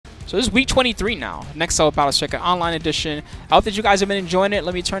So this is week 23 now. Next up, Battle Striker Online Edition. I hope that you guys have been enjoying it.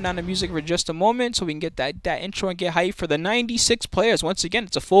 Let me turn down the music for just a moment so we can get that intro and get hyped for the 96 players. Once again,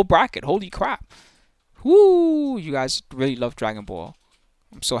 it's a full bracket. Holy crap. Woo! You guys really love Dragon Ball.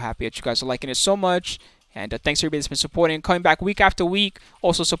 I'm so happy that you guys are liking it so much. And thanks to everybody that's been supporting, coming back week after week.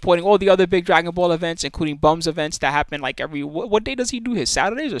 Also supporting all the other big Dragon Ball events, including Bums events that happen like every... What day does he do his?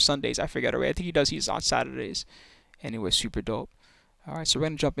 Saturdays or Sundays? I forget already. I think he does his on Saturdays. Anyway, super dope. Alright, so we're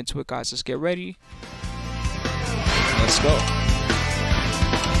going to jump into it, guys. Let's get ready. Let's go.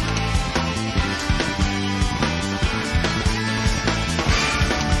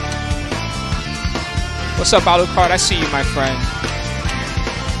 What's up, Alucard? I see you, my friend.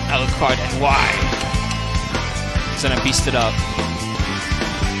 AlukardNY. He's gonna beast it up.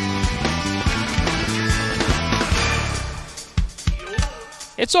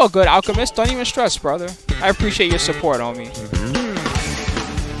 It's all good, Alchemist. Don't even stress, brother. I appreciate your support, homie.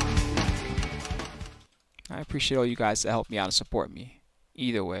 I appreciate all you guys that help me out and support me.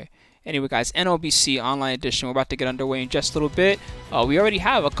 Either way. Anyway, guys, NLBC Online Edition. We're about to get underway in just a little bit. We already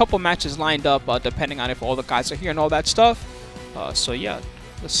have a couple matches lined up, depending on if all the guys are here and all that stuff. So, yeah.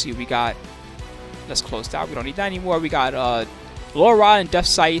 Let's see. We got... Let's close that. We don't need that anymore. We got LoyalRod and Death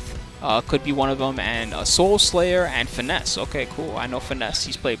Scythe. Could be one of them. And Soul Slayer and Finesse. Okay, cool. I know Finesse.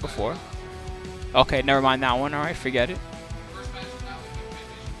 He's played before. Okay, never mind that one. Alright, forget it.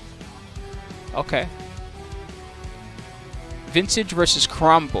 Okay. Vintage versus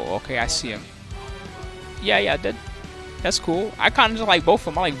Krombo. Okay, I see him. Yeah, that's cool. I kind of like both of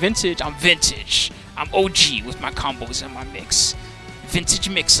them. I like Vintage. I'm Vintage. I'm OG with my combos and my mix. Vintage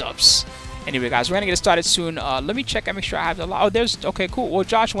mix-ups. Anyway, guys, we're going to get started soon. Let me check and make sure I have the... Oh, there's... Okay, cool. Well,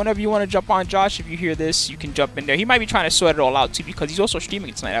 Josh, whenever you want to jump on, Josh, if you hear this, you can jump in there. He might be trying to sort it all out, too, because he's also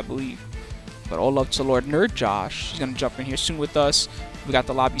streaming tonight, I believe. But all love to Lord Nerd Josh. He's going to jump in here soon with us. We got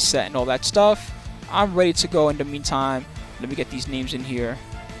the lobby set and all that stuff. I'm ready to go in the meantime. Let me get these names in here.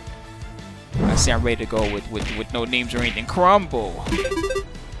 I say I'm ready to go with no names or anything. Krombo.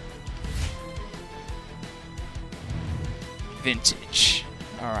 Vintage.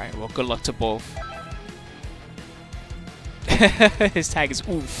 Alright, well, good luck to both. His tag is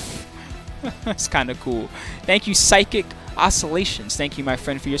oof. That's kind of cool. Thank you, Psychic Oscillations. Thank you, my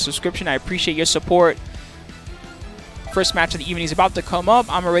friend, for your subscription. I appreciate your support. First match of the evening is about to come up.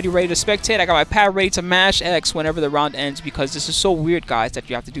 I'm already ready to spectate. I got my pad ready to mash X whenever the round ends because this is so weird, guys, that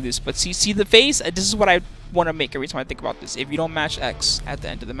you have to do this. But see the face? This is what I want to make every time I think about this. If you don't mash X at the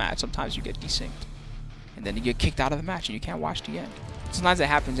end of the match, sometimes you get desynced. And then you get kicked out of the match and you can't watch the end. Sometimes it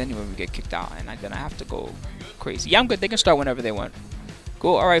happens anyway when we get kicked out and then I have to go crazy. Yeah, I'm good. They can start whenever they want.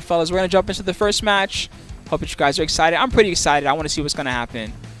 Cool. All right, fellas. We're going to jump into the first match. Hope that you guys are excited. I'm pretty excited. I want to see what's going to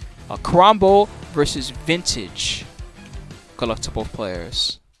happen. Krombo versus Vintage. Good luck to both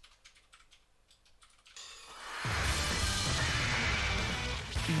players.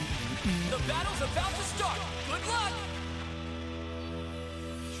 The battle's about to start. Good luck.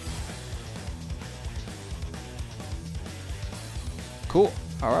 Cool.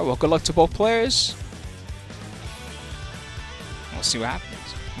 All right. Well, good luck to both players. We'll see what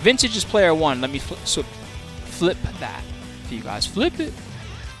happens. Vintage is player 1. Let me flip that for you guys. Flip it.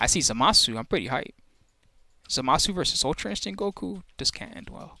 I see Zamasu. I'm pretty hyped. Zamasu versus Ultra Instinct Goku. This can't end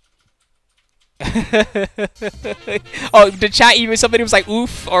well. Oh, the chat even somebody was like,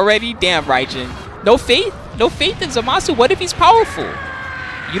 oof, already? Damn, Raijin. No faith? No faith in Zamasu? What if he's powerful?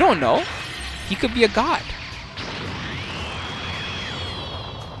 You don't know. He could be a god.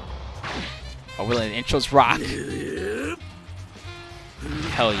 Oh, we're letting the intros rock.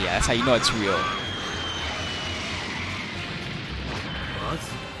 Hell yeah, that's how you know it's real.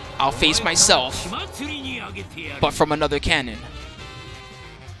 I'll face myself, but from another cannon.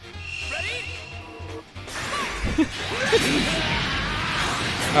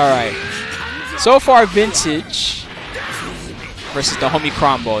 Alright. So far, Vintage versus the homie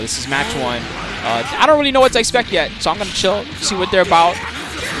Krombo. This is match 1. I don't really know what to expect yet, so I'm going to chill, see what they're about.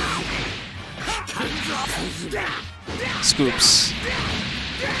 Scoops.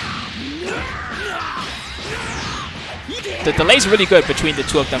 The delay's really good between the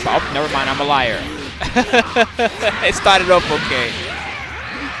two of them, but oh, never mind, I'm a liar. It started off okay.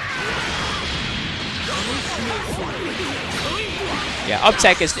 Yeah, up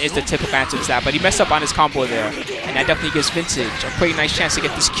tech is the typical answer to that, but he messed up on his combo there. And that definitely gives Vintage a pretty nice chance to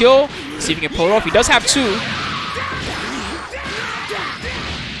get this kill. See if he can pull it off. He does have 2.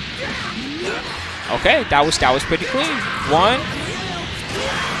 Okay, that was pretty clean. 1.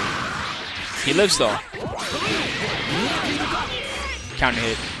 He lives though. Counter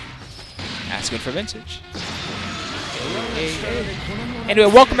hit. That's good for Vintage. Anyway,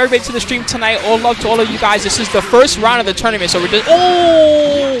 welcome everybody to the stream tonight. All love to all of you guys. This is the first round of the tournament, so we're just...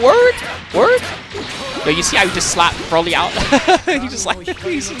 Oh, word. Yo, you see how he just slapped Broly out? He just like,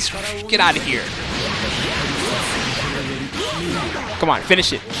 get out of here. Come on,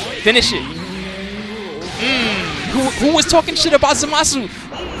 finish it. Who was talking shit about Zamasu?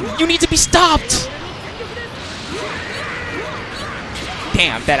 You need to be stopped.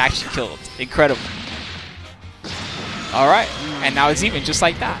 Damn, that actually killed. Incredible. All right, and now it's even just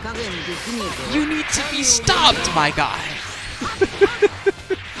like that. You need to be stopped, my guy.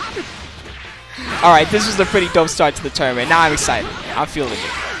 All right, this was a pretty dope start to the tournament. Now I'm excited. I'm feeling it.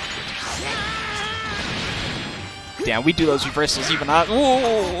 Damn, we do those reversals even on.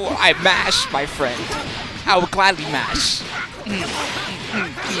 Ooh, I mash, my friend. I would gladly mash.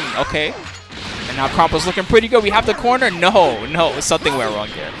 Okay. And now Krombo's looking pretty good. We have the corner. No, something went wrong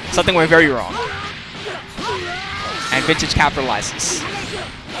here. Something went very wrong. And Vintage capitalizes.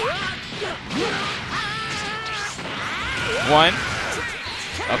 One.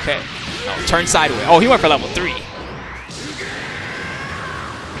 Okay. Oh, turn sideways. Oh, he went for level 3.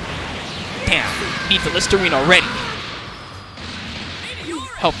 Damn. Need the Listerine already.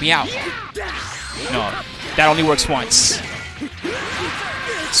 Help me out. No, that only works once.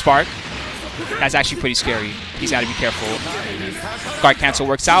 Spark. That's actually pretty scary. He's got to be careful. Guard cancel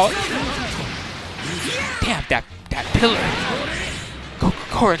works out. Damn, that pillar.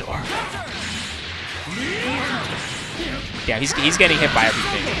 Corridor. Yeah, he's getting hit by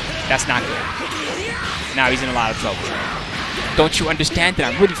everything. That's not good. Now he's in a lot of trouble. Don't you understand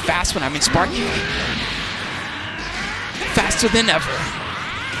that I'm really fast when I'm in Spark? Faster than ever.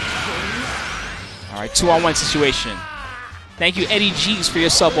 All right, 2-on-1 situation. Thank you, Eddie G's, for your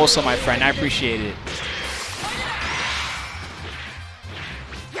sub also, my friend. I appreciate it.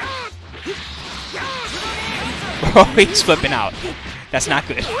 Oh, he's flipping out. That's not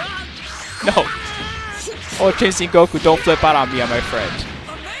good. No. Oh, Chasing Goku, don't flip out on me, my friend.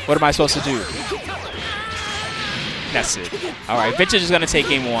 What am I supposed to do? That's it. All right, Vintage is going to take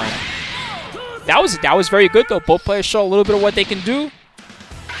game 1. That was very good, though. Both players show a little bit of what they can do.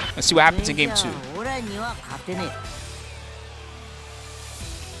 Let's see what happens in game 2.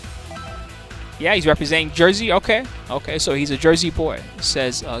 Yeah, he's representing Jersey. Okay, so he's a Jersey boy,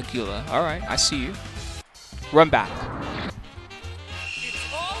 says Gila. All right, I see you. Run back. It's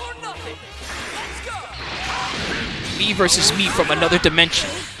all or nothing. Let's go. Me versus me from another dimension.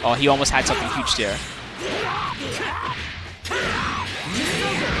 Oh, he almost had something huge there.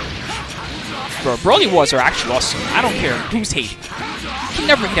 Bro, Broly Wars are actually awesome. I don't care who's hating. You can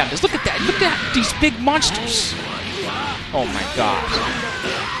never hate on this. Look at that. Look at these big monsters. Oh my god.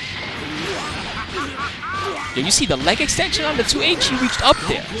 Yo, you see the leg extension on the 2H? He reached up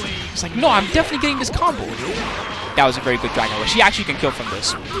there. It's like, no, I'm definitely getting this combo. That was a very good Dragon Rush. He actually can kill from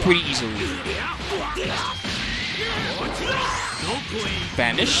this pretty easily.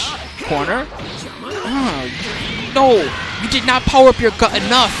 Vanish. Corner. No, you did not power up your gut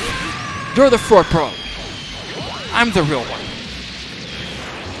enough. You're the fraud pro. I'm the real one.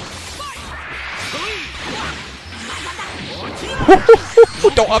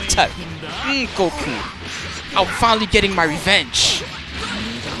 Don't uptap. Goku. I'm finally getting my revenge.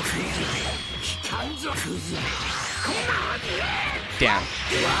 Damn.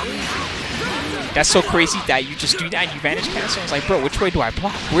 That's so crazy that you just do that and you vanish cancel. I was like, bro, which way do I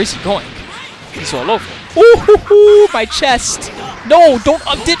block? Where is he going? He's all over. Ooh, my chest. No, don't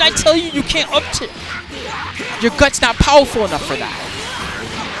up. Didn't I tell you you can't up tip? Your gut's not powerful enough for that.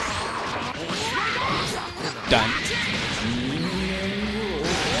 Done.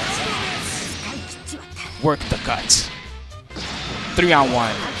 Work the guts.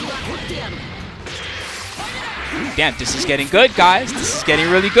 3-on-1. Damn, this is getting good, guys. This is getting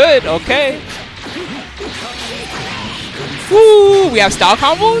really good. Okay. Woo! We have style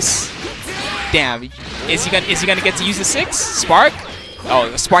combos. Damn. Is he gonna get to use the 6? Spark?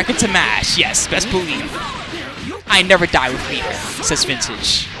 Oh, spark it to mash. Yes, best believe. I never die with meter, says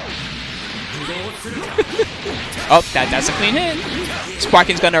Vintage. Oh, that's a clean hit.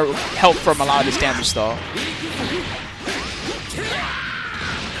 Sparking's gonna help from a lot of this damage though.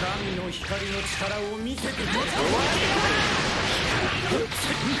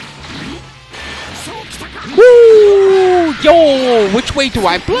 Woo! Yo, which way do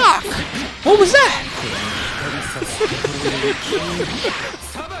I block? What was that?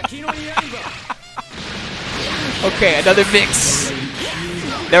 Okay, another mix.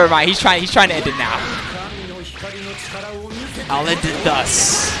 Never mind. He's trying to end it now. I'll end it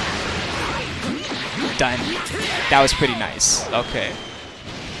thus. Done. That was pretty nice. Okay.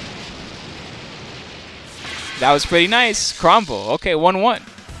 That was pretty nice. Krombo. Okay, 1-1.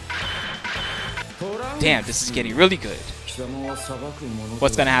 Damn, this is getting really good.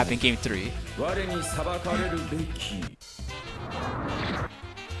 What's gonna happen game 3?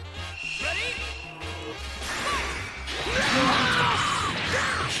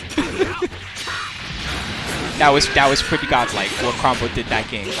 That was pretty godlike what Krombo did that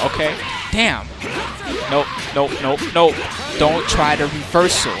game. Okay. Damn. Nope, nope, nope, nope. Don't try to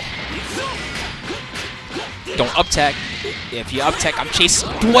reversal. Don't up tech. If you up tech, I'm chasing.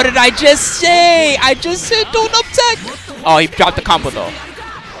 What did I just say? I just said don't up tech. Oh, he dropped the combo though.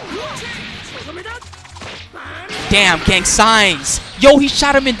 Damn, gang signs. Yo, he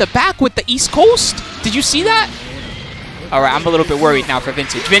shot him in the back with the East Coast. Did you see that? All right, I'm a little bit worried now for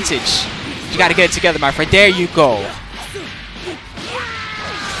Vintage. Vintage, you got to get it together, my friend. There you go.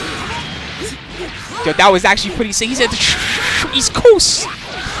 Yo, that was actually pretty sick. He said the East Coast.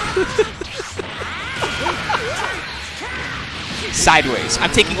 Sideways.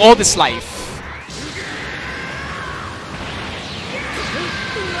 I'm taking all this life.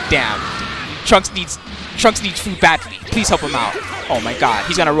 Damn. Trunks needs food badly. Please help him out. Oh my god.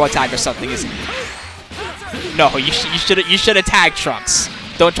 He's gonna raw tag or something, isn't he? No, you should have tagged Trunks.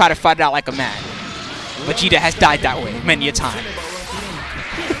 Don't try to fight it out like a man. Vegeta has died that way many a time.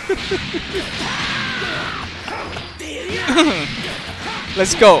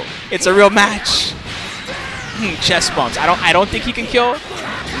 Let's go. It's a real match. Chest bumps. I don't think he can kill.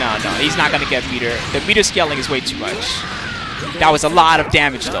 No, he's not gonna get meter. The meter scaling is way too much. That was a lot of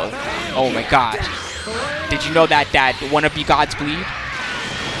damage though. Oh my god. Did you know that wannabe gods bleed?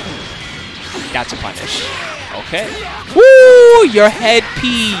 That's a punish. Okay. Woo! Your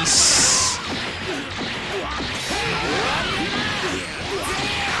headpiece.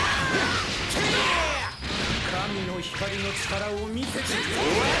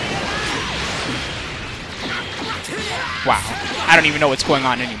 Wow. I don't even know what's going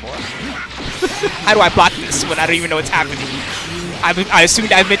on anymore. How do I block this when I don't even know what's happening? I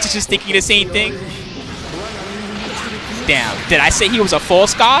assumed I meant to just thinking the same thing. Damn. Did I say he was a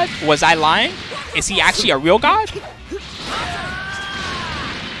false god? Was I lying? Is he actually a real god?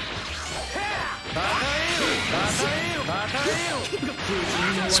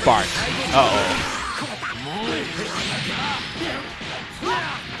 Spark. Uh-oh.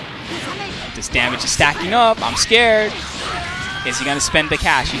 This damage is stacking up. I'm scared. Is he going to spend the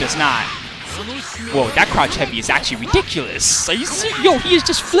cash? He does not. Whoa, that crouch heavy is actually ridiculous. Are you serious? Yo, he is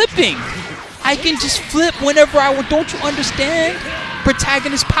just flipping. I can just flip whenever I want. Don't you understand?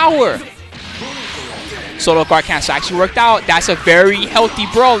 Protagonist power. Solo guard cancel actually worked out. That's a very healthy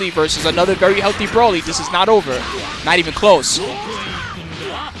Broly versus another very healthy Broly. This is not over. Not even close.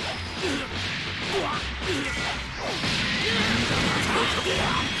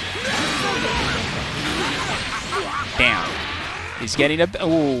 Damn. He's getting a...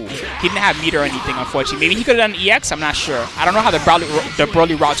 Ooh. He didn't have meter or anything, unfortunately. Maybe he could have done EX? I'm not sure. I don't know how the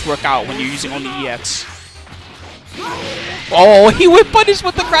Broly routes work out when you're using only EX. Oh, he went punish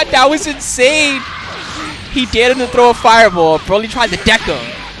with the crowd. That was insane. He dared him to throw a fireball. Broly tried to deck him.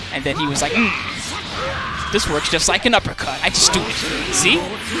 And then he was like, this works just like an uppercut. I just do it. See?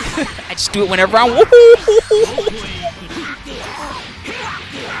 I just do it whenever I want.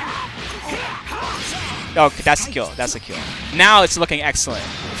 Okay, that's a kill. That's a kill. Now it's looking excellent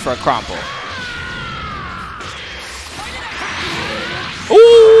for a Krombo.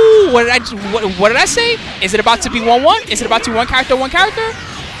 Ooh! What did I say? Is it about to be 1-1? Is it about to be one character?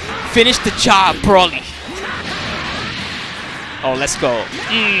 Finish the job, Broly. Oh, let's go.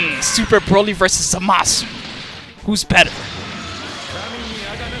 Super Broly versus Zamasu. Who's better?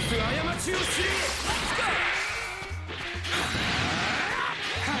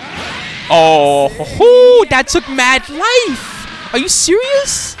 Oh, that took mad life. Are you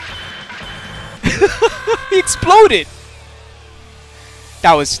serious? He exploded.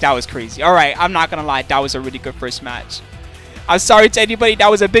 That was crazy. All right, I'm not gonna lie. That was a really good first match. I'm sorry to anybody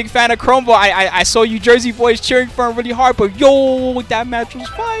that was a big fan of Krombo. I saw you Jersey boys cheering for him really hard, but yo, that match was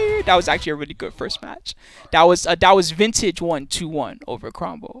fire. That was actually a really good first match. That was Vintage 2-1 over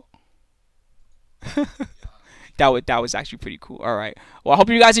Krombo. That was actually pretty cool. All right. Well, I hope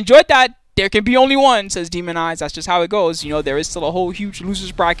you guys enjoyed that. There can be only one, says Demon Eyes. That's just how it goes. You know, there is still a whole huge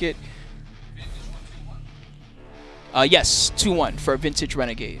losers bracket. Yes, 2-1 for Vintage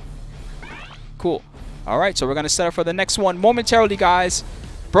Renegade. Cool. All right, so we're going to set up for the next one momentarily, guys.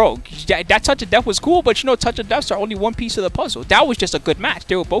 Bro, that Touch of Death was cool, but, you know, Touch of Deaths are only one piece of the puzzle. That was just a good match.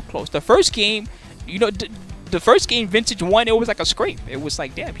 They were both close. The first game, you know, the first game Vintage won, it was like a scrape. It was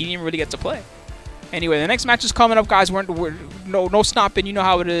like, damn, he didn't even really get to play. Anyway, the next match is coming up, guys. We're no stopping. You know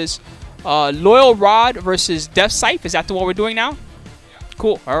how it is. LoyalRod versus Death Scythe. Is that the one we're doing now?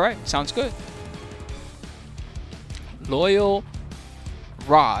 Cool. All right. Sounds good. LoyalRod,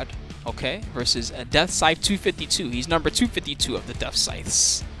 okay, versus a Death Scythe 252. He's number 252 of the Death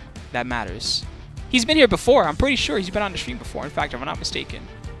Scythes. That matters. He's been here before. I'm pretty sure he's been on the stream before. In fact, if I'm not mistaken.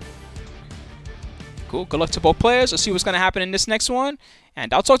 Cool. Good luck to both players. Let's see what's going to happen in this next one.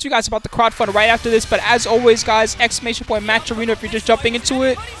 And I'll talk to you guys about the crowdfund right after this. But as always, guys, ! Match Arena if you're just jumping into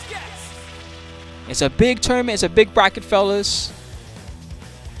it. It's a big tournament. It's a big bracket, fellas.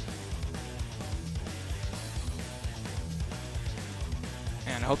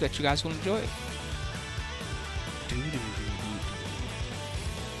 And I hope that you guys will enjoy it.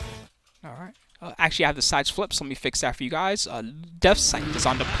 All right. Actually, I have the sides flipped, so let me fix that for you guys. Death Scythe is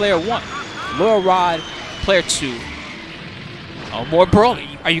on the player 1. LoyalRod, player 2. Oh, more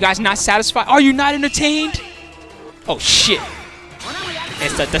brawling. Are you guys not satisfied? Are you not entertained? Oh, shit.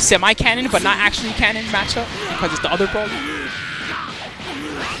 It's the semi-cannon, but not actually cannon matchup because it's the other brawling.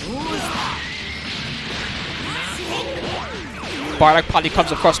 Bardock probably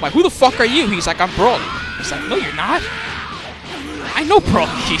comes across like, who the fuck are you? He's like, I'm brawling. He's like, no, you're not. I know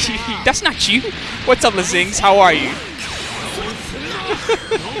brawling. That's not you. What's up, Lazings? How are you?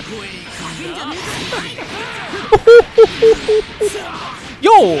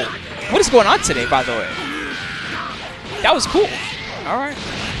 Yo, what is going on today, by the way? That was cool. All right.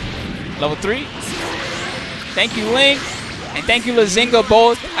 Level 3. Thank you, Link. And thank you, Lazinga,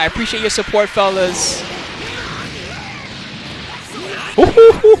 both. I appreciate your support, fellas.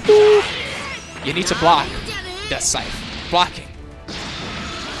 You need to block. Death Scythe. Blocking.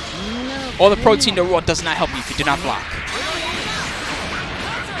 All the protein in the world does not help you if you do not block.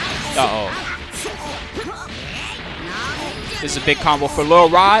 Uh-oh. This is a big combo for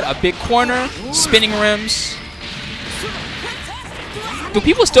LoyalRod. A big corner. Spinning rims. Do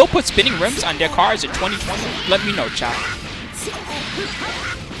people still put spinning rims on their cars in 2020? Let me know, chat.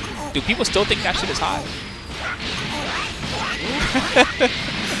 Do people still think that shit is hot?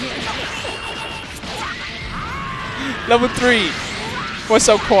 Level 3. What's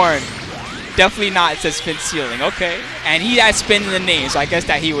up, Corn? Definitely not, says Spin Ceiling. Okay. And he has spin in the name, so I guess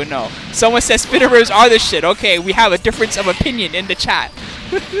that he would know. Someone says spinner rims are the shit. Okay, we have a difference of opinion in the chat.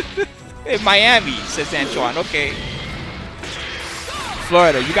 In Miami, says Antoine. Okay.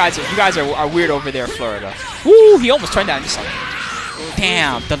 Florida. You guys are weird over there, Florida. Woo! He almost turned down just like,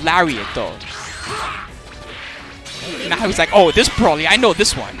 damn, the lariat though. Now he was like, oh, this Broly, I know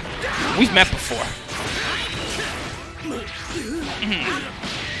this one. We've met before.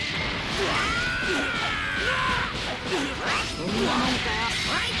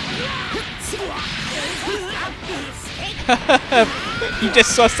 You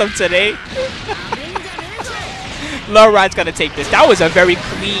just saw some today. LoyalRod's gonna take this. That was a very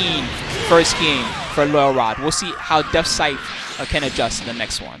clean first game for LoyalRod. We'll see how Death Scythe can adjust in the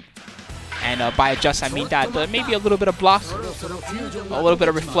next one. And by adjust, I mean that maybe a little bit of block, a little bit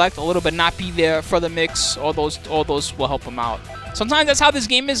of reflect, a little bit not be there for the mix. All those will help him out. Sometimes that's how this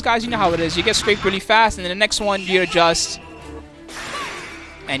game is, guys. You know how it is. You get scraped really fast, and then the next one you adjust,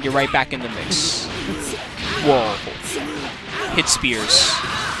 and you're right back in the mix. Whoa. Hit spears.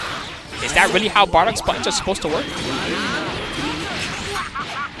 Is that really how Bardock's buttons are supposed to work?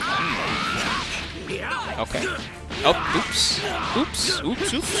 Okay. Oh, oops. Oops.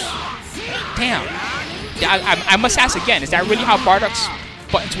 Oops. Oops. Damn. I must ask again, is that really how Bardock's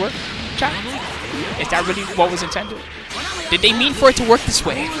buttons work, chat? Is that really what was intended? Did they mean for it to work this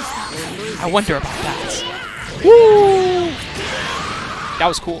way? I wonder about that. Woo! That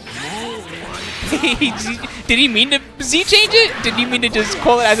was cool. Did he mean to Z-change it? Did he mean to just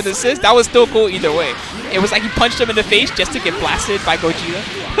call it as an assist? That was still cool either way. It was like he punched him in the face just to get blasted by Gogeta.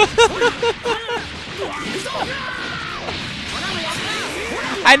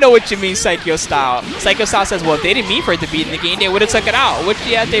 I know what you mean, Psycho Style. Psycho Style says, well, if they didn't mean for it to be in the game, they would have took it out. Which,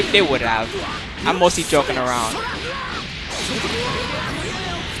 yeah, they would have. I'm mostly joking around.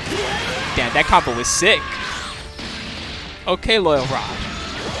 Damn, that combo was sick. Okay, LoyalRod.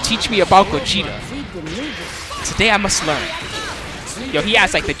 Teach me about Gogeta. Today I must learn. Yo, he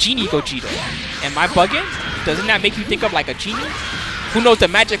has like the genie Gogeta. Am I bugging? Doesn't that make you think of like a genie? Who knows the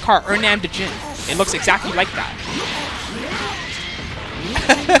magic card Ernam the Jin? It looks exactly like that.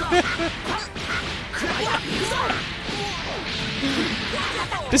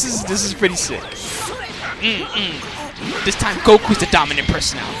 This is pretty sick. This time Goku's the dominant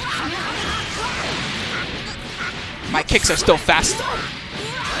personality. My kicks are still faster.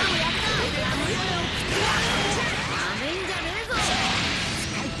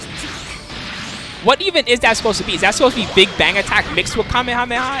 What even is that supposed to be? Is that supposed to be Big Bang attack mixed with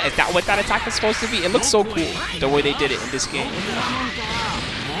Kamehameha? Is that what that attack is supposed to be? It looks so cool the way they did it in this game.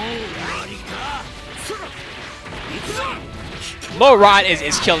 LoyalRod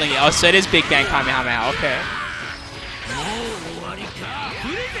is killing it. Oh, so it is Big Bang Kamehameha. Okay.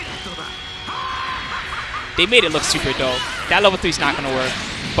 They made it look super dope. That level 3 is not going to work.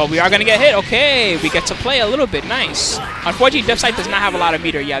 But we are going to get hit. Okay, we get to play a little bit. Nice. Unfortunately, DeathSight does not have a lot of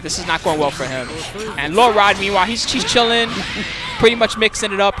meter. Yeah, this is not going well for him. And LoyalRod, meanwhile, he's chilling. Pretty much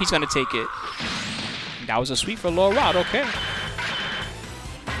mixing it up. He's going to take it. That was a sweep for LoyalRod. Okay.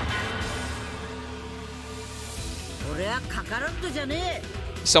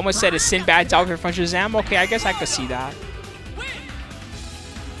 Someone said it's Sinbad's outfit from Shazam. Okay, I guess I could see that.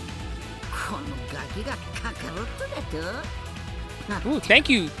 Ooh, thank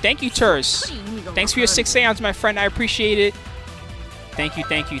you, Turs. Thanks for your 6 seance, my friend. I appreciate it. Thank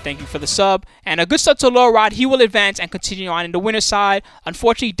you for the sub. And a good start to LoyalRod. He will advance and continue on in the winner's side.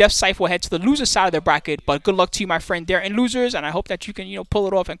 Unfortunately, DeathSight will head to the loser side of the bracket. But good luck to you, my friend. They're in losers, and I hope that you can, pull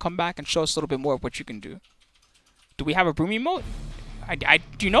it off and come back and show us a little bit more of what you can do. Do we have a broom emote?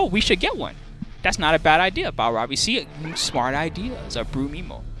 We should get one. That's not a bad idea, Balrog. See, smart ideas. A broom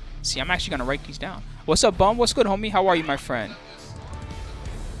emote. See, I'm actually gonna write these down. What's up, Bum? What's good, homie? How are you, my friend?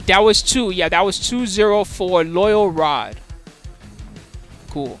 That was 2. Yeah, that was 2-0 for LoyalRod.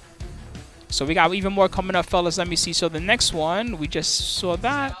 Cool. So we got even more coming up, fellas. Let me see. So the next one, we just saw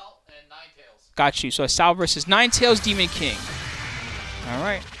that. Got you. So Sal versus Ninetails Demon King. All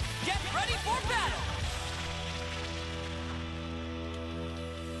right. Get ready for battle.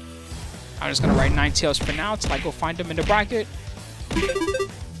 I'm just gonna write Ninetails for now until I go find them in the bracket.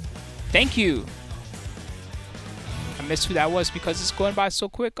 Thank you. I missed who that was because it's going by so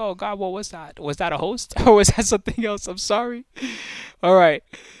quick. Oh God, what was that? Was that a host or was that something else? I'm sorry. All right,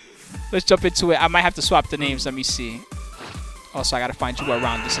 let's jump into it. I might have to swap the names. Let me see. Also, I gotta find you what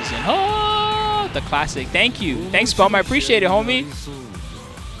round this is in. Oh, the classic. Thank you. Thanks, Bum. I appreciate it, homie.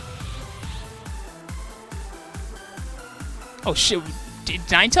 Oh shit. Did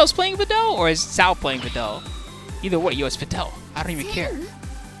Ninetails playing Videl or is Sal playing Videl? Either way, yo, it's Videl. I don't even care.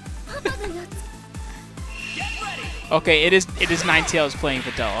 Okay, it is Ninetails playing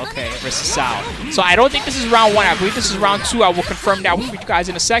Videl. Okay, versus Sal. So I don't think this is round 1. I believe this is round 2. I will confirm that with you guys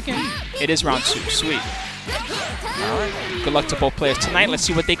in a second. It is round 2. Sweet. All right. Good luck to both players tonight. Let's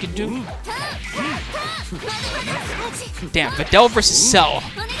see what they can do. Damn, Videl versus Cell.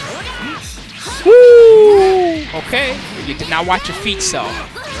 Woo! Okay, you did not watch your feet, Cell.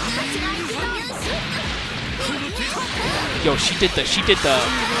 Yo, she did the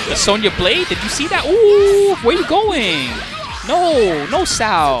Sonya Blade. Did you see that? Ooh, where you going? No,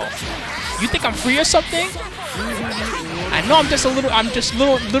 Sal. You think I'm free or something? I know I'm just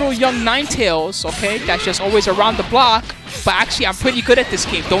little young Ninetails, okay? That's just always around the block. But actually, I'm pretty good at this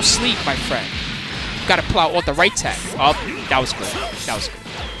game. Don't sleep, my friend. You gotta pull out all the right tech. Oh, that was good. That was good.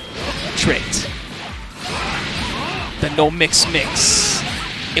 Tricked. The no mix.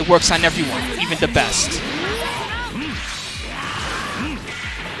 It works on everyone, even the best.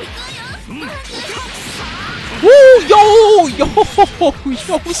 Woo! Yo!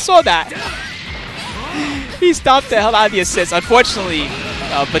 Who saw that? He stomped the hell out of the assist. Unfortunately,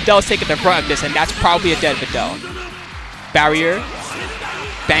 Videl's taking the brunt of this, and that's probably a dead Videl. Barrier.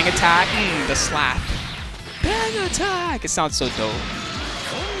 Bang attack. The slap. Bang attack! It sounds so dope.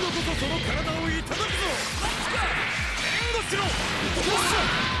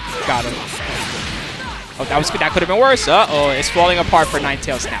 Got him. Oh, that was good. That could have been worse. Uh-oh, it's falling apart for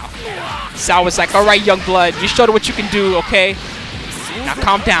Ninetails now. Sal was like, all right, young blood, you showed what you can do, okay? Now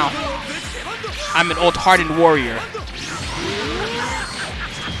calm down. I'm an old hardened warrior.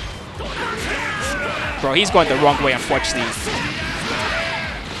 Bro, he's going the wrong way, unfortunately.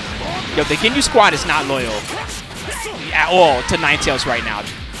 Yo, the Ginyu squad is not loyal at all to Ninetails right now.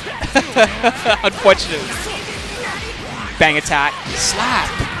 Unfortunately. Bang attack. Slap.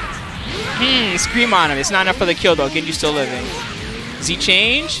 Scream on him. It's not enough for the kill, though. Ginyu's still living. Does he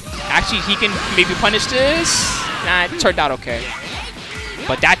change? Actually, he can maybe punish this. Nah, it turned out okay.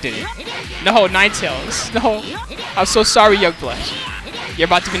 But that didn't. No, Ninetails. No. I'm so sorry, Youngblood. You're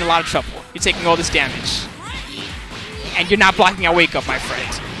about to be in a lot of trouble. You're taking all this damage. And you're not blocking our wake up, my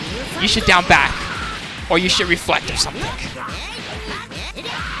friend. You should down back. Or you should reflect or something.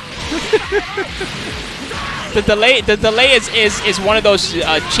 The delay is one of those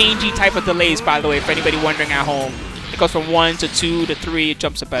changey type of delays, by the way, for anybody wondering at home. It goes from 1 to 2 to 3. It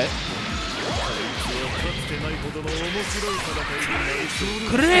jumps a bit.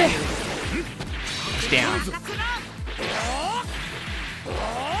 Damn.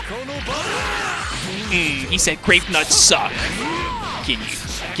 He said grape nuts suck.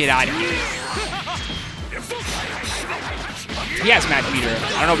 Get out of here. He has Mad Meter.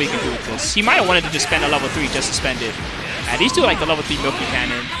 I don't know what he can do with this. He might have wanted to just spend a level 3 just to spend it. At least do like the level 3 Milky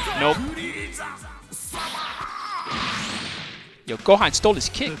Cannon. Nope. Yo, Gohan stole his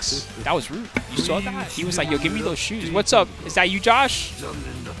kicks. That was rude. You saw that? He was like, yo, give me those shoes. What's up? Is that you, Josh?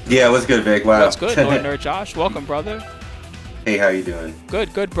 Yeah, what's good, Vic? Wow. What's good, Lord Nerd Josh? Welcome, brother. Hey, how you doing?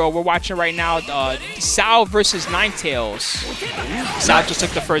 Good, bro. We're watching right now Sal versus Ninetails. Sal just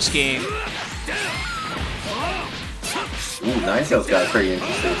took the first game. Ooh, Ninetails got a pretty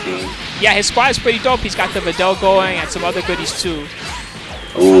interesting team. Yeah, his squad is pretty dope. He's got the Videl going and some other goodies too.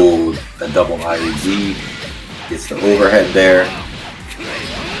 Ooh, the double IED. Gets the overhead there.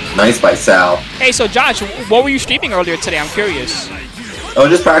 Nice by Sal. Hey, so Josh, what were you streaming earlier today? I'm curious. Oh,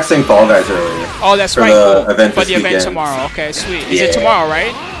 just practicing Fall Guys earlier. Oh, that's right. Cool. For the event tomorrow. Okay, sweet. Is it tomorrow,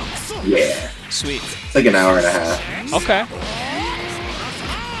 right? Yeah. Sweet. It's like an hour and a half. Okay.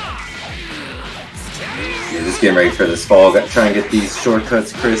 Yeah, just getting ready for this Fall Guy. Try and get these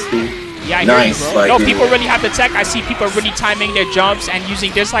shortcuts crispy. Yeah, I hear you, bro. No, people really have the tech. I see people really timing their jumps and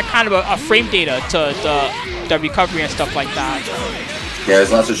using, there's like kind of a frame data to the recovery and stuff like that. Yeah,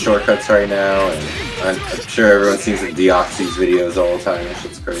 there's lots of shortcuts right now, and I'm sure everyone sees the Deoxys videos all the time. That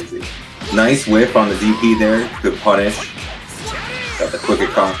shit's crazy. Nice whip on the DP there. Good punish. Got the quick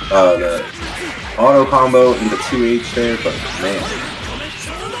the auto combo into 2H there, but man.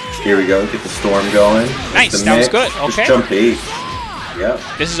 Here we go. Get the storm going. Nice. That was good. Okay. Just jump H. Yep.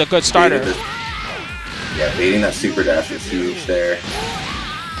 This is a good starter. Yeah, baiting that super dash is huge there.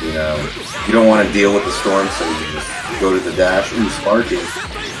 You know, you don't want to deal with the storm, so you just go to the dash. Ooh, sparking.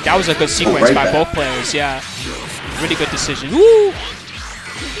 That was a good sequence by both players, yeah. Really good decision. Woo!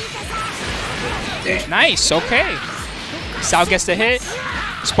 Damn. Nice, okay. Sal gets the hit.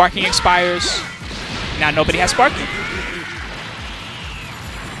 Sparking expires. Now nobody has sparking.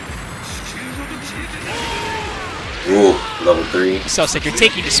 Ooh, level 3. So it's like you're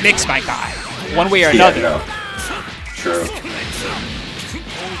taking this mix, my guy. One way or another. Yeah, no. True.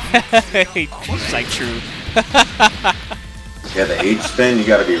 It's like true. Yeah, the H spin, you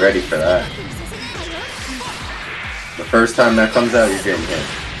gotta be ready for that. The first time that comes out, you're getting hit.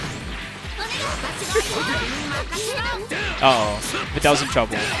 Uh-oh. Videl's in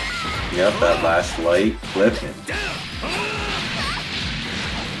trouble. Yep, that last light flipping.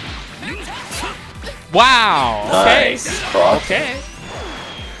 Wow. Okay. Nice. Okay.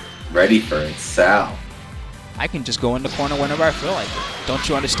 Ready for it, Sal. I can just go in the corner whenever I feel like it. Don't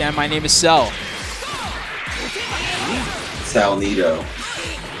you understand? My name is Cell. Sal Nito.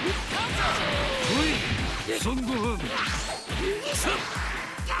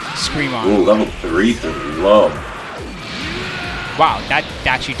 Scream on. Ooh, level 3 through low. Wow, that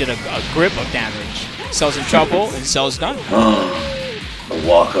actually did a grip of damage. Cell's in trouble, and Cell's done. A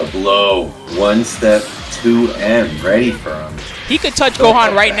walk up low. 1 step 2M. Ready for him. He could touch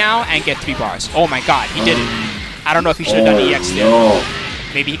Gohan right now and get 3 bars. Oh my god, he did it. I don't know if he should have done EX there. No.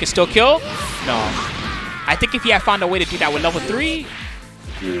 Maybe he could still kill? No. I think if he had found a way to do that with level 3,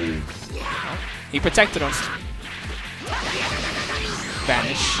 he protected him.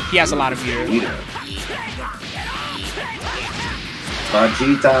 Vanish. He has a lot of gear.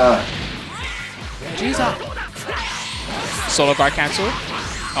 Vegeta. Vegeta. Solo guard cancel.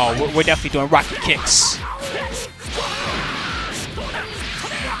 Oh, we're definitely doing rocket kicks.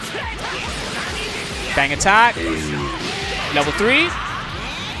 Bang attack. Level 3.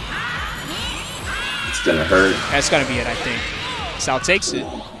 It's gonna hurt. That's gonna be it, I think. Sal takes it.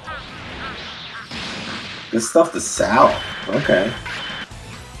 Good stuff to Sal. Okay.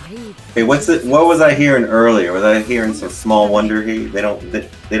 Hey, what was I hearing earlier? Was I hearing some Small Wonder here? They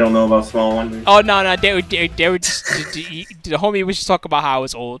don't know about Small Wonder? Oh no, they were just the homie was just talking about how I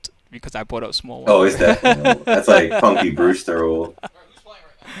was old because I brought up Small Wonder. Oh, it's definitely old. That's like Punky Brewster old.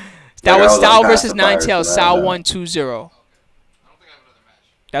 That was Sal versus Ninetails. Sal 1-2-0.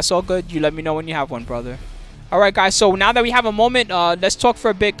 That's all good. You let me know when you have one, brother. All right, guys. So now that we have a moment, let's talk for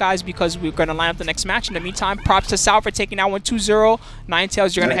a bit, guys, because we're going to line up the next match. In the meantime, props to Sal for taking that 1-2-0.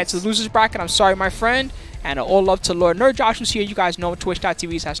 Ninetails, you're going to head to the losers bracket. I'm sorry, my friend. And all love to Lord Nerd Josh, who's here. You guys know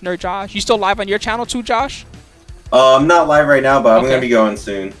twitch.tv/NerdJosh. You still live on your channel too, Josh? I'm not live right now, but I'm going to be going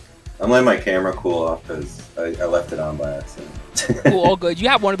soon. I'm letting my camera cool off because I left it on by accident. Cool, all good. You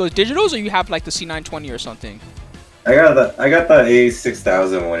have one of those digitals, or you have like the C920 or something? I got the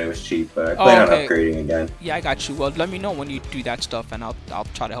A6000 when it was cheap, but I plan on upgrading again. Yeah, I got you. Well, let me know when you do that stuff, and I'll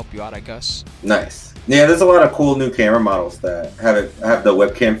try to help you out, I guess. Nice. Yeah, there's a lot of cool new camera models that have the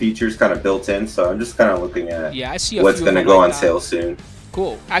webcam features kind of built in, so I'm just kind of looking at I see a what's few going to of go like on that. sale soon.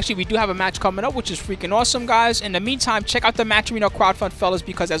 Cool. Actually, we do have a match coming up, which is freaking awesome, guys. In the meantime, check out the Match Arena crowdfund, fellas,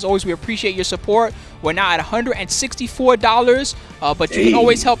 because as always, we appreciate your support. We're now at $164, but you can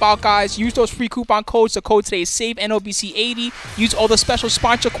always help out, guys. Use those free coupon codes. The code today is SAVENLBC80. Use all the special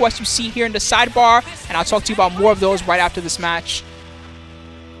sponsor quests you see here in the sidebar, and I'll talk to you about more of those right after this match.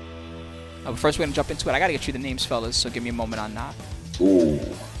 But first, we're going to jump into it. I got to get you the names, fellas, so give me a moment on that. Ooh.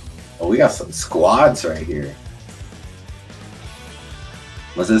 Oh, we got some squads right here.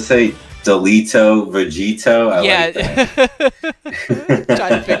 What's it say? Delito Vegito? I like that.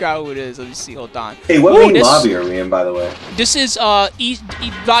 Trying to figure out who it is. Let me see. Hold on. Hey, what main lobby are we in, by the way? This is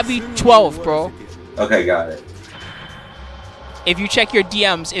lobby 12, bro. Okay, got it. If you check your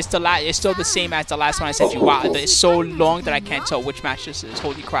DMs, it's still the same as the last one I sent you. Cool, Wow, cool. it's so long that I can't tell which match this is.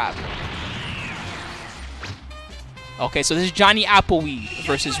 Holy crap. Okay, so this is Johnny Appleweed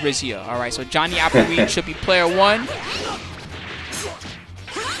versus Rizziah. All right, so Johnny Appleweed should be player 1.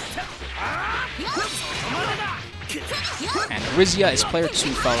 And Rizziah is player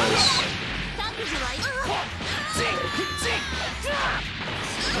 2, fellas.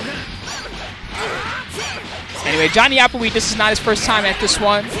 Anyway, Johnny Appleweed, this is not his first time at this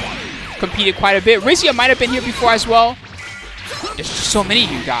one. Competed quite a bit. Rizziah might have been here before as well. There's just so many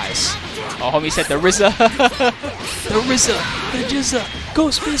of you guys. Oh, homie said the Rizziah. The Rizziah. The Jizza.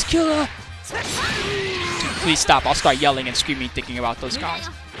 Ghostface Killer. Dude, please stop. I'll start yelling and screaming thinking about those guys.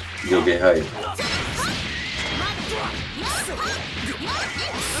 You'll get hyped.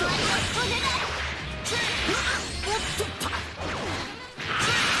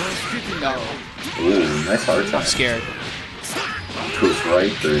 No. Ooh, nice hard time. I'm scared. Goes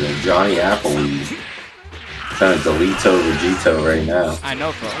right through there. Johnny Appleweed. Trying to Delito Vegito right now. I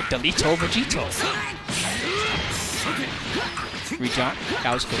know, bro. Delito Vegito. Rejump.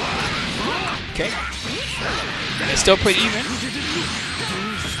 That was good. Okay. It's still pretty even.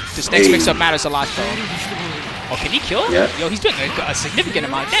 This next mix-up matters a lot, though. Oh, can he kill? Yeah. Yo, he's doing a significant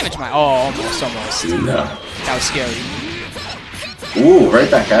amount of damage, man. Oh, almost. No. That was scary. Ooh, right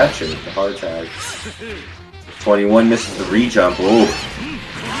back at you with the hard tag. 21 misses the rejump. Ooh.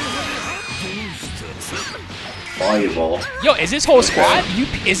 Valuable. Yo, is this whole squad?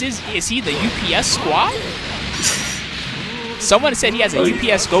 Is he the UPS squad? Someone said he has a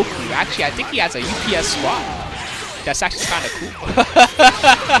UPS Goku. Actually, I think he has a UPS squad. That's actually kind of cool.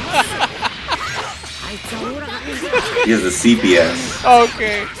 He has a CPS.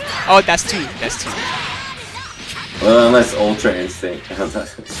 Okay. Oh, that's 2. That's 2. Well, unless Ultra Instinct.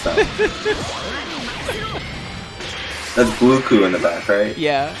 Stop. That's Bluku in the back, right?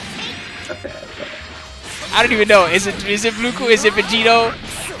 Yeah. Okay. I don't even know. Is it Bluku? Is it Vegito?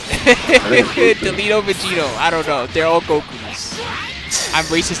 Delito Vegito. I don't know. They're all Gokus. I'm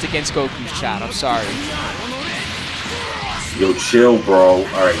racist against Goku's, chat. I'm sorry. Yo, chill, bro.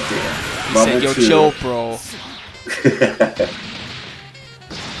 Alright, damn. He said, yo, chill, bro.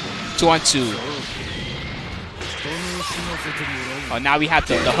 2-on-2. Oh, now we have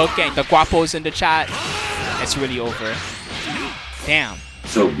the hook gang, the guapos in the chat. It's really over. Damn.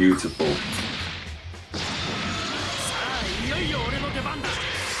 So beautiful.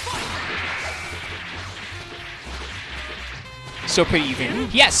 Still pretty even.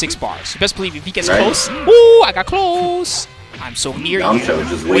 He has 6 bars. Best believe if he gets close. Ooh, I got close. I'm so near you.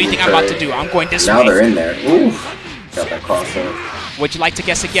 What do you think I'm about to do? I'm going this way. Now they're in there. Oof. Got that crossover. Would you like to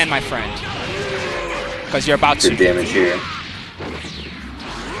guess again, my friend? Because you're about to. Good damage here.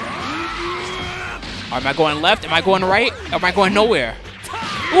 Am I going left? Am I going right? Am I going nowhere?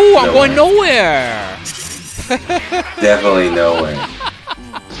 Ooh, I'm going nowhere. Definitely nowhere.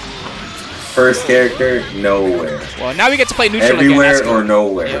 First character, nowhere. Well, now we get to play neutral everywhere again. or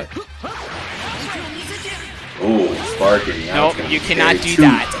nowhere. Yep. Ooh, sparking. Nope, you cannot do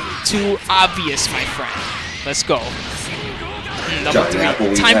that. Too obvious, my friend. Let's go. Number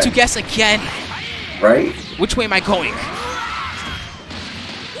 3. Time to guess again. Right? Which way am I going?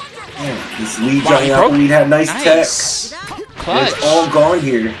 Yeah, this lead Johnny Appleweed had nice tech. Clutch. It's all gone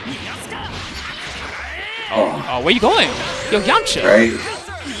here. Oh, where you going? Yo, Yamcha. Right?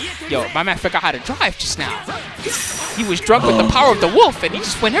 Yo, my man forgot how to drive just now. He was drunk with the power of the wolf, and he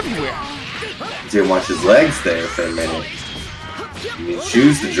just went everywhere. Didn't watch his legs there for a minute. You need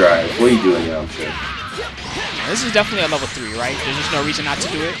shoes to drive. What are you doing, Yamcha? This is definitely a level 3, right? There's just no reason not to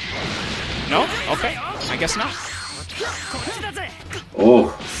do it. No? Okay. I guess not.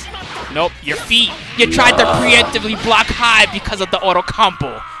 Oh. Nope, your feet. You tried to preemptively block high because of the auto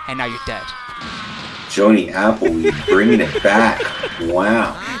combo, and now you're dead. Joni Appleweed bringing it back.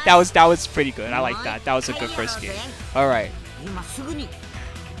 Wow. That was pretty good. I like that. That was a good first game. All right.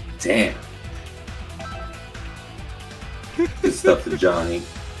 Damn. Good stuff to Joni.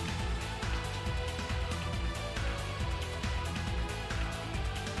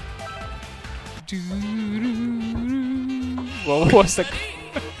 What was the?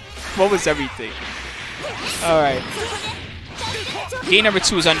 What was everything? All right. Game number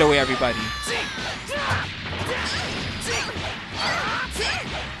 2 is underway, everybody.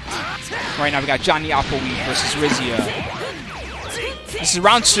 Right now we got Johnny Applewood versus Rizziah. This is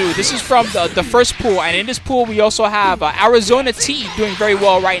round 2. This is from the first pool, and in this pool we also have Arizona T doing very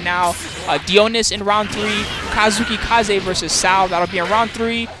well right now. Dionys in round 3. Kazuki Kaze versus Sal. That'll be in round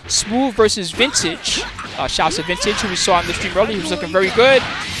 3. Smooth versus Vintage. Shouts to Vintage, who we saw on the stream earlier. He was looking very good.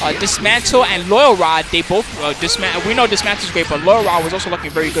 Dismantle and LoyalRod, they both we know Dismantle's great, but LoyalRod was also looking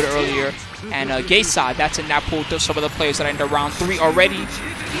very good earlier. And Gaysad, that's in that pool. Those some of the players that are in the round 3 already.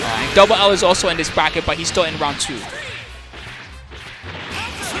 And Double L is also in this bracket, but he's still in round 2.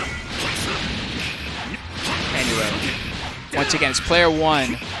 Anyway, once again, it's player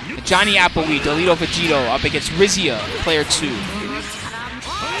 1. Johnny Applewood, Delito Vegito up against Rizziah, player 2.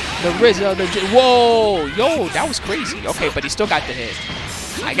 The Rizziah, whoa, yo, that was crazy. Okay, but he still got the hit.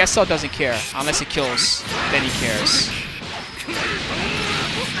 I guess Cell doesn't care. Unless it kills, then he cares.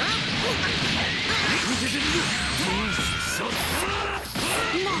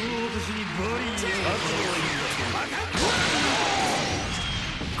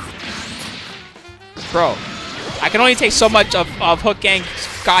 Bro, I can only take so much of Hook Gang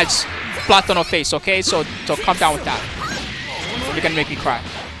God's blocked on her face, okay? So calm down with that. You're gonna make me cry.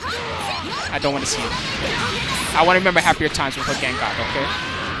 I don't want to see it. I want to remember happier times with Hook Gang God, okay?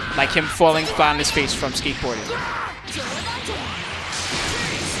 Like him falling flat on his face from skateboarding.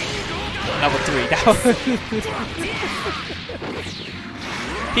 Level 3.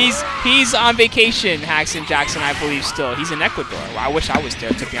 He's on vacation, Haxon Jackson, I believe still. He's in Ecuador. Well, I wish I was there,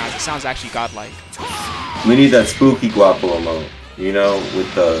 to be honest. It sounds actually godlike. We need that spooky guapo emote, you know,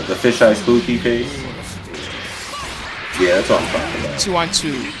 with the fisheye spooky face. Yeah, that's what I'm talking about. 2 on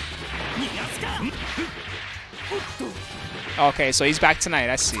 2. Okay, so he's back tonight.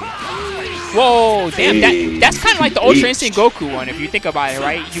 I see. Whoa, damn! Hey, that's kind of like the Ultra Instinct Goku one, if you think about it,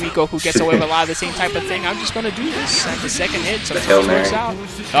 right? Yui Goku gets away with a lot of the same type of thing. I'm just gonna do this at the second hit, so it works out.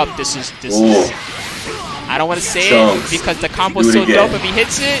 Oh, this is. I don't want to say it because the combo's so dope if he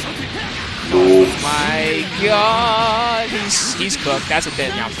hits it. Oh my God, he's cooked. That's a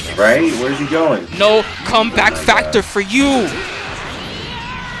dead now. Right? Where's he going? No comeback factor for you.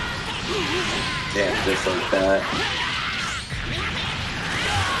 Damn, just like that.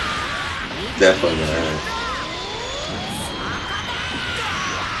 Definitely gonna hurt.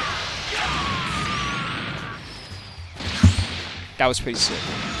 That was pretty sick.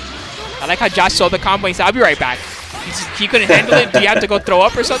 I like how Josh saw the combo and he said, I'll be right back. He couldn't handle it. Do you have to go throw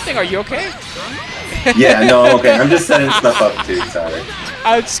up or something? Are you okay? Yeah, no, I'm okay. I'm just setting stuff up too, sorry.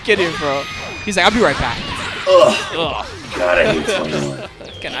 I'm just kidding, bro. He's like, I'll be right back. Ugh. Ugh. God, I hate 21.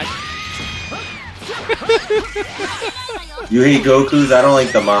 Can I? You hate Gokus? I don't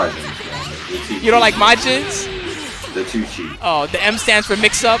like the Majins. You don't like Majins? The too cheap. Oh, the M stands for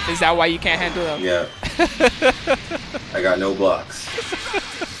mix up? Is that why you can't handle them? Yeah. I got no blocks.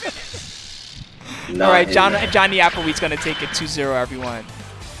 Alright, Johnny Applewood's gonna take it 2-0, everyone.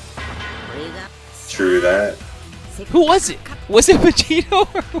 True that. Who was it? Was it Vegito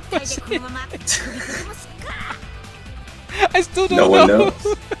or who was it? I still don't know. No one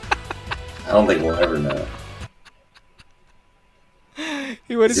knows. I don't think we'll ever know.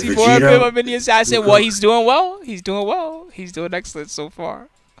 You want to see more of him, Aminiassassin? Well, he's doing well. He's doing well. He's doing excellent so far.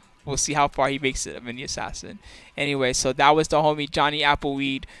 We'll see how far he makes it, Aminiassassin. Anyway, so that was the homie Johnny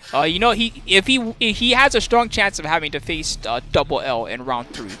Applewood. You know, if he has a strong chance of having to face Double L in round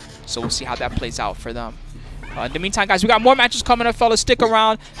 3. So we'll see how that plays out for them. In the meantime, guys, we got more matches coming up, fellas. Stick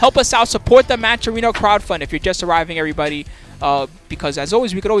around. Help us out. Support the Match Arena crowdfund if you're just arriving, everybody. Because, as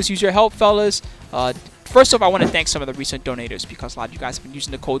always, we could always use your help, fellas. First off, I want to thank some of the recent donators because a lot of you guys have been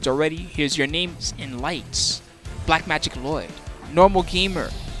using the codes already. Here's your names in lights. Black Magic Lloyd. Normal Gamer.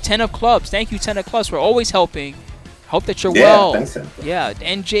 10 of Clubs. Thank you, 10 of Clubs. We're always helping. Hope that you're well. Thanks, yeah,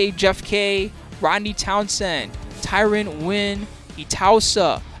 NJ, Jeff K, Rodney Townsend, Tyrant Win,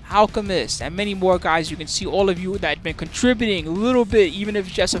 Itausa, Alchemist, and many more, guys. You can see all of you that have been contributing a little bit, even if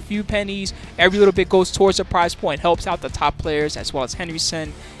it's just a few pennies. Every little bit goes towards the prize point, helps out the top players as well as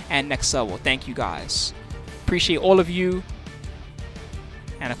Henryson and Next Level. Thank you, guys. Appreciate all of you.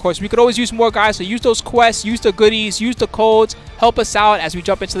 And of course, we could always use more, guys. So use those quests, use the goodies, use the codes. Help us out as we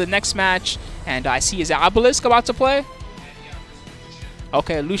jump into the next match. And I see, is it Obelisk about to play?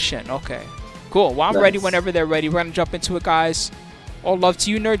 Okay, Lushen. Okay, cool. Well, I'm ready whenever they're ready. We're gonna jump into it, guys. All love to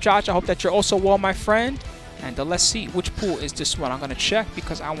you, Nerd Josh. I hope that you're also well, my friend. And let's see, which pool is this one? I'm going to check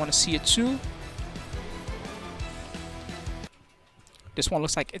because I want to see it too. This one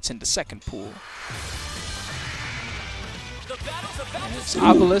looks like it's in the second pool. And it's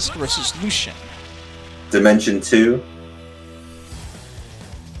Obelisk versus Lushen. Dimension 2.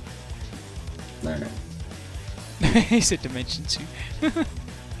 Alright. He said Dimension 2.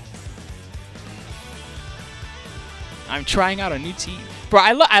 I'm trying out a new team. Bro,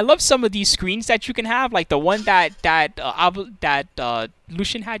 I love some of these screens that you can have, like the one that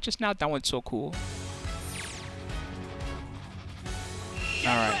Lushen had just now. That one's so cool.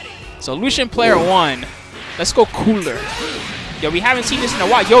 All right, so Lushen player 1. Let's go cooler. Yo, we haven't seen this in a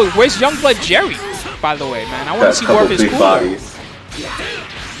while. Yo, where's Youngblood Jerry? By the way, man, I want to see more of his cooler. Bodies.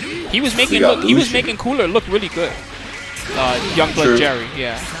 He was making cooler look really good. Youngblood Jerry,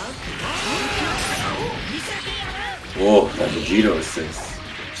 yeah. Whoa, that Vegito assist.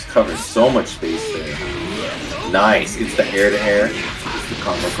 Just covers so much space there. Nice. It's the air-to-air. It's the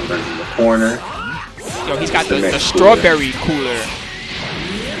combo conversion in the corner. Yo, he's got the strawberry cooler.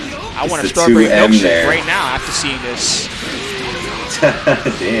 I want a strawberry milkshake right now after seeing this.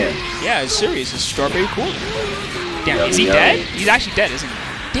 Damn. Yeah, it's serious. It's strawberry cooler. Damn, is he dead? He's actually dead, isn't he?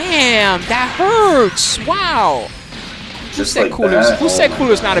 Damn, that hurts. Wow. Who said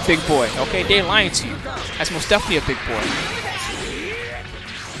Cooler's not a big boy? Okay, they lying to you. That's most definitely a big boy.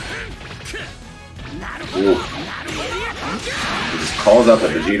 Ooh. He just calls out the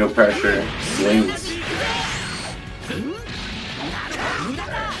Vegito pressure, swings.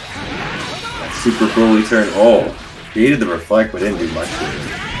 That super bully turn. Oh, he needed the reflect, but didn't do much with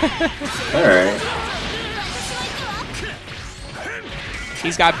it. Alright.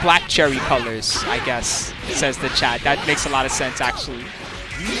 He's got black cherry colors, I guess, says the chat. That makes a lot of sense, actually.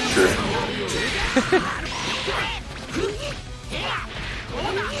 Sure.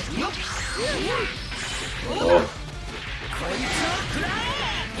 Oh.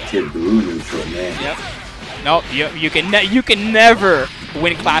 Kid Blue neutral, man. Yep. Nope, you can never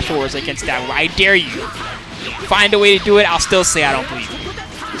win Clash Wars against that. I dare you. Find a way to do it, I'll still say I don't believe you.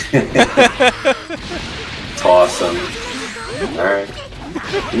 Toss him. Alright.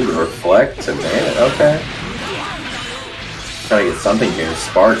 Ooh, reflect to man. Okay. Trying to get something here.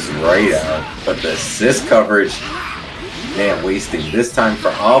 Sparks right out. But the assist coverage, man, wasting this time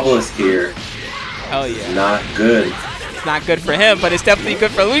for Obelisk here. Hell yeah. Not good. It's not good for him, but it's definitely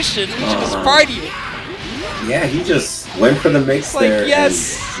good for Lushen. Lushen is partying. Yeah, he just went for the mix like, there.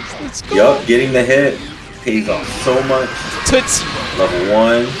 Yes. Let's go. Yup, getting the hit pays off so much. Tootsie. Level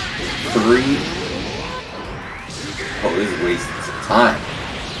 1, 3. Oh, this is wasting some time.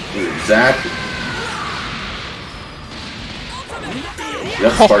 Exactly.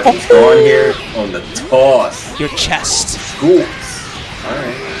 Yep, Sparky's gone here on the toss. Your chest. Scoops.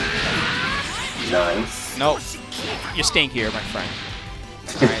 Alright. Nice. Nope. You're staying here, my friend.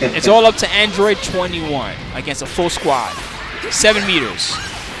 Right. It's all up to Android 21 against a full squad. 7 meters.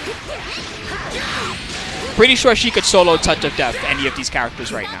 Pretty sure she could solo Touch of Death any of these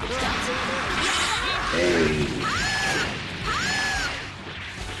characters right now. Hey.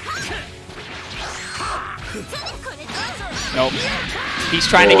 Nope. He's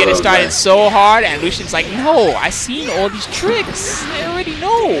trying to get it started so hard, and Lushen's like, no, I've seen all these tricks. I already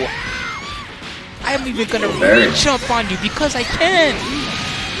know. I'm even going to re-jump on you because I can.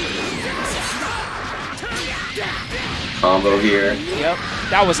 Combo here. Yep.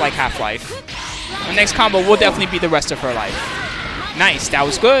 That was like Half-Life. The next combo will definitely be the rest of her life. Nice. That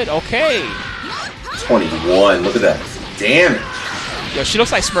was good. Okay. 21. Look at that damage. Yo, she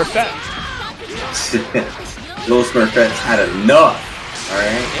looks like Smurfette. Little Smurfette's had enough. Alright?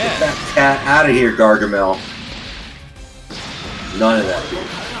 Yeah. Get that cat out of here, Gargamel. None of that, dude.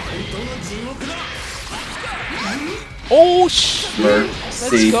 Oh,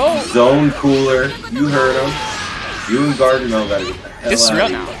 Let's go. Zone cooler. You heard him. You and Gargamel gotta get the hell This is out real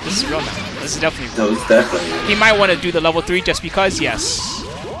of now. here. This is real now. This is definitely real. Those definitely. He might want to do the level 3 just because, yes.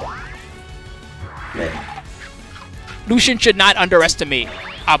 Man. Lushen should not underestimate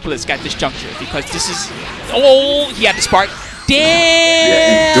Obelisk at this juncture because this is... Oh, he had the spark.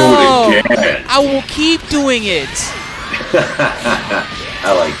 Damn! Yeah, and do it again. I will keep doing it.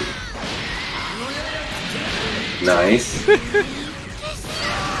 I like it. Nice.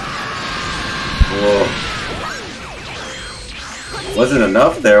 Whoa. Wasn't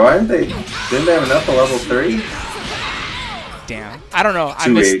enough there. Why didn't they? Didn't they have enough for level 3? Damn. I don't know.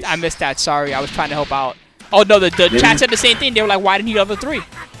 I missed that. Sorry. I was trying to help out. Oh, no. The chat said the same thing. They were like, why didn't he level 3?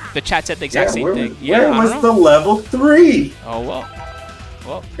 The chat said the exact same thing. Where was the level 3? Oh,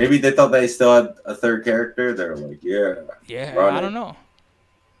 well. Maybe they thought they still had a third character. They're like, yeah. Yeah, I don't know.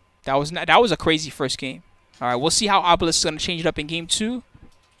 That was a crazy first game. All right, we'll see how Obelisk is going to change it up in game 2.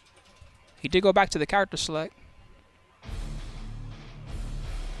 He did go back to the character select.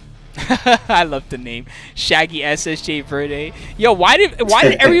 I love the name Shaggy SSJ Verde. Yo, why did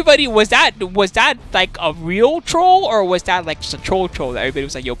everybody was that like a real troll, or was that like just a troll that everybody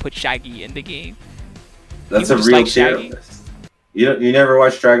was like, yo, put Shaggy in the game? That's a real tier list. You never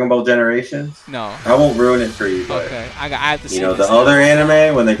watched Dragon Ball Generations? No. I won't ruin it for you. But, okay, I have to see. You know, the other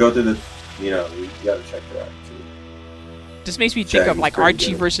anime, when they go through the, you know, you gotta check it out too. This makes me think of like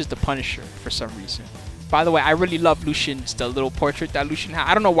Archie versus the Punisher for some reason. By the way, I really love Lushen's, the little portrait that Lushen had.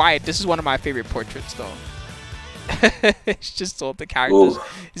 I don't know why. This is one of my favorite portraits, though. It's just all the characters.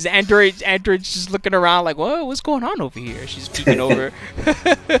 His android's just looking around like, whoa, what's going on over here? She's peeking over.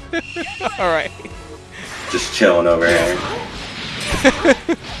 All right. Just chilling over here.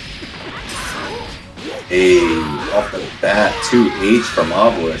 Hey, off the bat, 2H from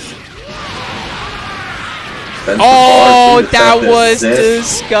Obelisk. Oh, that was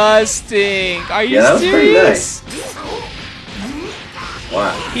disgusting. Are you serious? Pretty nice.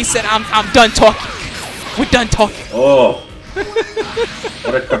 Wow. He said, I'm done talking. We're done talking. Oh.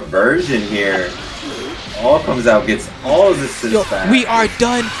 What a conversion here. All comes out, gets all of this back. We are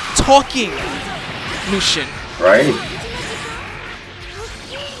done talking, Lushen. Right?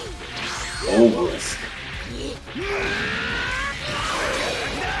 Obelisk.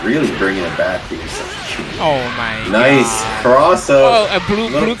 Really bringing it back to yourself. Oh my nice God. cross up. Oh, a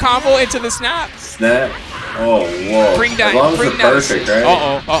blue combo into the snap. Snap. Oh, whoa. Bring that. As long as bring it's that. perfect, right?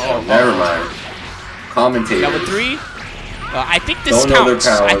 Uh-oh. Never mind. Commentator. Number 3. I think this counts.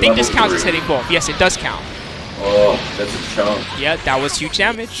 I think this counts as hitting both. Yes, it does count. Oh, that's a chunk. Yeah, that was huge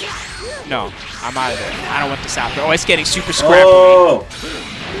damage. No, I'm out of there. I don't want this out there. Oh, it's getting super scrappy. Oh.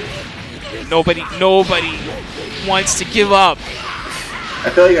 Nobody wants to give up. I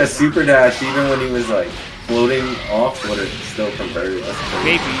feel like a super dash, even when he was like floating off, would have still converted.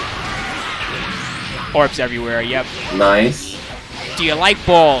 Maybe. Orbs everywhere. Yep. Nice. Do you like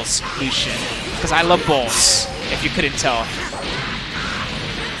balls, Lushen? Because I love balls. If you couldn't tell.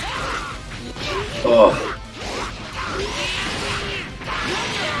 Oh.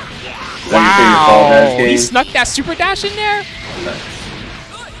 Wow. He snuck that super dash in there. Nice.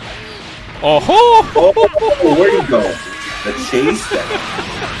 Oh ho! Oh, where'd he go? The chase down.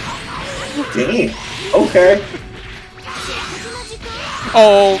 Damn. Okay.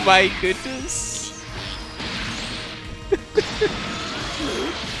 Oh my goodness.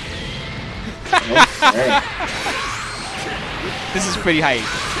 Okay. This is pretty hype.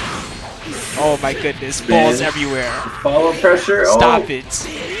 Oh my goodness. Balls everywhere. Follow pressure. Stop it.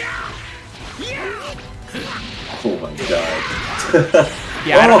 Oh my god.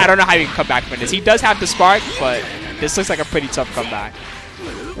 Yeah, I don't know how he can come back from this. He does have the spark, but this looks like a pretty tough comeback.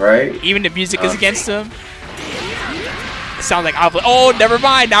 Right? Even the music is against him. It sounds like oh, never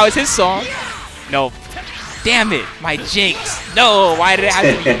mind. Now it's his song. Nope. Damn it. My jinx. No, why did it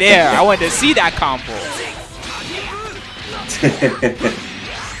have to be there? I wanted to see that combo.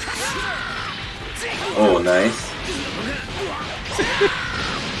 Oh, nice.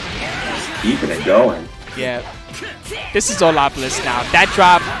 Just keeping it going. Yeah. This is all Obelisk now. That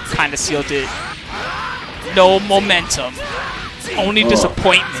drop kind of sealed it. No momentum. Only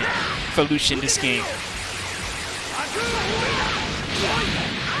disappointment for Lushen this game.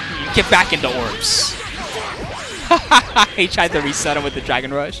 Get back into orbs. He tried to reset him with the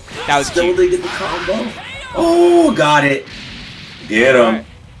Dragon Rush. That was cute. Still get the combo. Oh, got it. Get him. Right.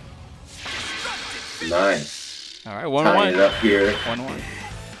 Nice. All right, 1-1. Tying it up here. 1-1.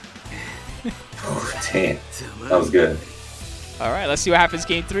 Oh, damn. That was good. All right, let's see what happens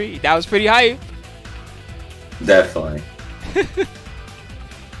game 3. That was pretty hype. Definitely.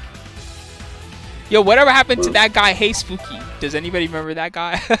 Yo, whatever happened to that guy, Hey Spooky? Does anybody remember that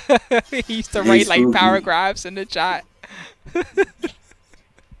guy? He used to write like paragraphs in the chat.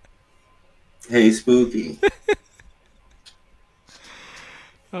 Hey Spooky.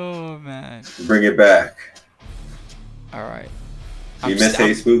 Oh man. Bring it back. All right. You miss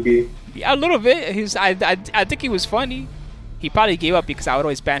Hey Spooky? Yeah, a little bit. I think he was funny. He probably gave up because I would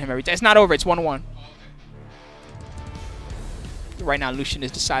always ban him every time. It's not over. It's 1-1. Right now, Lushen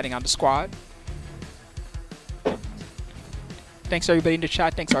is deciding on the squad. Thanks everybody in the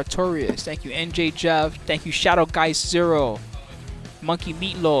chat. Thanks Artorias. Thank you NJ Jeff. Thank you Shadow Geist 0. Monkey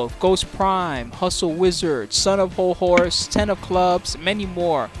Meatloaf. Ghost Prime. Hustle Wizard. Son of Whole Horse. 10 of Clubs. Many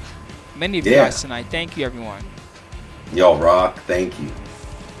more. Many of you guys tonight. Thank you everyone. Y'all rock. Thank you.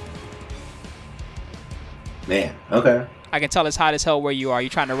 Man. Okay. I can tell it's hot as hell where you are. You're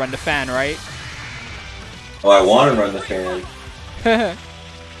trying to run the fan, right? Oh, I want to run the fan.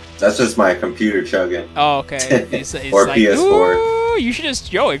 That's just my computer chugging. Oh, okay. It's or like, PS4. ooh, you should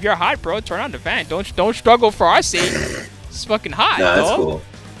just, yo, if you're hot, bro, turn on the fan. Don't struggle for our sake. It's fucking hot, Nah, that's dog. cool.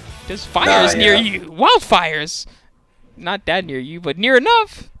 There's fires near you. Wildfires. Not that near you, but near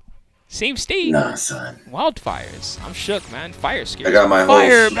enough. Same state. Nah, son. Wildfires. I'm shook, man. Fire scares. I got my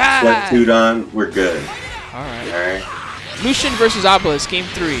fire whole sweatsuit on. We're good. All right. All right. Lushen versus Obelisk, game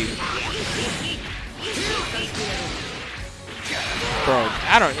 3. Bro,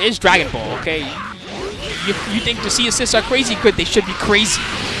 I don't. It's Dragon Ball, okay? You think the C assists are crazy? Good. They should be crazy.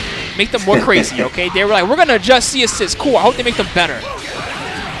 Make them more crazy, okay? They were like, we're gonna adjust C assists. Cool. I hope they make them better.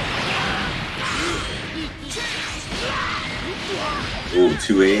 Ooh,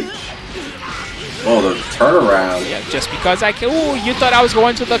 2H. Oh, the turnaround. Yeah, just because I can. Ooh, you thought I was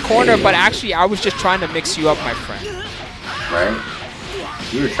going to the corner, but actually I was just trying to mix you up, my friend. Right?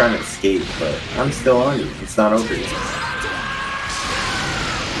 You were trying to escape, but I'm still on you. It's not over yet.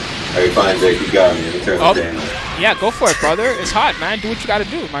 Are you fine, Jake? You got me. Let me turn the fan on. Yeah, go for it, brother. It's hot, man. Do what you gotta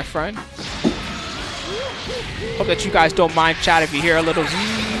do, my friend. Hope that you guys don't mind chat if you hear a little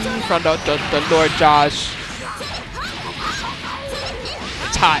zzz from the Lord Josh.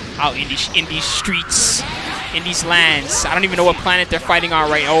 It's hot out in these streets, in these lands. I don't even know what planet they're fighting on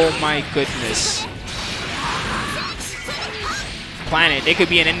right. Oh my goodness. Planet. They could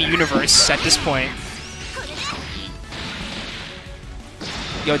be in any universe at this point.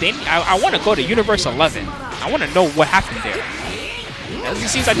 Yo, I want to go to Universe 11. I want to know what happened there. It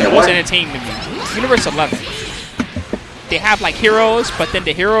seems like the most entertaining to me. Universe 11. They have like heroes, but then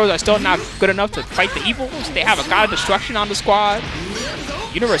the heroes are still not good enough to fight the evils. They have a god of destruction on the squad.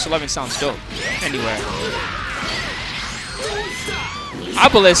 Universe 11 sounds dope. Anyway.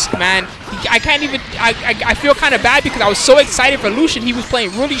 Obelisk, man. I can't even. I feel kind of bad because I was so excited for Lushen. He was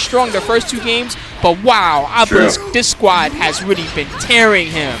playing really strong the first 2 games. But wow, Obelisk, this squad has really been tearing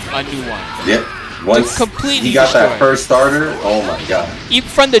him a new one. Yep. Once completely he got destroyed. that first starter, oh my god. Even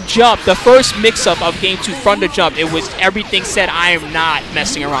from the jump, the first mix-up of Game 2 from the jump, it was everything said, I am not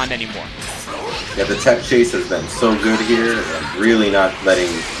messing around anymore. Yeah, the tech chase has been so good here, and really not letting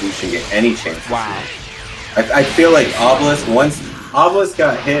Lushen get any chance. Wow. I feel like Obelisk, once Obelisk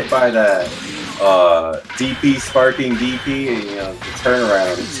got hit by that DP, sparking DP, and you know, the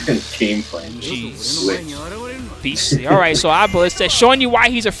turnaround and game plan. Jeez. Beastly. Alright, so Obelisk is showing you why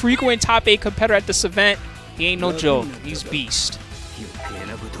he's a frequent top 8 competitor at this event. He ain't no joke. He's beast.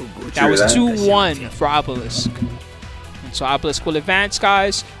 That was 2-1 for Obelisk. And so Obelisk will advance,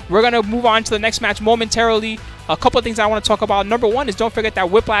 guys. We're going to move on to the next match momentarily. A couple of things I want to talk about. Number 1 is don't forget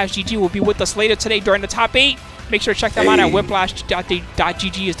that Whiplash GG will be with us later today during the top 8. Make sure to check them out at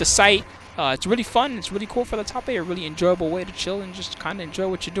whiplash.gg is the site. It's really fun. It's really cool for the top 8. A really enjoyable way to chill and just kind of enjoy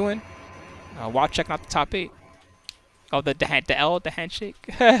what you're doing while checking out the top 8. Oh, the L, the handshake.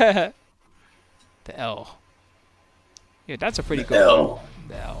 The L. Yeah, that's a pretty good one.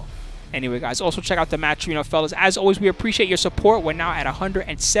 The L. Anyway, guys, also check out the match, fellas. As always, we appreciate your support. We're now at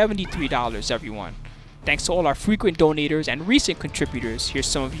 $173, everyone. Thanks to all our frequent donators and recent contributors. Here's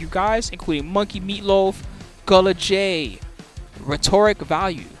some of you guys, including Monkey Meatloaf, Gullah J, Rhetoric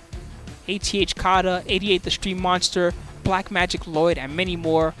Value, ATH Kata, 88 the Stream Monster, Black Magic Lloyd, and many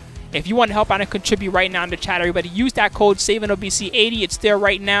more. If you want to help out and contribute right now in the chat, everybody, use that code NLBC80. It's there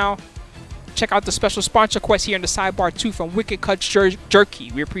right now. Check out the special sponsor quest here in the sidebar too from Wicked Cuts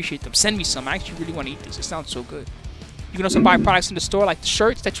Jerky. We appreciate them. Send me some. I actually really want to eat this. It sounds so good. You can also buy products in the store like the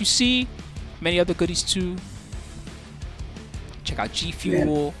shirts that you see. Many other goodies too. Check out G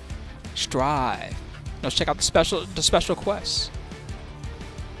Fuel, Strive. Let's check out the special quests.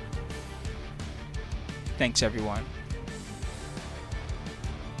 Thanks, everyone.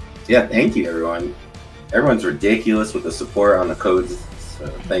 Yeah, thank you, everyone. Everyone's ridiculous with the support on the codes, so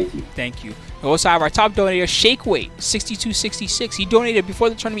thank you. Thank you. We also have our top donator, Shakeweight, 6266. He donated before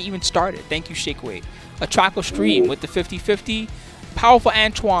the tournament even started. Thank you, Shakeweight. A Trackle Stream with the 50-50. Powerful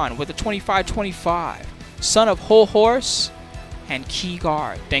Antoine with the 25-25. Son of Whole Horse and Key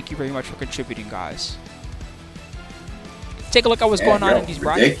Guard. Thank you very much for contributing, guys. Take a look at what's going on in these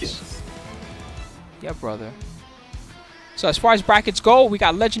brackets. Yeah, brother. So as far as brackets go, we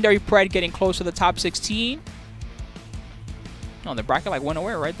got Legendary Pred getting close to the top 16. No, the bracket like went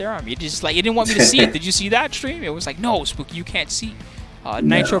away right there. I mean, you didn't want me to see it. Did you see that stream? It was like, no, Spooky, you can't see.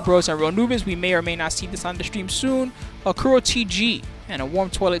 Nitrobros and Ronubis, we may or may not see this on the stream soon. Kuro TG and a Warm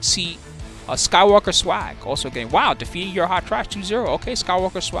Toilet Seat. Skywalker Swag also getting, wow, defeating your Hot Trash 2-0. Okay,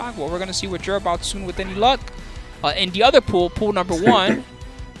 Skywalker Swag. Well, we're going to see what you're about soon with any luck. In the other pool number 1,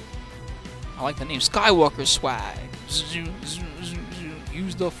 I like the name, Skywalker Swag.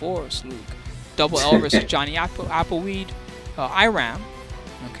 Use the Force, Luke. Double L versus Johnny Appleweed. Iram.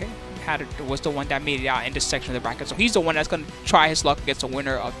 Okay, was the one that made it out in this section of the bracket. So he's the one that's going to try his luck against the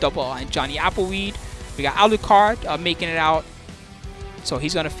winner of Double and Johnny Appleweed. We got Alucard making it out. So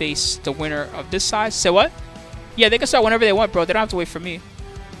he's going to face the winner of this side. Say what? Yeah, they can start whenever they want, bro. They don't have to wait for me.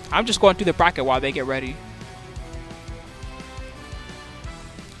 I'm just going through the bracket while they get ready.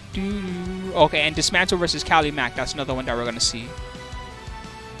 Okay, and Dismantle versus Cali Mac. That's another one that we're going to see.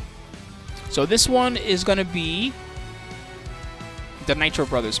 So this one is going to be the Nitro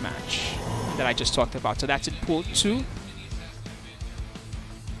Brothers match that I just talked about. So that's in Pool 2.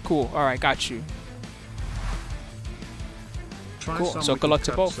 Cool. All right, got you. Cool. So good luck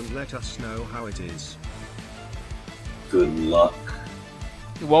to both. And let us know how it is. Good luck.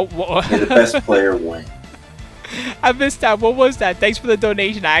 Whoa. May the best player win. I missed that. What was that? Thanks for the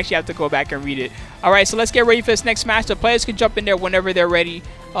donation. I actually have to go back and read it. All right, so let's get ready for this next match. The players can jump in there whenever they're ready.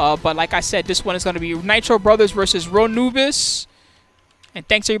 But like I said, this one is going to be Nitro Brothers versus Ronubis. And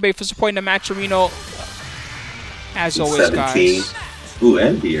thanks everybody for supporting the match, Reno. As always, 17. guys. Ooh,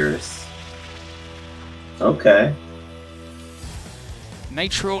 and Beerus. Okay.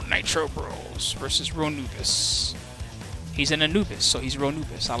 Nitro Bros versus Ronubis. He's an Anubis, so he's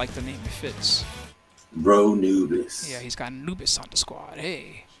Ronubis. I like the name. It fits. Ronubis. Yeah, he's got Anubis on the squad.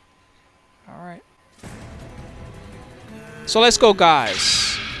 Hey. All right. So let's go,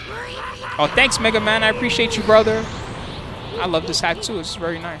 guys. Oh, thanks, Mega Man. I appreciate you, brother. I love this hat, too. It's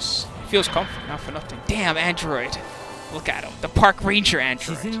very nice. It feels comfy, not for nothing. Damn, Android. Look at him. The Park Ranger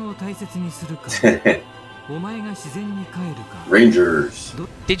Android. Rangers.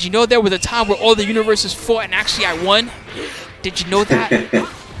 Did you know there was a time where all the universes fought and actually I won? Did you know that?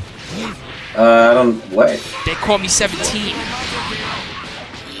 I don't... What? They call me 17.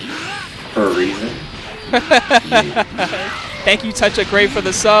 For a reason? Thank you, Touch a Grave, for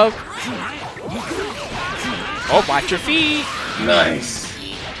the sub. Oh, watch your feet. Nice.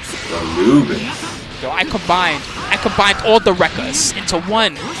 Ronubis. Yo, I combined all the Rekkas into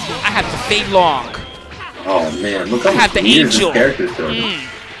one. I have the Fei Long. Oh man, look how I have the Angel.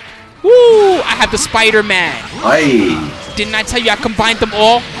 Woo! I have the Spider-Man. Aye. Didn't I tell you I combined them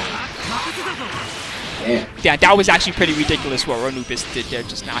all? Damn. Yeah, that was actually pretty ridiculous what Ronubis did there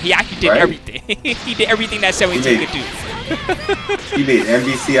just now. He actually did everything. He did everything that 72 could do. He made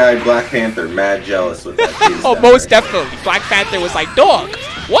MVCI Black Panther mad jealous with that. Oh, most definitely. Black Panther was like, dog,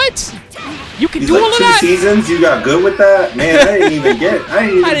 what? You can do like, all of that? 2 seasons, you got good with that? Man, I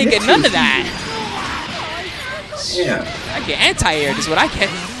didn't get none of that. Yeah. I get anti-aired is what I get.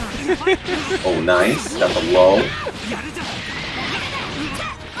 Oh, nice. Got the low.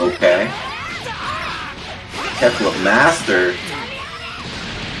 Okay. Kefla Master.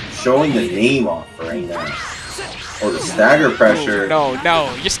 Showing the name off right now. Oh, the stagger pressure. Ooh,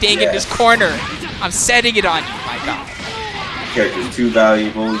 no. You're staying in this corner. I'm setting it on you, my God. Character's too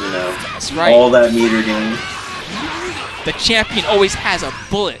valuable, you know. That's right. All that meter gain. The champion always has a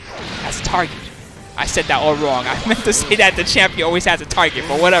bullet as a target. I said that all wrong. I meant to say that the champion always has a target,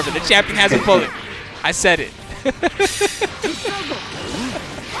 but whatever. The champion has a bullet. I said it.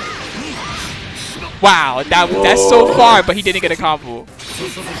 Wow, that's so far, but he didn't get a combo.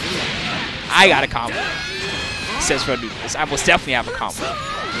 I got a combo. Says Ronubis. I most definitely have a combo.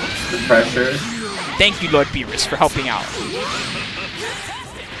 The pressure. Thank you, Lord Beerus, for helping out.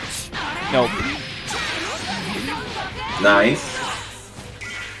 Nope. Nice.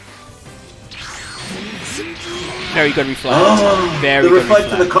 Very good reflect. Oh, very the good reflect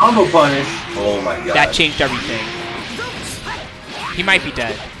reflect. to the combo punish. Oh my god. That changed everything. He might be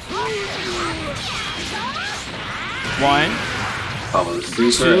dead. 1. Combo the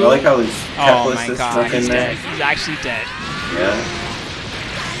super. 2. I like how he's Oh my god, he's there. dead. He's actually dead. Yeah.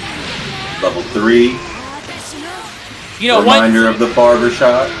 Level 3. You know, Reminder of the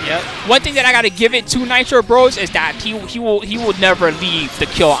barbershop. Yep. One thing that I gotta give it to Nitro Bros is that he will never leave the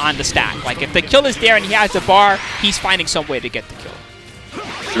kill on the stack. Like if the kill is there and he has the bar, he's finding some way to get the kill.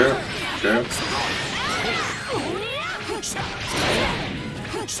 True.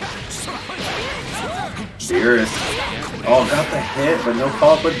 Beerus. Oh, got the hit, but no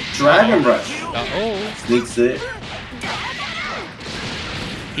fault, but Dragon Rush. Sneaks it.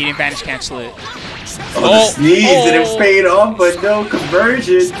 He didn't vanish cancel it. Oh, the sneeze, and it paid off, but no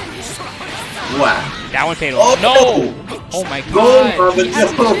conversion. Wow. That one paid off. Oh, no! Oh my god.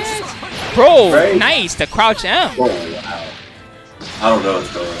 Bro, right? Nice. The crouch M. Oh, wow. I don't know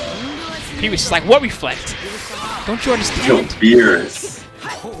what's going on. He was just like, what reflect? Don't you understand? Yo, Beerus.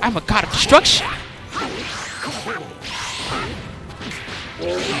 I'm a god of destruction.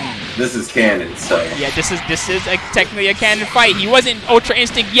 Well, this is canon, so. Yeah, this is technically a canon fight. He wasn't Ultra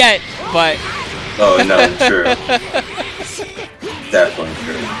Instinct yet, but. Oh no, true. Definitely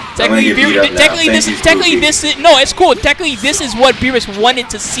true. Technically, this is no. It's cool. Technically, this is what Beerus wanted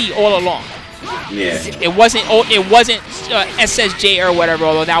to see all along. Yeah. It wasn't. It wasn't SSJ or whatever.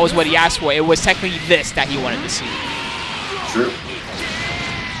 Although that was what he asked for. It was technically this that he wanted to see. True.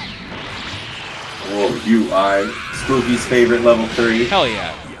 Oh, UI. Spooky's favorite level 3. Hell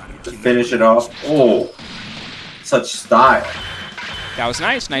yeah. To finish it off. Oh, such style. That was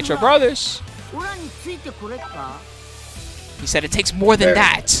nice. Nitro Brothers. He said it takes more than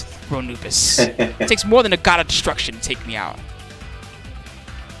that, Ronubis. It takes more than a god of destruction to take me out.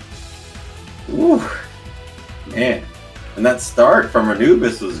 Ooh, man. And that start from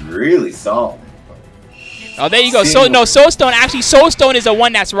Ronubis was really solid. Oh, there you go. So no, Soulstone. Actually, Soulstone is the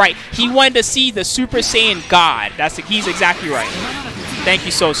one that's right. He wanted to see the Super Saiyan God. He's exactly right. Thank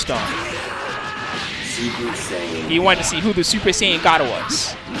you, Soulstone. Super Saiyan. He wanted to see who the Super Saiyan God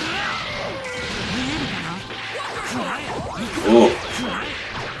was. Ooh.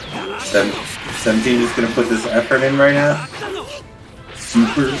 17 just gonna put this effort in right now.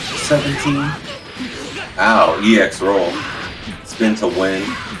 Super 17. Ow, EX roll. Spin to win.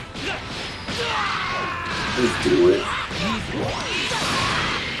 Just do it.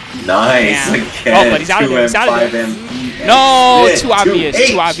 Nice. Damn. Again. Oh, but he's out of there. He's out of there. No, too obvious.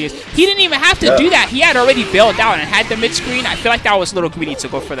 Too obvious. He didn't even have to do that. He had already bailed out and had the mid screen. I feel like that was a little greedy to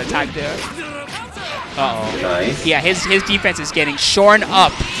go for the tag there. Uh-oh. Nice. Yeah, his defense is getting shorn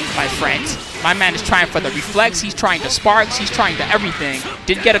up, my friend. My man is trying for the reflex. He's trying the sparks. He's trying the everything.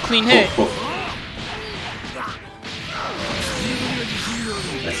 Didn't get a clean hit.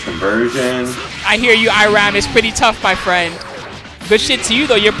 Nice conversion. I hear you, Iram. It's pretty tough, my friend. Good shit to you,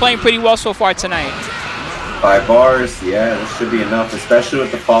 though. You're playing pretty well so far tonight. 5 bars. Yeah, this should be enough, especially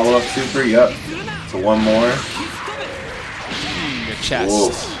with the follow-up super. Yup. So one more. Your chest.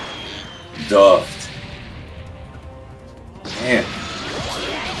 Whoa. Duffed. Man.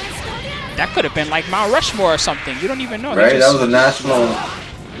 That could have been like Mount Rushmore or something. You don't even know. Right? That was a national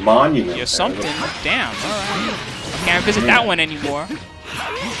monument. You're something. Damn. All right. I can't visit that one anymore.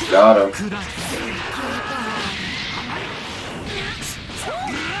 Got him.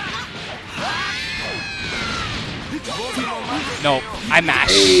 Nope. I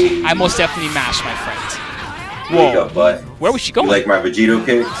mash. Hey. I most definitely mash, my friend. Whoa. Butt. Where was she going? You like my Vegito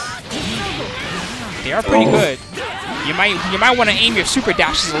kicks? They are pretty good. You might want to aim your super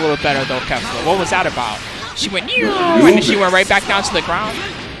dashes a little better though, Kefla. What was that about? She went and then she went right back down to the ground.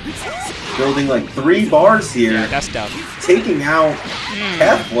 Building like 3 bars here. Yeah, that's dumb. Taking out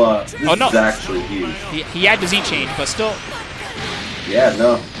Kefla. This is actually huge. He had the Z change, but still. Yeah,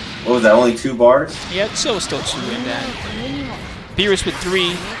 no. What was that? Only 2 bars? Yeah, still 2 in that. Beerus with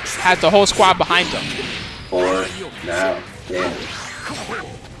 3 has the whole squad behind him. 4 now. Damn.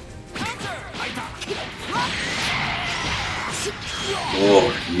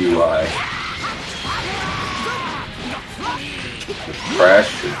 Oh, UI.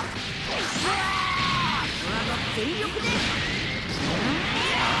 Pressure.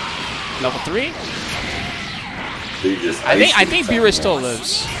 Level 3? Just I think Beerus still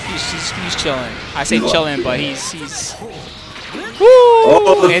lives. He's chilling. I say chilling, but he's. Woo!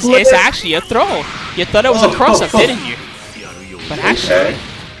 Oh, it's actually a throw. You thought it was a cross up, didn't you? But actually.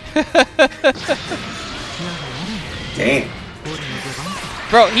 Damn.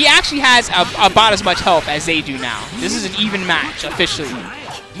 Bro, he actually has about as much health as they do now. This is an even match, officially.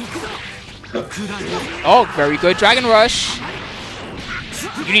 Oh, very good. Dragon Rush.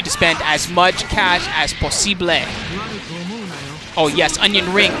 You need to spend as much cash as possible. Oh, yes,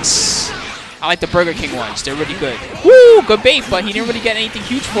 onion rings. I like the Burger King ones. They're really good. Woo, good bait, but he didn't really get anything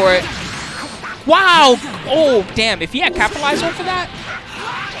huge for it. Wow. Oh, damn. If he had capitalized on for that,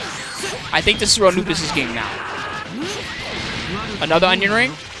 I think this is Ronubis' game now. Another onion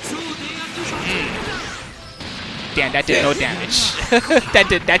ring? Damn, that did no damage.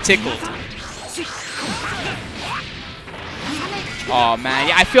 that tickled. Oh man,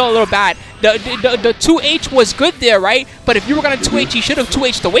 yeah, I feel a little bad. The 2H was good there, right? But if you were gonna 2H, he should have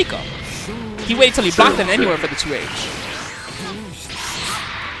 2H the wake up. He waited till he blocked him anywhere for the 2H.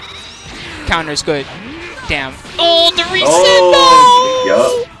 Counter's good. Damn. Oh, the reset! Oh,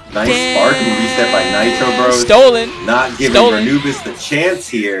 yup. Nice sparking reset by Nitrobros. Stolen. Not giving Ronubis the chance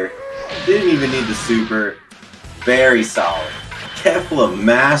here. Didn't even need the super. Very solid. Kefla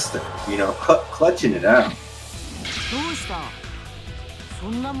master. You know, clutching it out.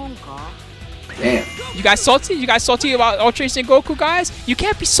 Damn. You guys salty? You guys salty about Ultra Instinct Goku, guys? You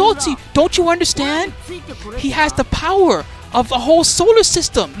can't be salty. Don't you understand? He has the power of the whole solar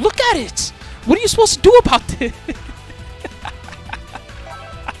system. Look at it. What are you supposed to do about this?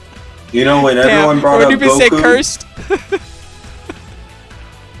 You know, when everyone brought up Goku, said cursed.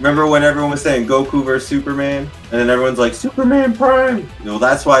 Remember when everyone was saying Goku versus Superman? And then everyone's like, Superman Prime! Well,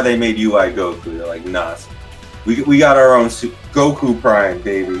 that's why they made UI Goku. They're like, nah. We got our own Goku Prime,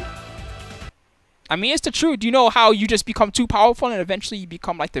 baby. I mean, it's the truth. You know how you just become too powerful and eventually you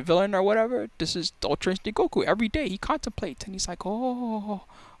become like the villain or whatever? This is the Ultra Instinct Goku. Every day he contemplates and he's like, oh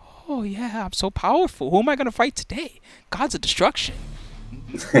yeah, I'm so powerful. Who am I going to fight today? Gods of Destruction.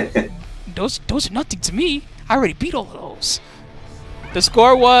 Those are nothing to me. I already beat all of those. The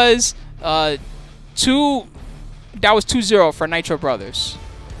score was 2-0 for Nitro Brothers.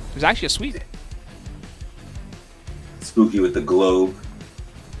 It was actually a sweep. Spooky with the globe.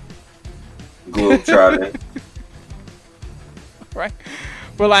 Globe trotting. Right.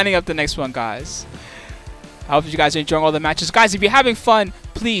 We're lining up the next one, guys. I hope you guys are enjoying all the matches. Guys, if you're having fun,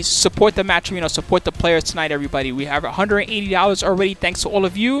 please support the match arena, support the players tonight, everybody. We have $180 already, thanks to all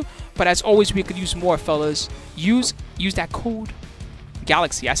of you. But as always, we could use more, fellas. Use that code.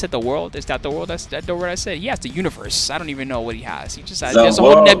 Galaxy. I said the world. Is that the world? That's the word I said. He has the universe. I don't even know what he has. He just has there's a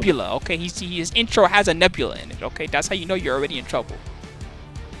whole nebula. Okay, his intro has a nebula in it. Okay, that's how you know you're already in trouble.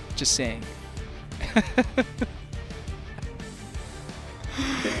 Just saying.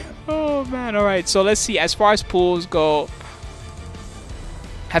 Oh man! All right. So let's see. As far as pools go,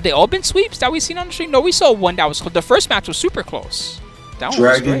 have they all been sweeps that we've seen on the stream? No, we saw one that was close. The first match was super close. That one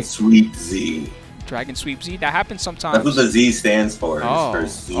was great. Sweep Z. Dragon Sweep Z. That happens sometimes. That's what the Z stands for. Oh,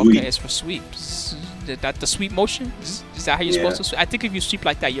 it's for sweep. Okay, it's for sweeps. That the sweep motion? Is that how you're supposed to sweep? I think if you sweep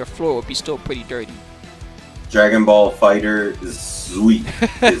like that, your floor would be still pretty dirty. Dragon Ball Fighter is sweep.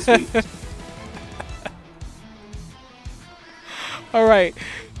 All right,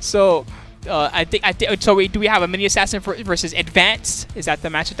 so I think so. Do we have a Aminiassassin versus Advanced? Is that the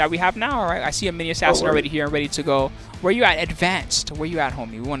matchup that we have now? All right, I see Aminiassassin already here and ready to go. Where you at, Advanced? Where you at,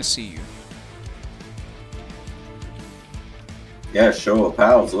 homie? We want to see you. Yeah, show a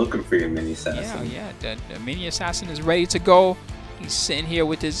pal's looking for your Aminiassassin. Yeah. The Aminiassassin is ready to go. He's sitting here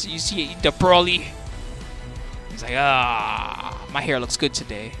with his. You see the Broly. He's like, my hair looks good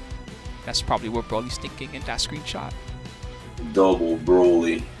today. That's probably what Broly's thinking in that screenshot. Double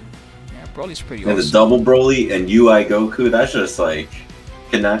Broly. Yeah, Broly's pretty awesome. awesome. And the double Broly and UI Goku, that's just like,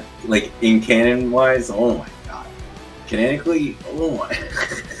 like in canon wise, oh my god. Canonically, oh my.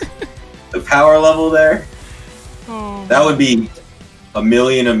 The power level there, that would be a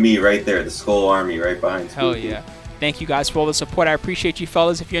million of me right there, the Skull Army right behind Spooky. Hell yeah. Thank you guys for all the support. I appreciate you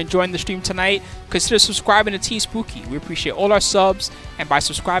fellas. If you're enjoying the stream tonight, consider subscribing to Team Spooky. We appreciate all our subs, and by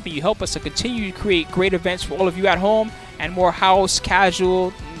subscribing, you help us to continue to create great events for all of you at home, and more house,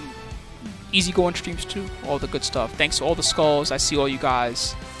 casual, easygoing streams too. All the good stuff. Thanks to all the skulls. I see all you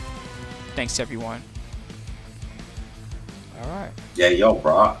guys. Thanks to everyone. All right. Yeah, y'all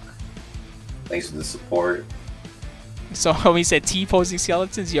rock. Thanks for the support. So when we said T-posing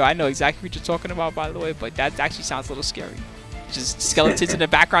skeletons, yo, I know exactly what you're talking about, by the way, but that actually sounds a little scary. Just skeletons in the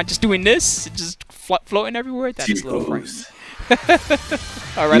background just doing this, just floating everywhere. That is a little frightening.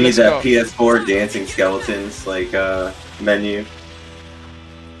 All right, let's go. You need that PS4 dancing skeletons like menu.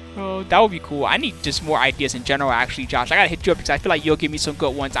 Oh, that would be cool. I need just more ideas in general, actually, Josh. I gotta hit you up because I feel like you'll give me some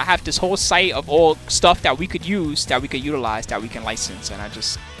good ones. I have this whole site of all stuff that we could use, that we could utilize, that we can license, and I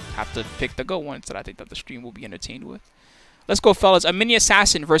just have to pick the good ones that I think that the stream will be entertained with. Let's go, fellas.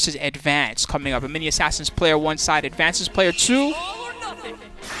 Aminiassassin versus Advanced coming up. Aminiassassin's player 1 side, Advance's player 2.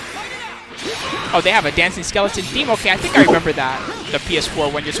 Oh, they have a dancing skeleton theme? Okay, I think I remember that. The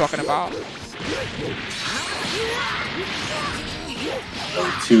PS4 one you're talking about.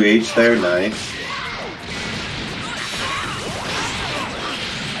 2H there, nice.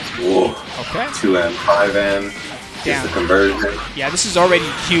 Whoa. Okay. 2M, 5M. Damn. The conversion. Yeah, this is already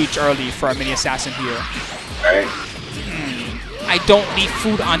huge early for Aminiassassin here. Alright. I don't leave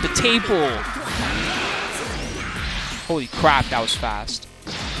food on the table. Holy crap, that was fast.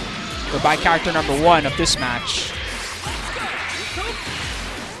 Goodbye, character number 1 of this match.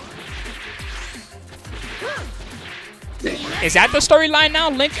 Is that the storyline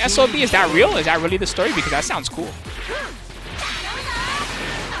now? Link SOB? Is that real? Is that really the story? Because that sounds cool.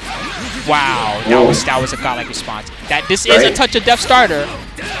 Wow, that was a godlike response. This is a touch of death starter.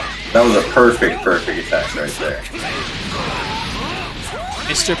 That was a perfect attack right there.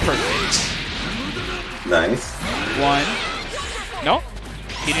 Mr. Perfect. Nice. 1. No,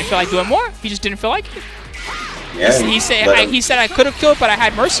 he didn't feel like doing more. He just didn't feel like it. Yeah. He said I could have killed, but I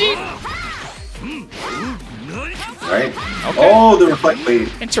had mercy. Right. Okay. Oh, the reflect wave.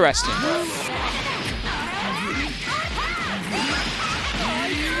 Interesting.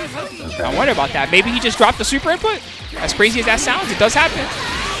 Okay. I wonder about that. Maybe he just dropped the super input? As crazy as that sounds, it does happen.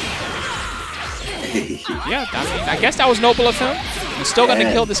 Yeah, I mean, I guess that was noble of him. He's still going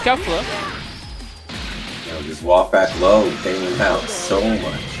to kill this Kefla. Just walk back low, paying him out so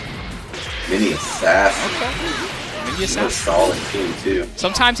much. Aminiassassin. Okay. Aminiassassin. A solid team too.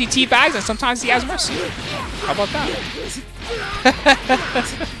 Sometimes he teabags and sometimes he has mercy. How about that?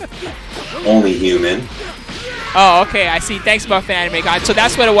 Only human. Oh, okay. I see. Thanks, Buff Anime God. So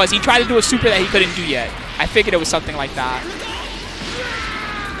that's what it was. He tried to do a super that he couldn't do yet. I figured it was something like that.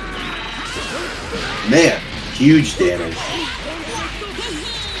 Man, huge damage.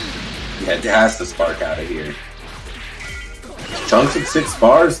 Yeah, it has to spark out of here. Chunks at 6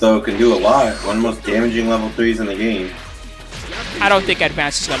 bars, though, can do a lot. One of the most damaging level 3s in the game. I don't think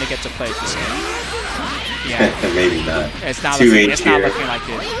Advance is going to get to play this game. Yeah. Maybe not. It's not looking like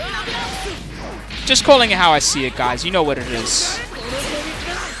it. Just calling it how I see it, guys. You know what it is.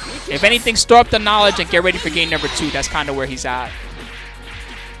 If anything, store up the knowledge and get ready for game number 2. That's kind of where he's at.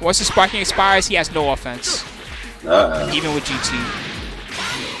 Once the sparking expires, he has no offense. Even with GT.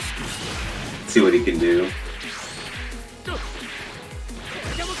 See what he can do.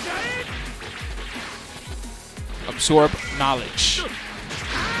 Absorb knowledge.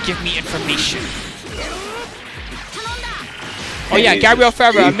 Give me information. Oh yeah, Gabriel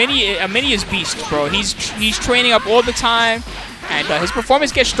Ferrer, a mini is beast, bro. He's training up all the time, and his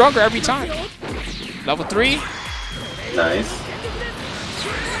performance gets stronger every time. Level 3. Nice.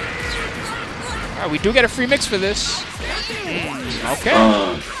 All right, we do get a free mix for this. Okay.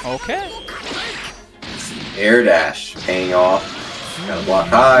 Okay. Air dash paying off. Gotta block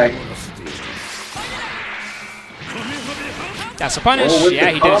high. That's a punish. Yeah,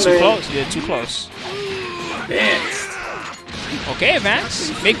 he did it too close. He did it too close. Advanced. Okay,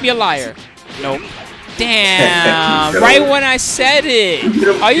 Advance. Make me a liar. Nope. Damn. Right when I said it.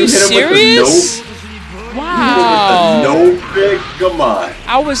 Are you serious? Wow. No pick. Come on.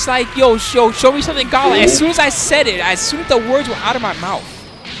 I was like, yo, show me something godlike. As soon as I said it, as soon as the words were out of my mouth.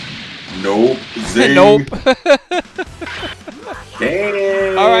 Nope. Zing. Nope.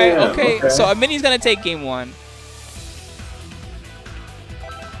 Damn. All right. Okay. So Amini's gonna take game 1.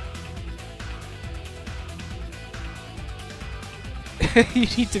 You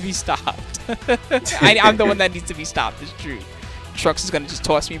need to be stopped. I'm the one that needs to be stopped. It's true. Trucks is gonna just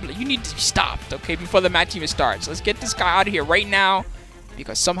toss me, but you need to be stopped, okay? Before the match even starts. Let's get this guy out of here right now,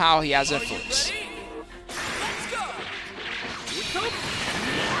 because somehow he has influence.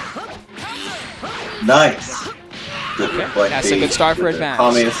 Nice. Good okay. That's a good start for Advance.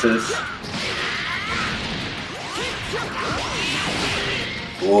 Kami assist.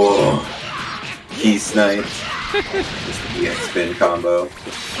 Whoa. Key snipes. Just the EX spin combo.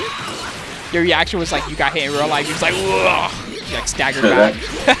 Your reaction was like you got hit in real life. You was like, whoa. You like staggered back.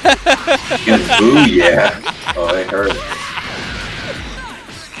 Ooh, yeah. Oh, it hurt.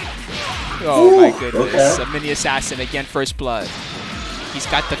 Oh my goodness. Okay. Aminiassassin again, first blood. He's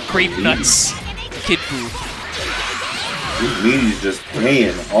got the grape nuts. Kid Buu. This meaty's just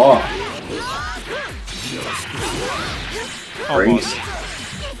playing off. Almost.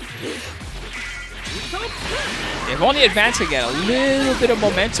 If only Advance could get a little bit of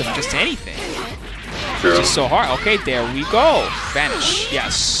momentum, just anything. True. Just so hard. Okay, there we go. Vanish.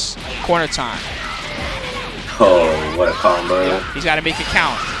 Yes. Corner time. Oh, what a combo. Yeah. He's got to make it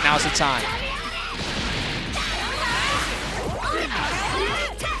count. Now's the time.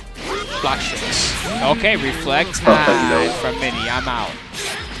 Block strikes. Okay, reflect. From Mini. I'm out.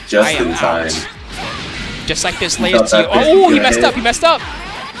 Just in time. Out. Just like this layers to you. Oh, he messed up. He messed up.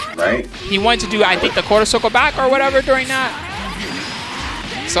 Right? He wanted to do, I think, the quarter circle back or whatever during that.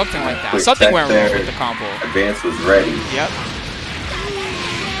 Something like that. Something went wrong with the combo. Advance was ready. Yep.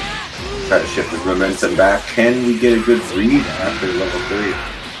 Try to shift his momentum back. Can we get a good read after level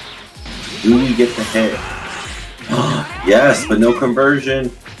 3? Do we get the hit? Yes, but no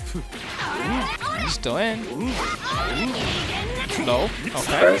conversion. Still in. Low.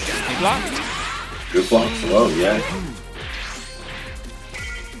 Okay. Fresh. He blocked. Good block. Slow, yeah.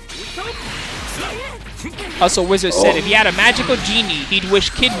 Also, Wizard said if he had a magical genie, he'd wish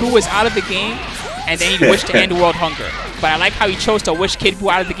Kid Buu was out of the game, and then he'd wish to end world hunger. But I like how he chose to wish Kid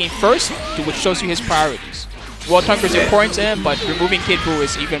Buu out of the game first, which shows you his priorities. World hunger is important to him, but removing Kid Buu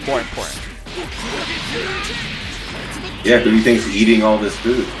is even more important. Yeah, who do you think's eating all this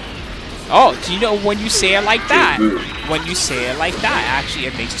food? Oh, do you know when you say it like that? When you say it like that, actually,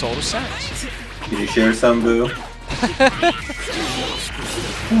 it makes total sense. Can you share some, Boo?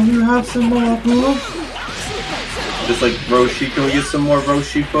 Can you have some more, Boo? Just like Roshi, can we get some more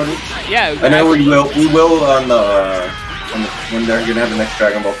Roshi footage? Yeah. I know we will on the when they're gonna have the next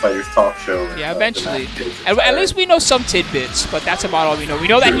Dragon Ball Fighters talk show. Yeah, eventually. At least we know some tidbits, but that's about all we know. We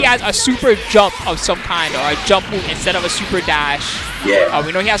know that he has a super jump of some kind, or a jump move instead of a super dash. Yeah.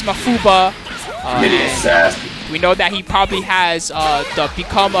 We know he has Mafuba. Aminiassassin. We know that he probably has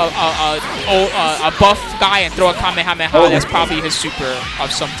become a buff guy and throw a Kamehameha. That's probably his super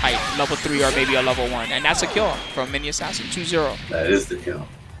of some type, level 3 or maybe a level 1. And that's a kill from Aminiassassin, 2-0. That is the kill.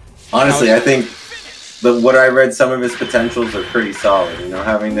 Honestly, I think what I read, some of his potentials are pretty solid. You know,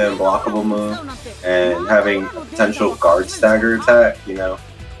 having the unblockable move and having a potential guard stagger attack, you know.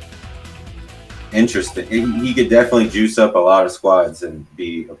 Interesting. He could definitely juice up a lot of squads and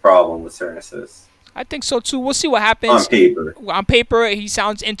be a problem with certain assists. I think so too. We'll see what happens. On paper. On paper, he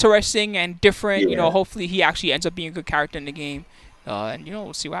sounds interesting and different. Yeah. You know, hopefully he actually ends up being a good character in the game. And, you know,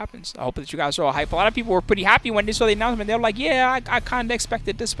 we'll see what happens. I hope that you guys are all hype. A lot of people were pretty happy when they saw the announcement. They were like, yeah, I kind of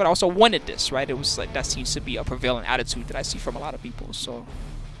expected this, but I also wanted this, right? It was like, that seems to be a prevalent attitude that I see from a lot of people. So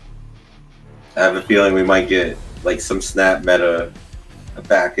I have a feeling we might get, like, some snap meta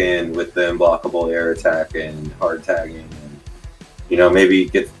back in with the unblockable air attack and hard tagging. And, you know, maybe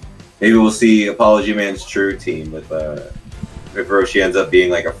we'll see Apology Man's true team with if Roshi ends up being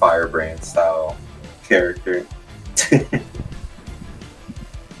like a Firebrand style character.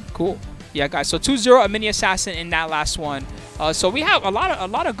 cool. Yeah, guys. So 2-0 Aminiassassin in that last one. So we have a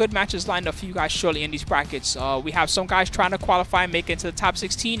lot of good matches lined up for you guys shortly in these brackets. We have some guys trying to qualify and make it into the top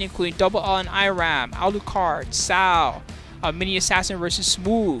 16, including Double L and Iram, Alucard, Sal, Aminiassassin versus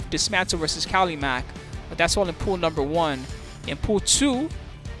Smooth, Dismantle versus Calimac. But that's all in pool number 1. In pool 2,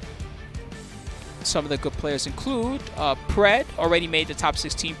 some of the good players include Pred, already made the top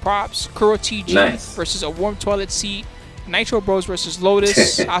 16 props, Kuro TG versus a Warm Toilet Seat, Nitrobros versus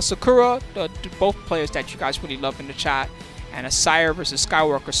LotusAsakura, both players that you guys really love in the chat, and a Sire versus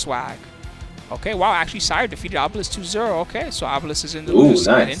Skywalker Swag. Okay, wow, actually Sire defeated Obelisk 2-0. Okay, so Obelisk is in the loser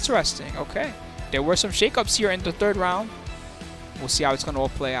side. Interesting. Okay, there were some shakeups here in the 3rd round. We'll see how it's going to all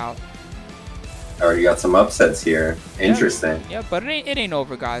play out. Already got some upsets here. Interesting. Yeah, but it ain't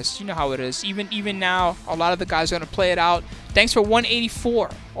over, guys. You know how it is. Even now, a lot of the guys are going to play it out. Thanks for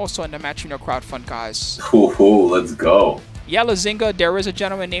 184. Also in the Match crowdfund, guys. Ooh, let's go. Yeah, Lazinga, there is a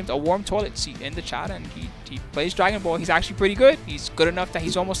gentleman named A Warm Toilet Seat in the chat, and he plays Dragon Ball. He's actually pretty good. He's good enough that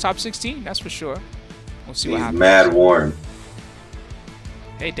he's almost top 16. That's for sure. We'll see what happens. He's mad warm.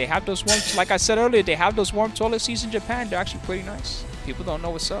 Hey, they have those warm, like I said earlier, they have those warm toilet seats in Japan. They're actually pretty nice. People don't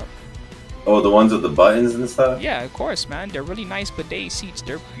know what's up. Oh, the ones with the buttons and stuff? Yeah, of course, man. They're really nice bidet seats.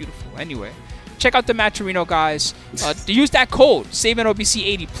 They're beautiful. Anyway, check out the Matcherino, guys. Use that code, save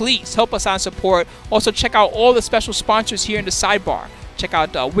NLBC80. Please help us out and support. Also, check out all the special sponsors here in the sidebar. Check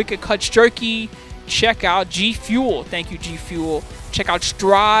out Wicked Cuts Jerky. Check out G Fuel. Thank you, G Fuel. Check out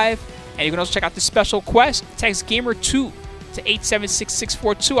Strive. And you can also check out the special quest. Text Gamer2 to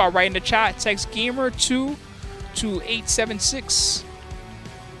 876-642. I'll write in the chat. Text Gamer2 to 876-642,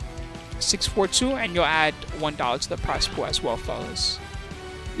 and you'll add $1 to the prize pool as well, fellas.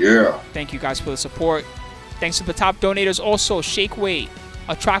 Yeah. Thank you guys for the support. Thanks to the top donators also: Shake Weight,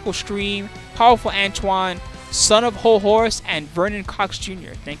 Atraco Stream, Powerful Antoine, Son of Whole Horse, and Vernon Cox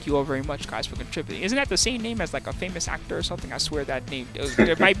Jr. Thank you all very much, guys, for contributing. Isn't that the same name as like a famous actor or something? I swear that name.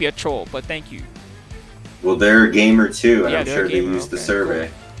 There might be a troll, but thank you. Well, they're a gamer too, and yeah, I'm sure they used the survey.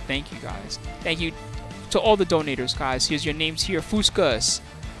 Cool. Thank you, guys. Thank you to all the donators, guys. Here's your names here: Fuscas,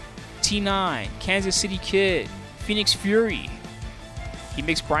 T9, Kansas City Kid, Phoenix Fury. He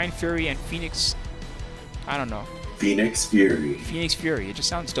makes Brian Fury and Phoenix. I don't know. Phoenix Fury. Phoenix Fury. It just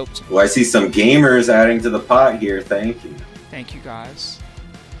sounds dope to me. Well, I see some gamers adding to the pot here. Thank you. Thank you, guys.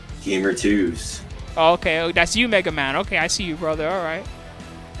 Gamer 2s. Oh, okay. Oh, that's you, Mega Man. Okay, I see you, brother. All right.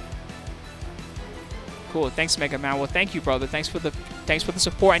 Cool. Thanks, Mega Man. Well, thank you, brother. Thanks for the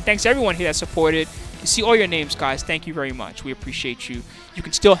support, and thanks to everyone here that supported. You see all your names, guys. Thank you very much. We appreciate you. You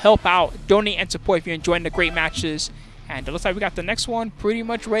can still help out, donate, and support if you're enjoying the great matches. And it looks like we got the next one pretty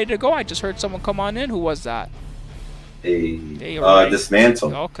much ready to go. I just heard someone come on in. Who was that?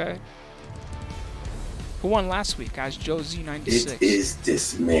 Dismantle. Okay. Who won last week, guys? Joe Z96. It is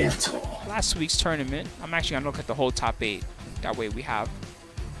Dismantle. Last week's tournament. I'm actually going to look at the whole top 8. That way we have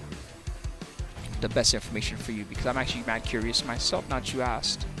the best information for you, because I'm actually mad curious myself, not you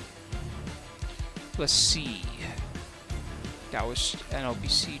asked. Let's see. That was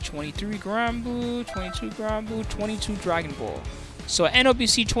NLBC 23 Granblue, 22 Granblue, 22 Dragon Ball. So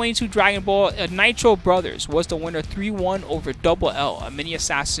NLBC 22 Dragon Ball, Nitro Brothers was the winner 3-1 over Double L.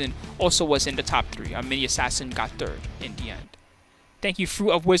 Aminiassassin also was in the top 3. Aminiassassin got 3rd in the end. Thank you,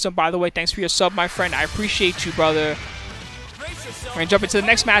 Fruit of Wisdom, by the way. Thanks for your sub, my friend. I appreciate you, brother. We're going to jump into the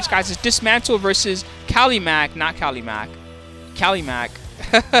next match, guys. It's Dismantle versus Calimac, not Calimac. Calimac.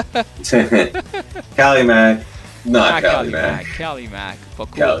 Calimac. Not Calimac. Calimac. But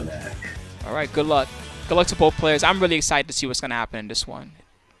cool. Calimac. All right, good luck. Good luck to both players. I'm really excited to see what's going to happen in this one.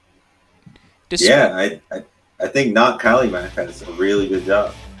 Yeah, I think not Calimac has a really good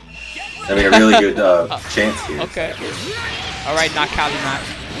job. I mean, a really good chance here. Okay. All right, not Calimac.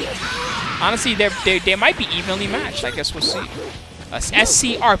 Honestly, they might be evenly matched. I guess we'll see.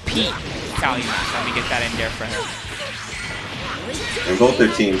 SCRP Calimac. Let me get that in there for him. And both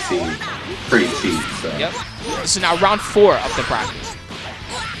their teams seem pretty cheap. So. Yep. This is now round 4 of the bracket.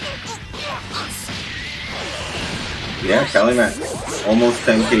 Yeah, Calimac. Almost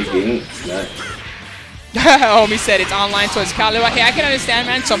 10K games. Nice. Homie said it's online, so it's Calimac. Hey, I can understand,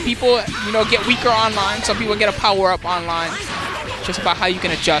 man. Some people, you know, get weaker online. Some people get a power up online. It's just about how you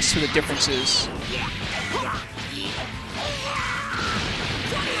can adjust to the differences.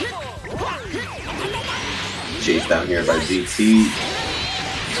 Chased down here by GT.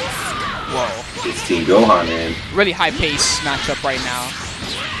 Whoa. It's Team Gohan, man. Really high pace matchup right now.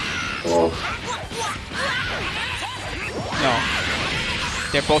 Whoa. No.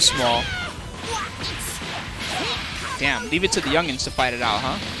 They're both small. Damn, leave it to the youngins to fight it out,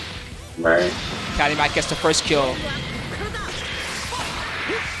 huh? Right. Calimac gets the first kill.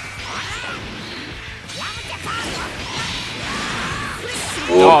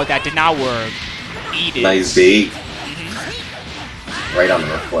 Oh, that did not work. Eat it. Nice bait. Right on the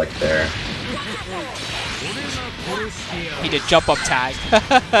reflect there. He did jump up tag.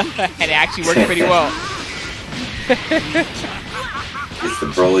 And it actually worked pretty well. It's the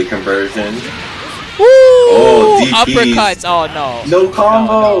Broly conversion. Woo! Oh, DPs. Uppercuts. Oh, no. No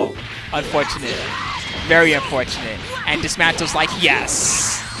combo. No. Unfortunate. Very unfortunate. And Dismantle's like,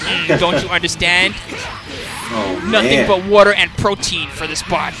 yes. Don't you understand? Oh, Nothing man. but water and protein for this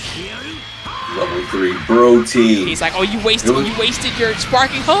body. Level 3 bro team. He's like, oh, you wasted your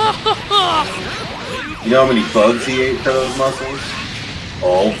sparking. You know how many bugs he ate for those muscles?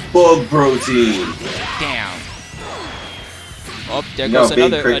 Oh, bug protein. Damn. Oh, there You know goes how big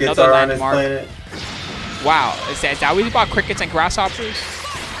another crickets are on this landmark. planet? Wow, is that really about crickets and grasshoppers?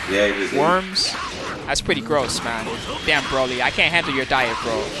 Yeah, he just Worms? That's pretty gross, man. Damn, Broly, I can't handle your diet,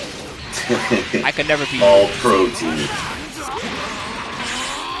 bro. I could never be. All protein.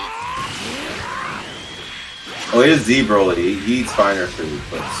 Oh, it is Z Broly. He eats finer food,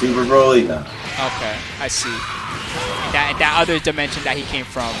 but Super Broly, nah. Okay, I see. That other dimension that he came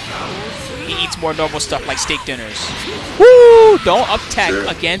from. He eats more normal stuff like steak dinners. Woo! Don't up tech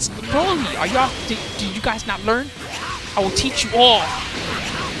against Broly. Are y'all? Did you guys not learn? I will teach you all.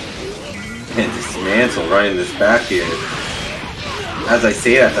 And Dismantle running this back here. As I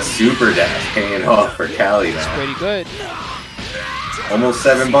say that, the super dash paying off for Cali now. Pretty good. Almost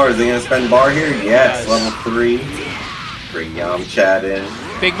 7 bars. They gonna spend bar here? Yes. Level 3. Bring Yamcha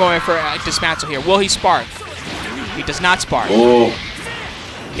in. Big moment for Dismantle here. Will he spark? He does not spark. Oh.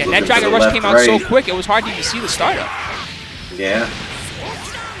 Yeah, that Dragon Rush came out so quick, it was hard to even see the startup. Yeah.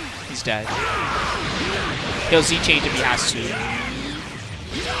 He's dead. He'll Z-change if he has to.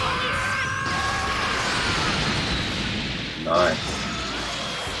 Nice.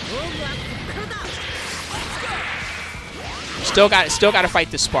 Still got to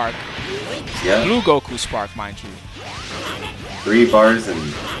fight the spark. Yeah. Blue Goku spark, mind you. 3 bars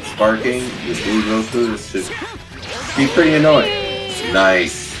and sparking with Blue Goku. This should be pretty annoying.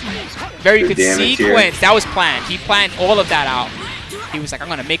 Nice. Very good damage sequence. here. That was planned. He planned all of that out. He was like, I'm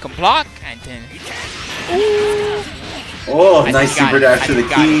gonna make him block, and then. Ooh. Oh, nice super dash to the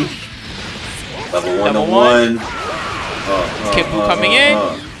key. Level 1 to 1. Kid Buu coming in.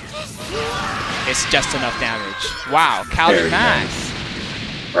 It's just enough damage. Wow, Cali Max.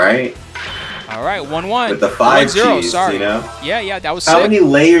 Nice. Right? All right, 1-1. With the 5 cheese, sorry. you know? Yeah, that was How sick. many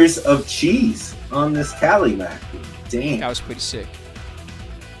layers of cheese on this Cali Max? Damn. That was pretty sick.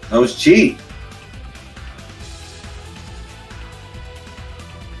 That was cheap.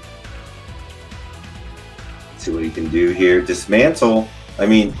 See what he can do here. Dismantle. I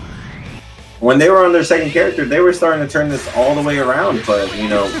mean, when they were on their second character, they were starting to turn this all the way around. But, you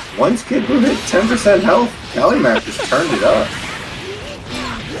know, once Kid Buu hit 10% health, Calimac just turned it up.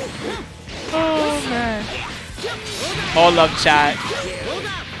 Oh, man. All love chat.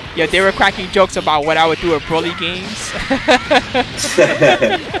 Yeah, they were cracking jokes about what I would do at Broly games.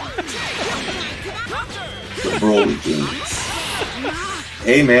 The Broly games.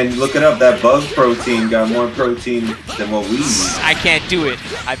 Hey man, look it up. That bug protein got more protein than what we need. I can't do it.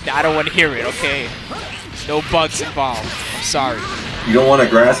 I don't want to hear it, okay? No bugs involved. I'm sorry. You don't want a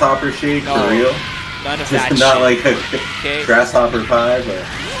grasshopper shake for real? None of that Not shit. like a Okay. grasshopper pie, but...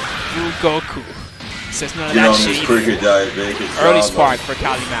 Blue Goku. Says none of Get that on shit this either. cricket diabetic. Early spark for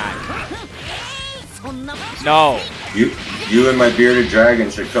Cali Mac. No. You and my bearded dragon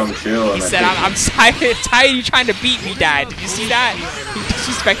should come chill. He said, I'm tired of you trying to beat me, Dad. Did you see that? He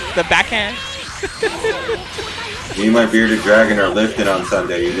disrespected the backhand. Me and my bearded dragon are lifting on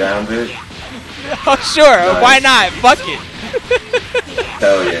Sunday. You down, bitch? Oh, sure. Nice. Why not? Fuck it.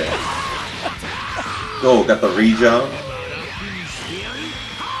 Hell yeah. Oh, got the re-jump.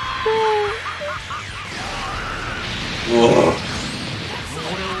 Whoa.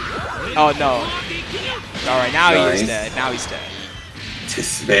 Oh, no. Alright, now Nice. he's dead. Now he's dead.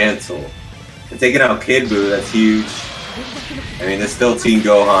 Dismantle. And taking out Kid Buu, that's huge. I mean, there's still Team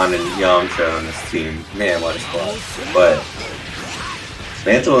Gohan and Yamcha on this team. Man, what a squad. But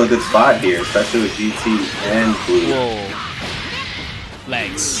Dismantle in a good spot here, especially with GT and Blue. Whoa.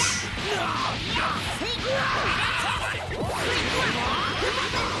 Legs.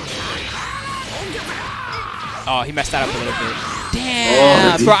 Oh, he messed that up a little bit.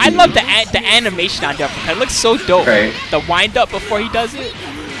 Damn, Oh, bro, I love the animation on that. It looks so dope. Right. The wind up before he does it.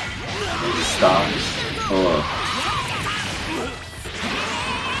 He just stops. Oh.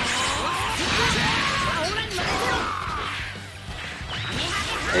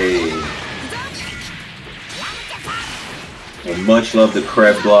 Hey. Well, much love the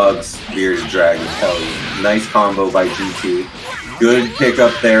Kreb Blogs Bearded Dragon. Hell yeah. Nice combo by GT. Good pick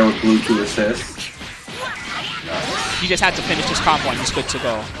up there with Blue to assist. He just had to finish his combo and he's good to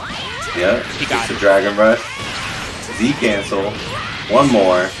go. Yep. He got the it. Dragon Rush. Z cancel. One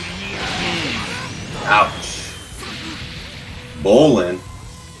more. Ouch. Bowling.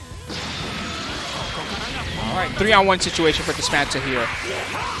 Alright, 3-on-1 situation for Dismantle here.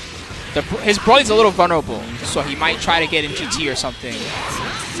 His Broly's a little vulnerable, so he might try to get in GT or something.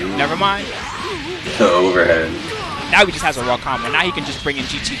 Never mind. The overhead. Now he just has a raw combo. Now he can just bring in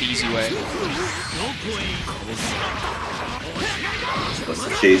GT the easy way. What's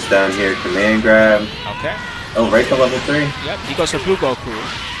the chase down here? Command grab. Okay. Oh, right to level 3. Yep, he goes for Blue Goku.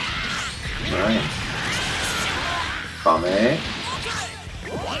 Nice. Kame.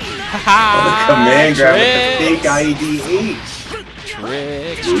 Haha! Oh, the command grab with tricks. the fake IEDH.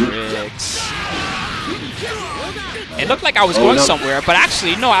 Tricks. It looked like I was going somewhere, but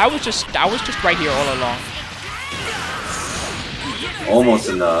actually, no. I was just right here all along. Almost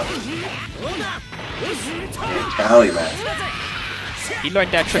enough. And Cali man. He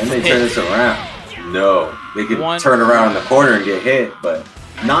learned that trick And from they turn him. this around. No, they can One. turn around in the corner and get hit, but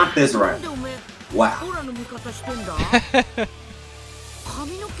not this round. Wow.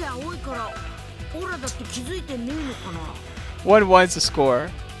 1-1's the score.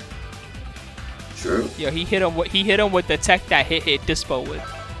 True. Yo, he hit him with the tech that hit Dispo with.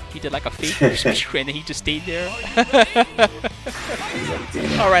 He did like a fake and then he just stayed there.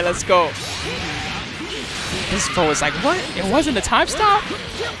 All right, let's go. Dispo was like, what? It wasn't a time stop?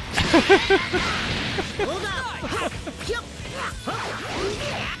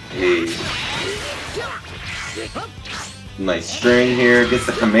 Hey. Nice string here. Gets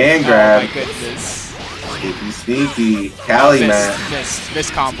the command grab. Oh my goodness. Sneaky, sneaky. Cali man.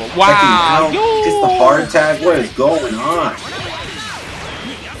 Miss combo. Checking Wow. out. Yo. Just the hard tag. What is going on?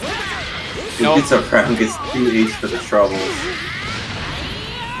 He Nope. gets around, gets 2H for the troubles.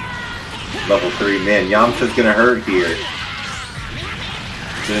 Level 3, man. Yamcha's gonna hurt here.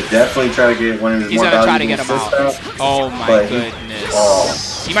 Gonna definitely try to get one of his He's more gonna try to valuable get him out. assists Oh my but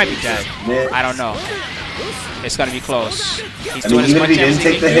goodness. He might be dead. Missed. I don't know. It's gonna be close. He's I doing mean, as even much if he as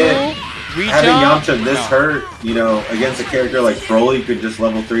didn't he take can the do. hit, Rejump. having Yamcha this No. hurt, you know, against a character like Broly could just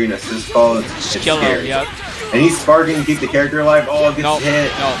level 3 and assist call. It's Just kill him. scary. Yep. And he's sparking to keep the character alive. Oh, gets Nope.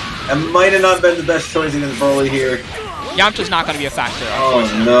 hit. Nope. That might have not been the best choice against Broly here. Yamcha's not gonna be a factor. Oh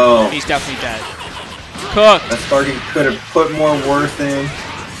Unfortunately. no. He's definitely dead. Cooked. That sparking could have put more worth in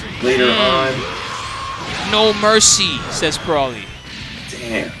later on. No mercy, says Broly.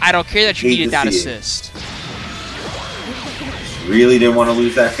 Damn. I don't care that you Hate needed to that see it. assist. Really didn't want to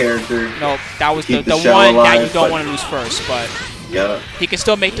lose that character. Nope, that was the Keep the one shell that alive, you don't but- want to lose first, but Yeah, he can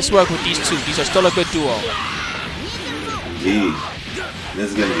still make this work with these two. These are still a good duo. indeed. This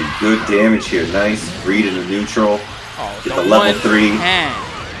is going to be good damage here. Nice read in the neutral. Oh, Get the level 3. hand.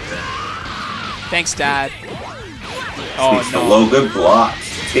 Thanks, Dad. Oh Speaks the no. low, good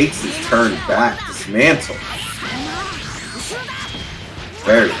blocks. Takes his turn back. Dismantle.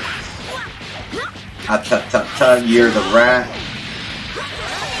 Very good. Ta-ta-ta-ta, you're the rat.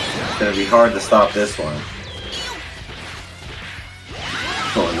 It's gonna be hard to stop this one.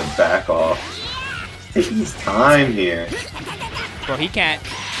 Pulling the back off. He's taking his time here. Bro, he can't.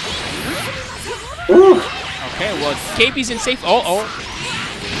 Ooh. Okay, well, KB's in safe. Oh.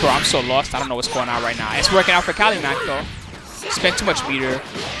 Bro, I'm so lost. I don't know what's going on right now. It's working out for CaliMac, though. Spent too much meter.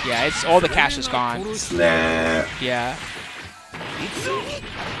 Yeah, it's all the cash is gone. Snap. Yeah.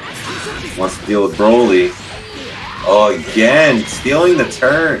 Wants to deal with Broly. Oh, again, stealing the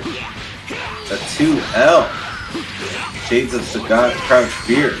turn. A 2L. Shades of Sagat Crouch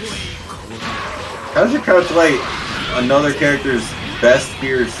Fierce. How's your Crouch Light another character's best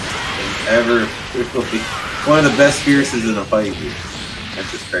Fierce ever? One of the best Fierces in a fight, dude. That's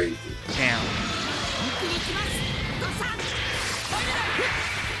just crazy. Damn.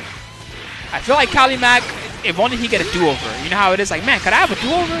 I feel like CaliMac, if only he get a do-over. You know how it is? Like, man, could I have a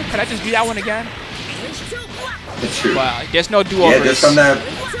do-over? Could I just do that one again? It's true. Well, there's no do-overs. Yeah, just from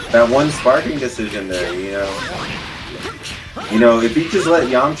that one sparking decision there, you know. You know, if he just let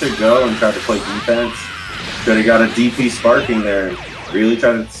Yamcha go and try to play defense, could have got a DP sparking there and really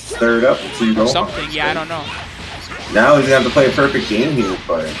try to stir it up until you go. Something, yeah, I don't know. Now he's gonna have to play a perfect game here,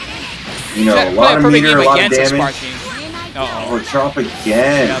 but you know, a lot of meter, a lot of damage. Oh, drop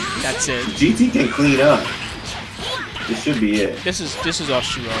again. Yep, that's it. GT can clean up. This should be it. This is all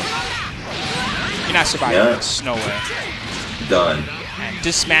shoot up. You're not surviving this. No way. Done. And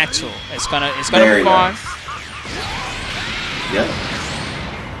Dismantle. It's gonna Very move on. nice. Yeah.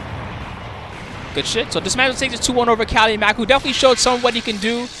 Good shit. So Dismantle takes it 2-1 over CaliMac, who definitely showed some of what he can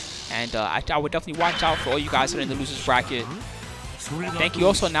do. And I would definitely watch out for all you guys that are in the losers bracket. Thank you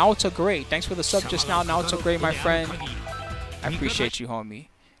also, Now It's a Great. Thanks for the sub just now. Now It's a Great, my friend. I appreciate you, homie.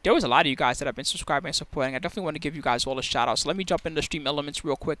 There was a lot of you guys that have been subscribing and supporting. I definitely want to give you guys all a shout out. So let me jump into Stream Elements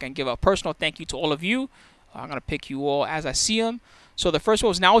real quick and give a personal thank you to all of you. I'm going to pick you all as I see them. So the first one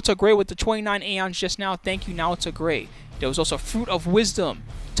was Now It's a Great with the 29 Aeons just now. Thank you, Now It's a Great. There was also Fruit of Wisdom,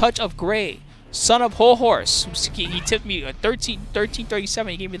 Touch of Gray, Son of Whole Horse. He tipped me 13.37.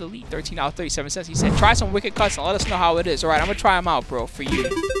 He gave me the lead, $13.37. He said, try some wicked cuts and let us know how it is. All right, I'm going to try them out, bro, for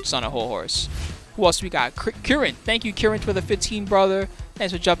you, Son of Whole Horse. Who else we got? Kieran. Thank you, Kieran, for the 15, brother.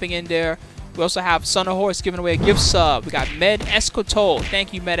 Thanks for jumping in there. We also have Son of Horse giving away a gift sub. We got Med Escotol.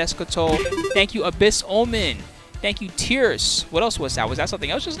 Thank you, Med Escotol. Thank you, Abyss Omen. Thank you, Tears. What else was that? Was that something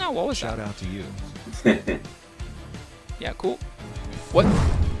else just now? What was that? Shout out to you. Yeah, cool. What?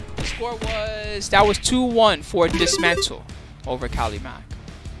 The score was... That was 2-1 for Dismantle over CaliMac.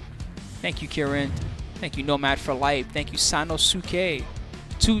 Thank you, Kieran. Thank you, Nomad for Life. Thank you, Sanosuke.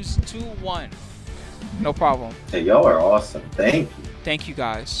 2-1. No problem. Hey, y'all are awesome. Thank you. Thank you,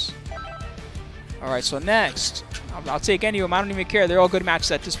 guys. All right, so next, I'll take any of them. I don't even care. They're all good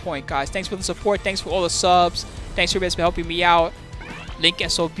matches at this point, guys. Thanks for the support. Thanks for all the subs. Thanks for everybody for helping me out. Link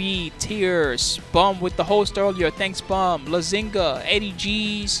SOB, Tears, Bum with the host earlier. Thanks, Bum. Lazinga, Eddie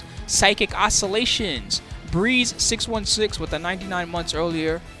G's, Psychic Oscillations, Breeze 616 with the 99 months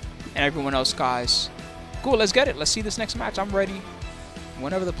earlier, and everyone else, guys. Cool, let's get it. Let's see this next match. I'm ready.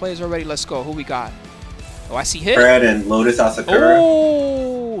 Whenever the players are ready, let's go. Who we got? Oh, I see hit. Fred and LotusAsakura.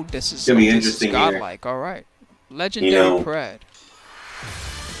 Oh, this is gonna be interesting. Godlike. All right, legendary, you know, Pred.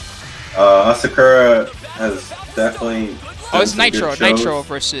 Asakura has definitely. Oh, it's Nitro. Nitro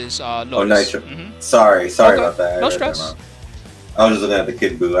versus Lotus. Oh, Nitro. Sorry about that. No stress. I was just looking at the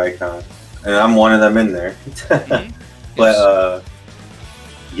Kid Buu icon, and I'm one of them in there. But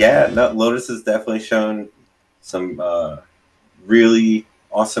yeah, no, Lotus has definitely shown some really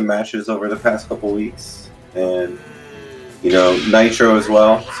awesome matches over the past couple weeks, and you know, Nitro as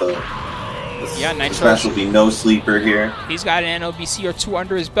well. So this match will be no sleeper here. He's got an NLBC or 2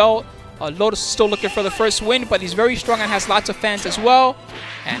 under his belt. Lotus is still looking for the first win, but he's very strong and has lots of fans as well.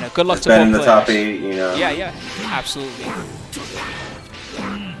 And good luck to both in the players. top 8, you know. Yeah, absolutely.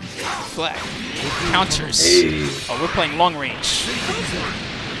 Flag. Counters. Hey. Oh, we're playing long range.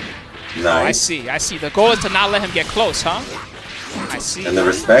 Nice. Oh, I see. The goal is to not let him get close, huh? I see. And the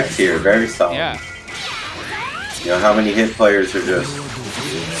respect here, very solid. Yeah. You know, how many hit players are just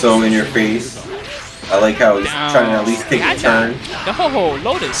so in your face. I like how he's trying to at least take a turn. No,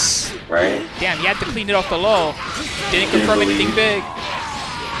 Lotus. Right? Damn, he had to clean it off the low. Didn't confirm anything big.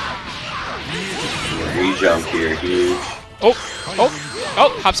 Re-jump here, huge. Oh,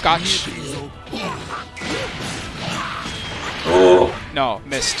 hopscotch. Oh. No,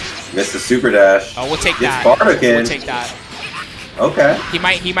 missed. Missed the super dash. Oh, we'll take that. We'll take that. Okay.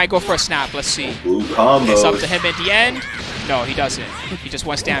 He might go for a snap. Let's see. Blue combos. It's up to him at the end. No, he doesn't. He just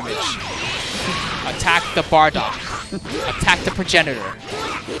wants damage. Attack the Bardock. Attack the progenitor.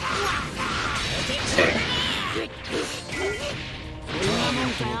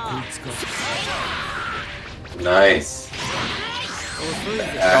 Nice.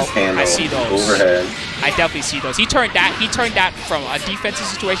 Ass handle. I see those. Overhead. I definitely see those. He turned that from a defensive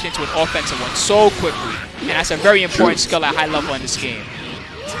situation into an offensive one so quickly. And that's a very important skill at high level in this game.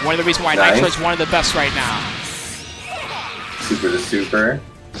 One of the reasons why Nice. Nitro is one of the best right now. Super to super.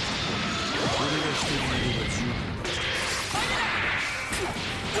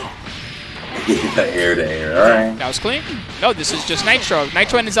 The air to air. Alright. That was clean. No, this is just Nitro.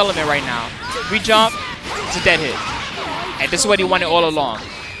 Nitro in his element right now. We jump. It's a dead hit. And this is what he wanted all along.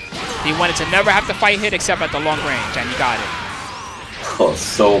 He wanted to never have to fight hit except at the long range, and he got it. Oh,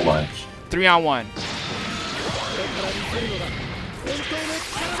 so much. 3-on-1.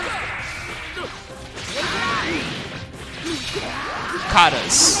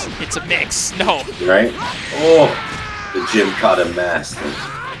 Katas. It's a mix. No. Right? Oh, the gym kata master.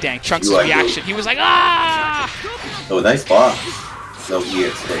 Dang, Trunks' You like reaction. He was like, ah! Oh, nice box. No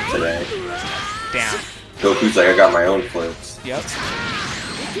EX flip today. Damn. Goku's like, I got my own flips. Yep.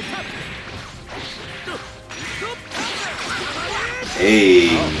 Hey.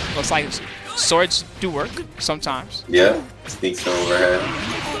 Looks like swords do work sometimes. Yep. Sneaks overhead.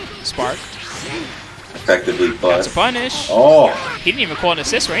 Spark. Effectively plus. That's a punish. Oh. He didn't even call an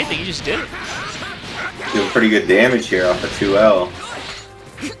assist or anything. He just did it. Doing pretty good damage here off the 2L.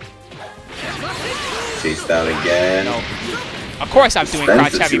 Chased down again. No. Of course I'm doing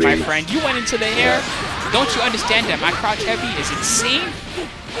crouch heavy, my Defensive friend. You went into the air. Don't you understand that my crouch heavy is insane?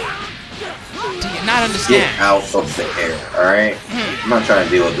 Do you not understand? Get out of the air, alright? I'm not trying to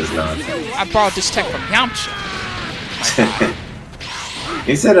deal with this nonsense. I borrowed this tech from Yamcha. My God.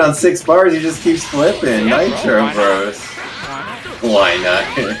 He said on 6 bars he just keeps flipping. Yeah, Nitro why not? Bros. Why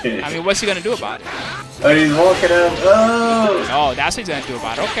not? I mean, what's he gonna do about it? Oh, he's walking out. Oh! Oh, that's what he's gonna do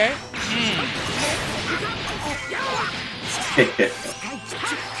about it. Okay.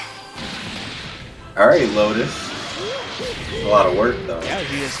 Alright, Lotus. It's a lot of work, though. Yeah,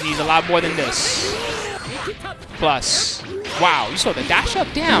 he needs a lot more than this. Plus, wow, you saw the dash up?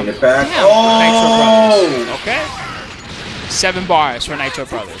 Damn. Bring it back. Damn. Oh! Nitro Brothers. Okay. 7 bars for Nitro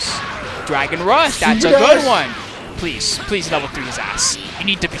Brothers. Dragon Rush, that's a Super good dash. one. Please, please level 3 his ass. You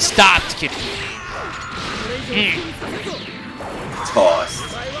need to be stopped, kid. Tossed.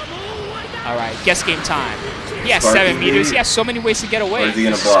 Alright, guess game time. He has Sparking 7 meters. lead. He has so many ways to get away. What is he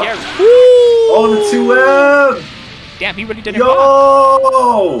gonna This is block? scary. Oh, the 2M! Damn, he really didn't block.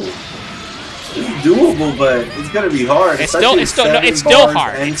 Yo! It's doable, but it's gonna be hard. It's still especially hard. 7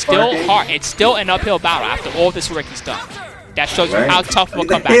 bars and It's still sparking. hard. It's still an uphill battle after all this work he's done. That shows you Right? how tough we'll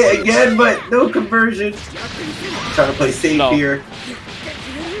The come back. hit again, but no conversion. Trying to play safe No. here.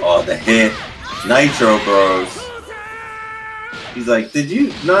 Oh, the hit. Nitro Bros. He's like, did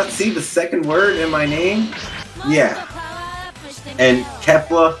you not see the second word in my name? Yeah. And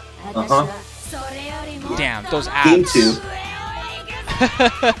Kefla. Uh-huh. Damn, those Game abs. 2.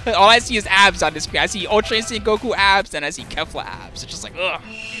 All I see is abs on this screen. I see Ultra Instinct Goku abs, and I see Kefla abs. It's just like, ugh.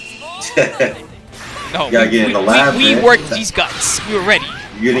 No, Gotta get in the lab, we man. worked these guts. We were ready.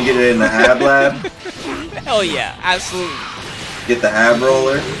 You're gonna get it in the ab lab? Hell yeah, absolutely. Get the ab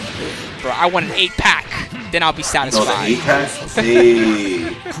roller? Bro, I want an 8-pack. Then I'll be No, the satisfied. 8-pack?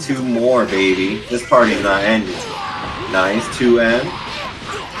 Hey, 2 more, baby. This party's not ending. Nice, 2M.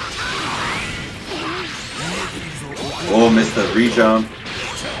 Oh, missed the re-jump.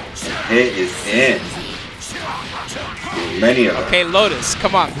 Hit is in. Many of them. Okay, Lotus,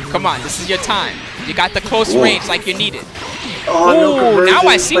 come on, come on. This is your time. You got the close Whoa. range like you needed. Oh, no Ooh, conversion, now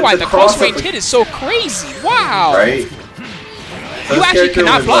I see but why the cross close range up- hit is so crazy. Wow. Right? So You this actually character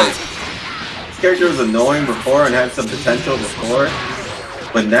cannot was block. This character was annoying before and had some potential before.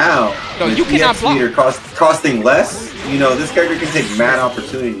 But now, No, with you cannot EX block. meter costing less, you know, this character can take mad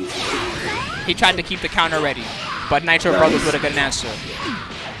opportunities. He tried to keep the counter ready, but Nitro Nice. Brothers with a good answer.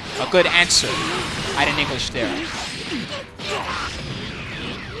 A good answer. I didn't English there.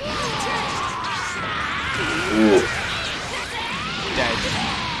 Ooh. Dead.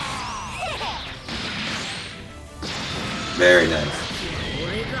 Very nice.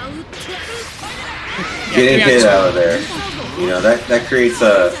 Yeah, Getting 3 on hit 2. out of there. You know, that creates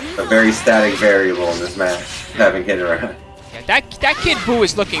a very static variable in this match, having hit around. Yeah, that Kid Buu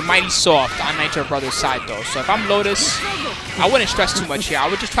is looking mighty soft on Nitro Brothers' side, though. So if I'm Lotus, I wouldn't stress too much here. I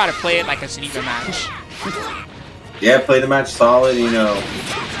would just try to play it like it's an even match. Yeah, play the match solid, you know.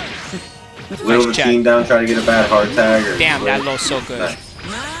 Whittle the check. team down, try to get a bad hard tag. Or Damn, that switch. low's so good. Nice.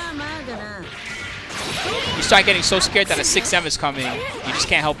 You start getting so scared that a 6M is coming. You just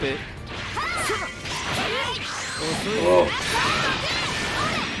can't help it. Whoa.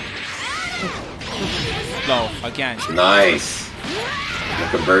 Low, again. Nice. The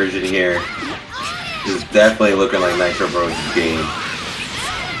conversion here is definitely looking like Nitro Bros' game.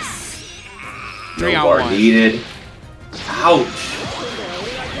 3 No on bar 1. needed. Ouch.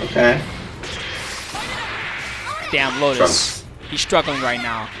 Okay. Damn, Lotus. Trunks He's struggling right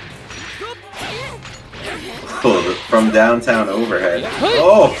now. Oh, from downtown overhead. Good.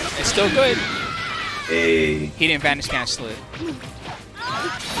 Oh! It's still good. Hey. He didn't vanish cancel it.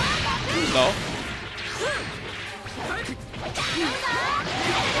 Low.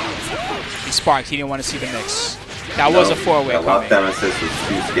 He sparked. He didn't want to see the mix. That was a four-way coming. That lockdown assist was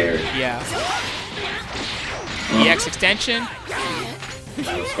too scary. Yeah. EX extension.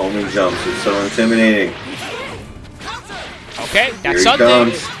 Those homing jumps are so intimidating. Okay, that's Here he something.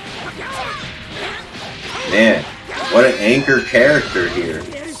 comes. Man, what an anchor character here.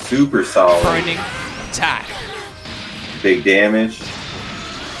 Super solid. Burning attack. Big damage.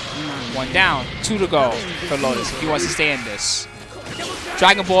 One down, 2 to go for Lotus if he wants to stay in this.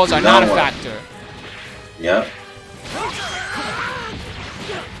 Dragon Balls are not a factor. Yep.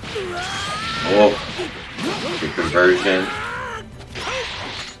 Oh, good conversion.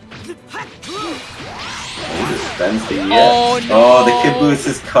 He just spends the EX. Oh, no. Oh, the kid boost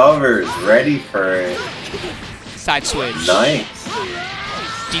his covers. Ready for it. Side switch. Nice.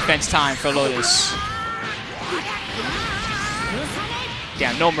 Defense time for Lotus.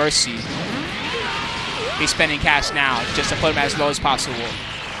 Damn, no mercy. He's spending cash now just to put him as low as possible.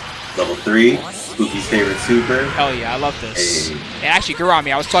 Level 3. Spooky's favorite super. Hell yeah, I love this. Hey. It actually grew on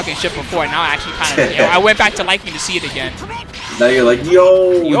me. I was talking shit before, and now I actually kind of... I went back to liking to see it again. Now you're like,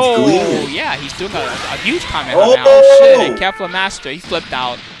 yo, it's gleaming. Yeah, he's doing a huge comment on that. Oh, shit. Kefla Master, he flipped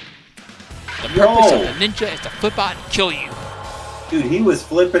out. The purpose of the ninja is to flip out and kill you. Dude, he was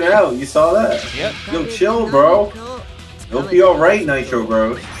flipping out. You saw that? Yep. Yo, chill, bro. It'll be alright,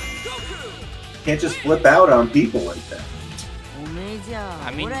 Nitrobros. Can't just flip out on people like that.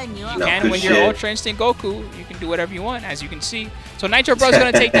 I mean, you No, can good when you're shit. Ultra Instinct Goku. You can do whatever you want, as you can see. So Nitro Bros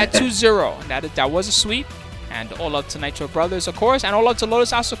going to take that 2-0. That was a sweep. And all up to Nitro Brothers, of course. And all up to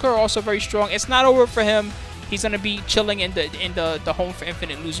LotusAsakura, also very strong. It's not over for him. He's going to be chilling in the home for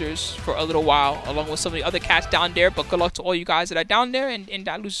infinite losers for a little while, along with some of the other cats down there. But good luck to all you guys that are down there in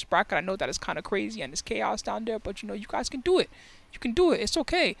that losers bracket. I know that is kind of crazy and there's chaos down there, but you know, you guys can do it. You can do it. It's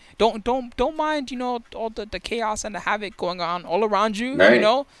okay. Don't mind, you know, all the chaos and the havoc going on all around you. Right. You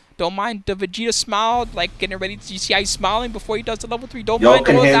know, don't mind the Vegeta smile, like getting ready. You see how he's smiling before he does the level 3. Don't Y'all mind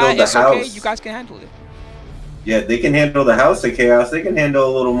can all handle that. the It's okay. house. You guys can handle it. Yeah, they can handle the House of Chaos. They can handle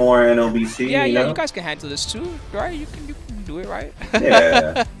a little more NLBC. Yeah, you know? you guys can handle this too, right? You can do it, right?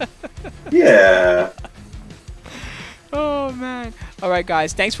 Yeah. Yeah. Oh man! All right,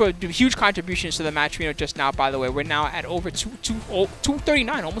 guys. Thanks for the huge contributions to the match arena just now. By the way, we're now at over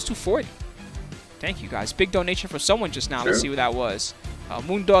 239, almost 240. Thank you, guys. Big donation for someone just now. Sure. Let's see who that was.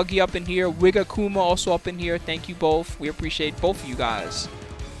 Moondoggy up in here. Wigga Kuma also up in here. Thank you both. We appreciate both of you guys.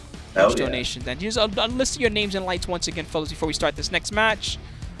 Huge donations. And here's a list of your names and lights once again, fellas, before we start this next match.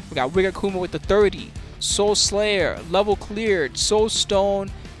 We got Wigga Kuma with the 30, Soul Slayer, Level Cleared, Soul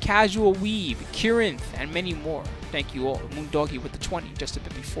Stone, Casual Weave, Kirinth, and many more. Thank you all. Moondoggy with the 20 just a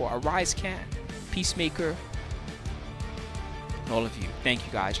bit before. Arise Can, Peacemaker, and all of you. Thank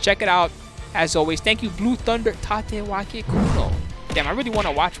you guys. Check it out. As always, thank you Blue Thunder Tate Wake Kuno. Damn, I really want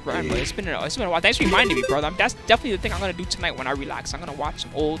to watch Brian, but it's been a while. Thanks for reminding me, brother. That's definitely the thing I'm gonna do tonight when I relax. I'm gonna watch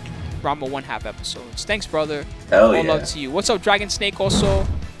some old Rama 1/2 episodes. Thanks, brother. Hell All yeah. love to you. What's up, Dragon Snake? Also,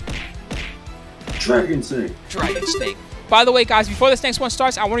 Dragon Snake. Dragon Snake. By the way, guys, before this next one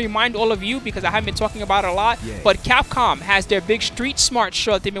starts, I want to remind all of you, because I haven't been talking about it a lot, but Capcom has their big Street Smart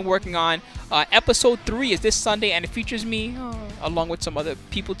show that they've been working on. Episode 3 is this Sunday, and it features me, along with some other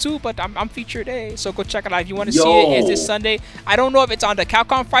people too, but I'm featured A, so go check it out. If you want to see it, it's this Sunday. I don't know if it's on the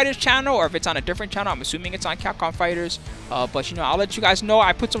Capcom Fighters channel or if it's on a different channel. I'm assuming it's on Capcom Fighters, but, you know, I'll let you guys know.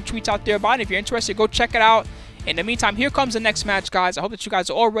 I put some tweets out there about it. If you're interested, go check it out. In the meantime, here comes the next match, guys. I hope that you guys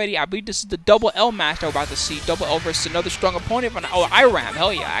are all ready. I believe this is the Double L match that we're about to see. Double L versus another strong opponent. Oh, Iram.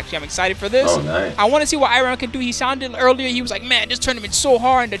 Hell yeah. Actually, I'm excited for this. Oh, nice. I want to see what Iram can do. He sounded earlier, he was like, man, this tournament's so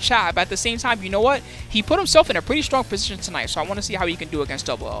hard in the chat. But at the same time, you know what? He put himself in a pretty strong position tonight. So I want to see how he can do against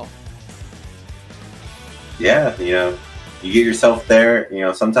Double L. Yeah, you know, you get yourself there. You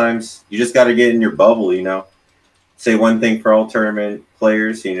know, sometimes you just got to get in your bubble, you know. Say one thing for all tournament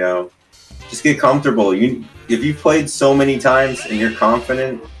players, you know. Just get comfortable. If you've played so many times and you're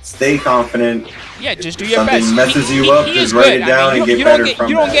confident, stay confident. Yeah, just do if your best. Something messes you up, just write it down and get better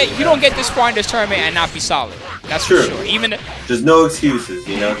from that. You don't get this far in this tournament and not be solid. That's true. For sure. Even just no excuses,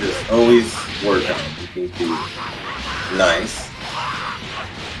 you know. Just always work on it. You can do nice.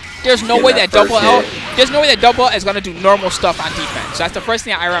 There's no way that Double L. There's no way that Double L is gonna do normal stuff on defense. So that's the first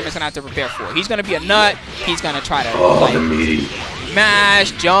thing Iram is gonna have to prepare for. He's gonna be a nut. He's gonna try to the meaty.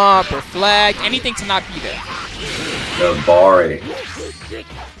 Mash, jump, reflect, anything to not be there. The barre.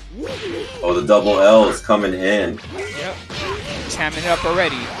 Oh, the Double L is coming in. Yep. He's hamming it up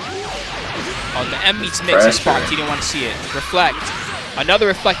already. Oh, the M meets mix is sparked. He didn't want to see it. Reflect. Another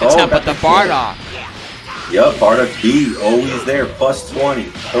reflect attempt, but the Bardock. Yup, Bardock B, always there. Plus 20.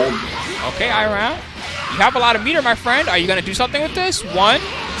 Hold. Okay, Iram. You have a lot of meter, my friend. Are you going to do something with this? One.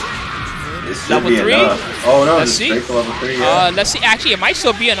 This should level be 3. Enough. Oh, no. Let's see. Straight to level 3, yeah. Let's see. Actually, it might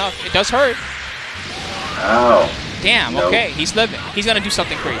still be enough. It does hurt. Ow. Damn, Nope. okay. He's living. He's going to do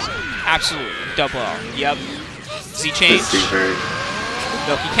something crazy. Absolutely. Double L. Yep. Z change.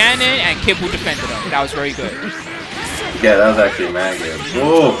 Milky Cannon and Kibbu defended him. That was very good. Yeah, that was actually mad good.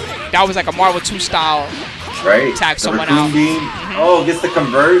 Whoa. That was like a Marvel 2 style. Right? Tag The someone Raccoon out. Beam. Oh, gets the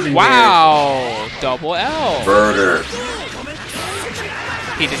conversion. Wow. Double L. Here. Birder.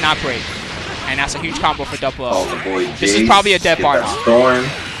 He did not break. And that's a huge combo for double L. Oh, the boy Jace. This is probably a dead Get Bardock. that Storm.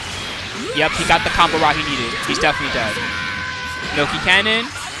 Yep, he got the combo route he needed. He's definitely dead. Milky Cannon.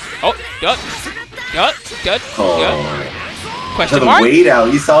 Oh, good. Oh. Question To the mark? weight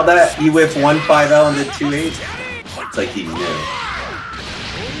out. You saw that? He whiffed 1-5L and did 2-8. It's like he knew.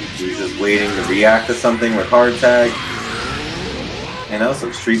 He was just waiting to react to something with hard tag. And that was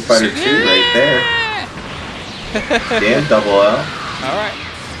some Street Fighter 2 right there. Damn, double L. Alright.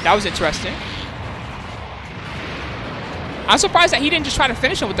 That was interesting. I'm surprised that he didn't just try to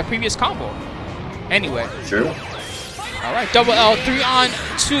finish him with the previous combo. Anyway. True. Alright, double L, 3 on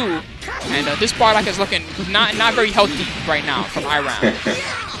 2. And this Bardock is looking not very healthy right now from Iram.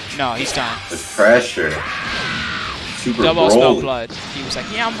 No, he's done. It's pressure. Super Double L smelled rolling. blood. He was like,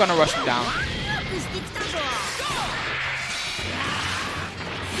 yeah, I'm gonna rush him down.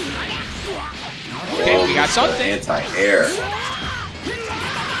 Okay, we got something. Anti-air.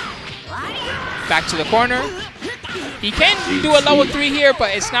 Back to the corner. He can do a level 3 here,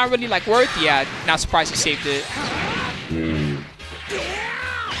 but it's not really like worth. Yeah, not surprised he saved it.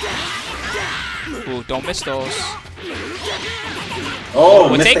 Ooh, don't miss those. Oh,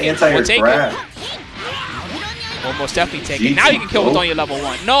 We'll missed take the it. anti-air We'll take grab. We'll most definitely take it. Now you can kill with only your level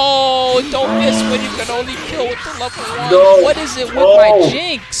 1. No, don't miss when you can only kill with the level 1. No. What is it with my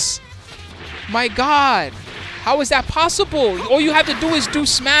Jinx? My God. How is that possible? All you have to do is do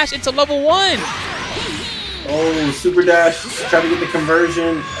smash into level 1. Oh, super dash. Trying to get the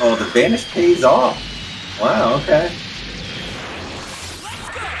conversion. Oh, the vanish pays off. Wow, okay.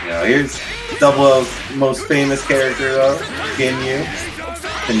 Now here's Double L's most famous character though, Ginyu.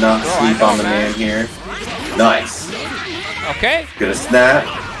 Cannot sleep on the man here. Nice. Okay. Gonna snap.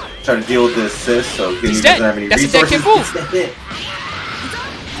 Try to deal with the assist, so Ginyu doesn't have any That's resources. a dead Kibbu. Gets the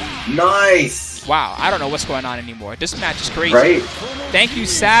hit. Nice. Wow, I don't know what's going on anymore. This match is crazy. Right? Thank you,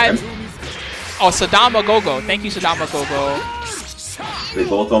 Sad. Oh, Sadama Gogo. Thank you, Sadama Gogo. They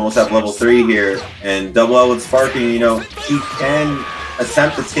both almost have level 3 here, and Double L with Sparking, you know, he can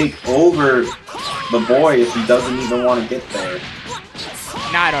attempt to take over the boy if he doesn't even want to get there.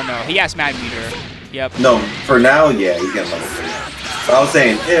 Nah, I don't know. He has mad meter. Yep. No, for now, yeah, he's getting level 3. But I was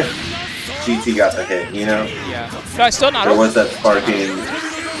saying, if GT got the hit, you know? Yeah. No, it's still not There over. was that Sparking.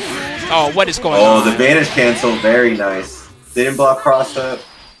 Oh, what is going on? Oh, the Vanish cancel, very nice. Didn't block cross up.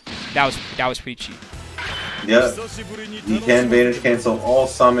 That was pretty cheap. Yep. You can Vanish cancel all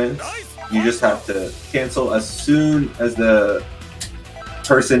summons. You just have to cancel as soon as the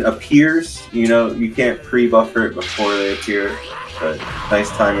person appears. You know, you can't pre-buffer it before they appear. But nice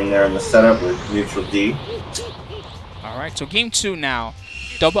timing there in the setup with neutral D. Alright, so game 2 now.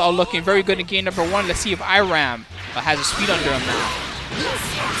 Double L looking very good in game number 1. Let's see if Iram has his feet under him now.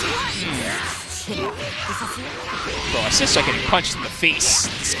 Bro, assists are getting punched in the face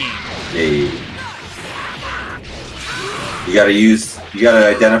this game. Hey. You gotta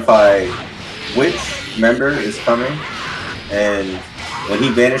identify which member is coming, and when he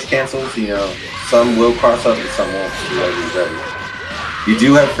vanish cancels, you know, some will cross up and some won't. So you gotta be ready. You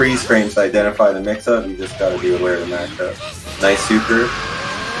do have freeze frames to identify the mix-up, you just gotta be aware of the matchup. Nice super.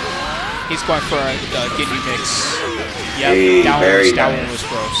 He's going for a Ginyu mix. Yep, Hey, that very one nice. was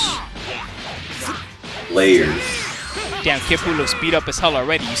gross. Layers. Damn, Kibbu looks beat up as hell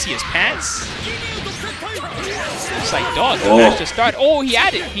already. You see his pants? It's like, dog, the match just started. Oh, he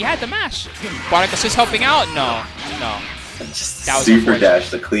had it. He had the mash. Bardock assist helping out? No. Just That was super unfortunate. dash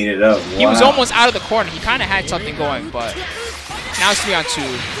to clean it up. He was Wow. almost out of the corner. He kind of had something going, but now it's 3 on 2.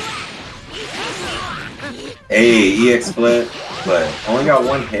 Hey, EX split, but only got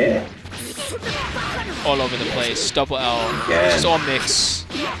 1 hit. All over the place. Double L. Again. Just all mix.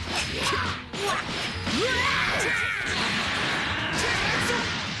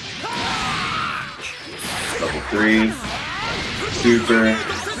 Level 3. Super.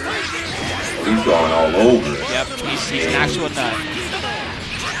 He's going all over. Yep, he's an actual nut.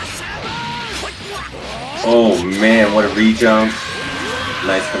 Oh man, what a re-jump.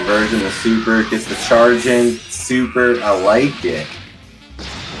 Nice conversion. The super gets the charge in. Super, I like it.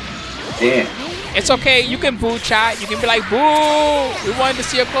 Damn. It's okay. You can boo, chat. You can be like, boo. We wanted to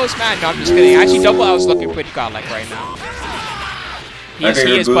see a close match. No, I'm just kidding. Actually, Double L is looking pretty godlike right now. He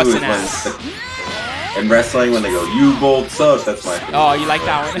is busting ass. In wrestling, when they go, you both suck, that's my favorite. Oh, you like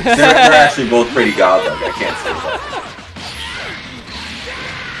that one? they're actually both pretty godlike. I can't say that.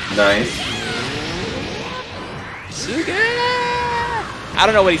 Nice. I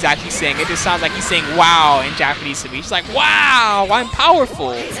don't know what he's actually saying. It just sounds like he's saying wow in Japanese to me. He's like, wow, I'm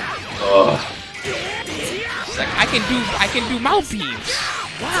powerful. Oh. He's like, I can do mouth beams.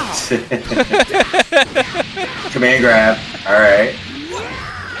 Wow. Command grab. Alright.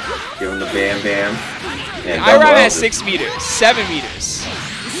 Give him the bam bam. Iram has 6 meters, 7 meters.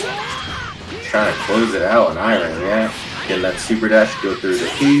 Trying to close it out on Iram, yeah. Getting that super dash, go through the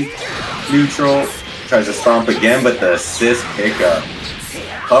key. Neutral. Tries to stomp again, but the assist pickup.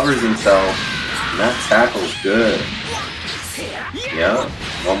 Covers himself. And that tackle's good. Yeah.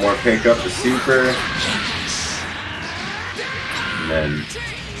 One more pickup, the super. And then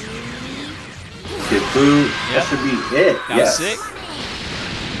good boot. That should be it. Yes. Sick.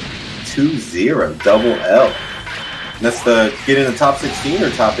 2-0, double L. That's the get in the top 16 or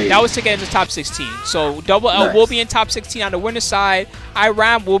top 8? That was to get into top 16. So Double L will be in top 16 on the winner's side.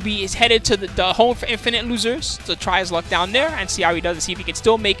 Iram is headed to the home for Infinite Losers to try his luck down there and see how he does and see if he can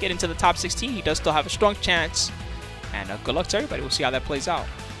still make it into the top 16. He does still have a strong chance. And good luck to everybody. We'll see how that plays out.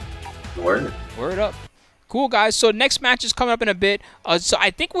 Word. Word up. Cool, guys. So next match is coming up in a bit. So I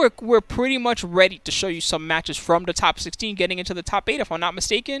think we're pretty much ready to show you some matches from the top 16 getting into the top 8, if I'm not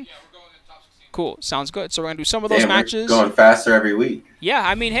mistaken. Cool. Sounds good. So we're going to do some of those matches. We're going faster every week. Yeah,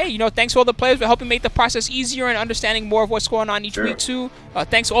 I mean, hey, you know, thanks to all the players for helping make the process easier and understanding more of what's going on each week, too.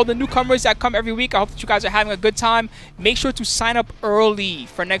 Thanks to all the newcomers that come every week. I hope that you guys are having a good time. Make sure to sign up early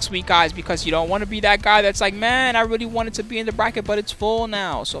for next week, guys, because you don't want to be that guy that's like, man, I really wanted to be in the bracket, but it's full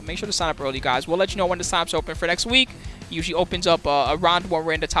now. So make sure to sign up early, guys. We'll let you know when the sign-ups open for next week. It usually opens up around when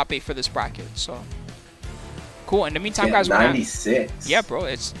we're in the top 8 for this bracket. So, cool. In the meantime, guys, 96. Yeah, bro,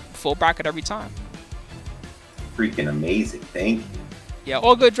 it's full bracket every time. Freaking amazing. Thank you. Yeah,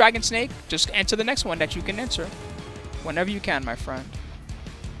 all good, Dragon Snake. Just enter the next one that you can enter whenever you can, my friend.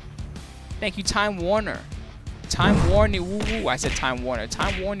 Thank you, Time Warner. Time Warning Woo Woo. I said Time Warner.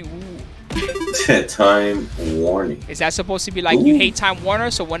 Time Warning Woo Woo. Time Warning. Is that supposed to be like you hate Time Warner,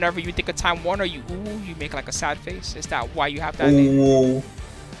 so whenever you think of Time Warner, you make like a sad face? Is that why you have that name?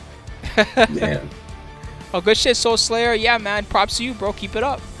 Man. Oh, good shit, Soul Slayer. Yeah, man. Props to you, bro. Keep it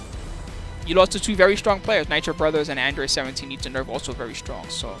up. You lost to 2 very strong players. Nitro Brothers and Android 17 needs to nerf also very strong.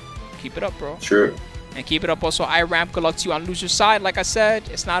 So keep it up, bro. True. And keep it up also. Iram, good luck to you on loser's side. Like I said,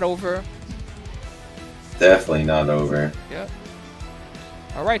 it's not over. Definitely not over. Yeah.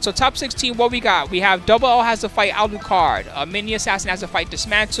 All right, so top 16, what we got? We have Double L has to fight Alucard. Aminiassassin has to fight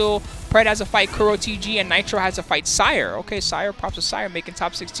Dismantle. Pred has to fight Kuro TG. And Nitro has to fight Sire. Okay, Sire, props to Sire, making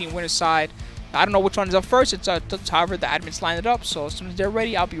top 16 winner's side. I don't know which one is up first. It's however the admins line it up. So as soon as they're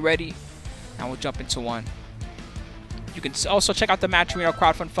ready, I'll be ready. And we'll jump into one. You can also check out the Matcherino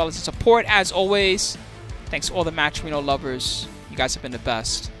crowdfund, fellas, and support as always. Thanks to all the Matcherino lovers. You guys have been the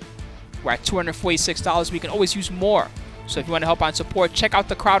best. We're at $246. We can always use more. So if you want to help out and support, check out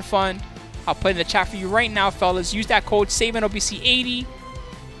the crowdfund. I'll put it in the chat for you right now, fellas. Use that code SAVENLBC80.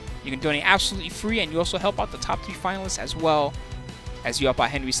 You can donate absolutely free, and you also help out the top 3 finalists as well as you help out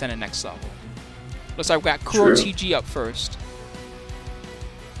Henry Senna next level. Looks like we got Kuro TG up first.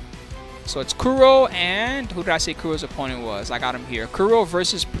 So it's Kuro and who did I say Kuro's opponent was? I got him here. Kuro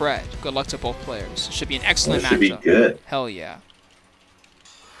versus Pred. Good luck to both players. Should be an excellent matchup. Should be good. Hell yeah.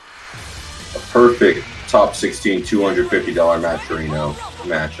 A perfect top 16 $250 Matcherino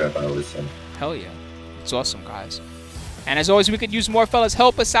matchup, I would say. Hell yeah. It's awesome, guys. And as always, we could use more, fellas.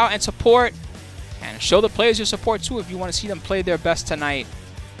 Help us out and support. And show the players your support too if you want to see them play their best tonight.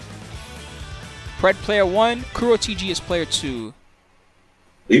 Pred player 1, Kuro TG is player 2.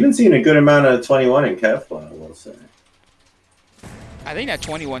 We've been seeing a good amount of 21 in Kefla, I will say. I think that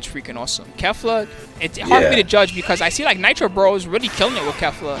 21's freaking awesome. Kefla, it's hard for me to judge because I see like Nitrobros really killing it with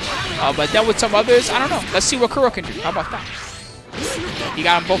Kefla. But then with some others, I don't know. Let's see what Kuro can do. How about that? You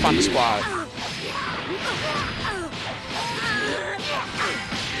got them both on the squad.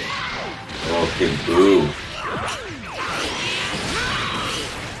 Okay, boo.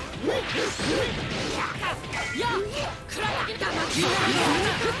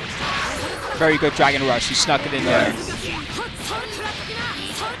 Very good Dragon Rush. He snuck it in there.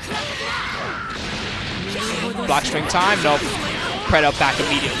 Block string time. Nope. Pred up back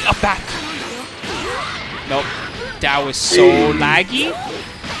immediately. Up back. Nope. That was so laggy.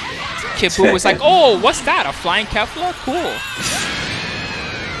 Kid Buu was like, oh, what's that? A flying Kefla? Cool.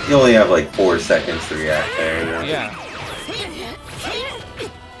 You only have like 4 seconds to react there. Yeah.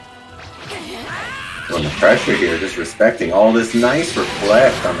 When the pressure here, just respecting all this nice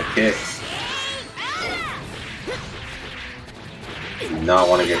reflect on the kicks. Do not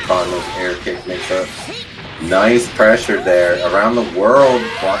want to get caught in those air kick mix-ups. Nice pressure there. Around the world,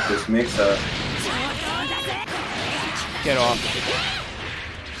 block this mix-up. Get off.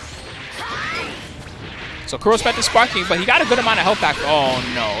 So Kuro's back to sparking, but he got a good amount of health back. Oh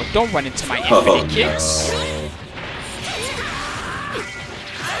no, don't run into my infinite kicks. No.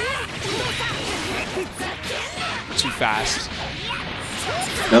 Too fast.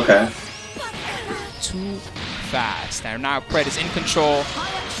 Okay. Too fast. Now Pred is in control.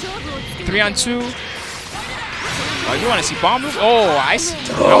 3-on-2. Oh, you want to see bomb moves? Oh, I see.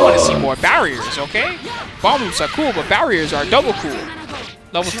 I want to see more barriers, okay? Bomb moves are cool, but barriers are double cool.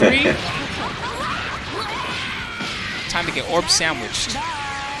 Level 3. Time to get orb sandwiched.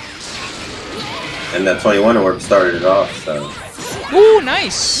 And that 21 orb started it off, so. Ooh,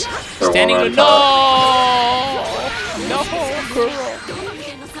 nice. Standing to no, Kuro.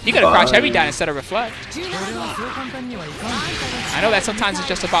 You gotta crouch heavy down instead of reflect. I know that sometimes it's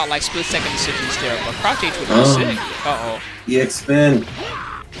just about like split-second decisions there, but crouch H would be sick. Uh-oh. EX spin.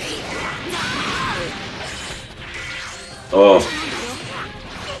 Oh.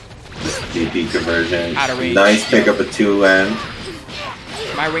 This DP conversion. Out of range. Nice pickup at 2N.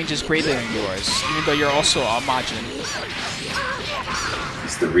 My range is greater than yours, even though you're also a Majin.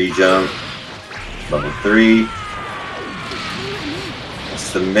 It's the re-jump. Level 3.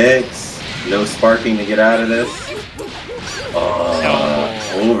 It's the mix. No sparking to get out of this. Oh, no.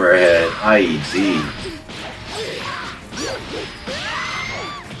 Overhead. IED.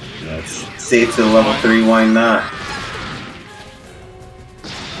 Let's safe to level 3, why not?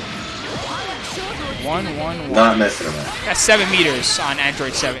 1-1-1. Not messing around. That's 7 meters on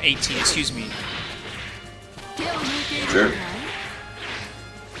Android 18, excuse me. Sure.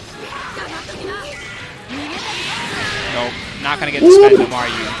 Nope, not gonna get the Spectrum, are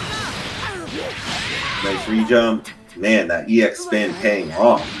you? Nice re-jump. Man, that EX spin paying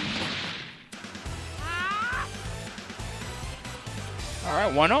off.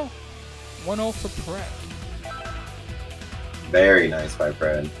 Alright, 1-0. 1-0 for Pred. Very nice by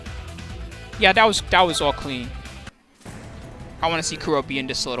Pred. Yeah, that was all clean. I want to see Kuro be in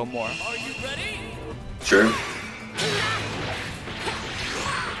this a little more. Are you ready? Sure.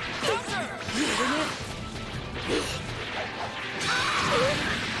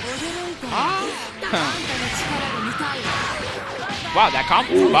 Wow, that comp.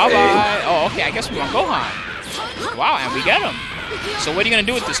 Bye-bye. Oh, okay, I guess we want Gohan. Wow, and we get him. So what are you going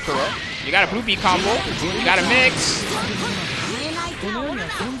to do with this, Kuro? You got a blue B combo. You got a mix.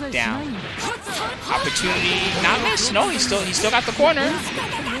 Down. Opportunity. Not miss. No, he still got the corner.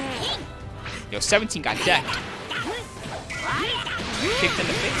 Yo, 17 got decked. Kicked in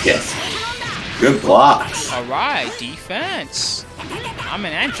the face. Yes. Good blocks. All right, defense. I'm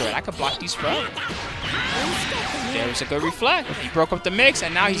an Android. I could block these bro. There's a good reflect. He broke up the mix,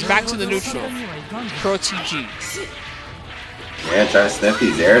 and now he's back to the neutral. Pro TG. Yeah, trying to sniff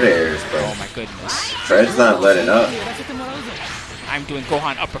these air-to-airs, bro. Oh my goodness. Pred's not letting up. I'm doing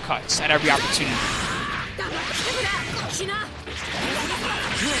Gohan uppercuts at every opportunity.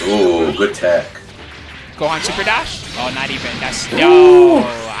 Ooh, good tech. Gohan super dash? Oh, not even. That's yo.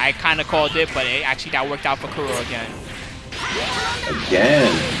 I kind of called it, but actually that worked out for Kuro again.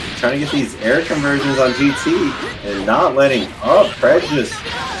 Again, trying to get these air conversions on GT and not letting up. Pred just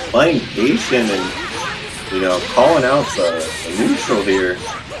playing patient and, you know, calling out the neutral here.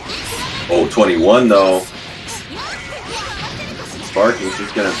 Oh, 21 though. Sparking's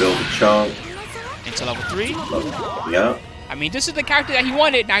just gonna build a chunk. Into level 3? Yeah. I mean, this is the character that he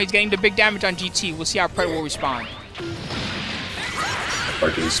wanted. Now he's getting the big damage on GT. We'll see how Pred will respond.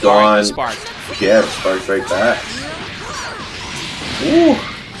 Sparking's gone. Sparked. Yeah, Spark's right back. Ooh,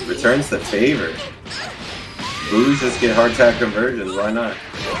 returns the favor. Boos just get hard tap conversions, why not?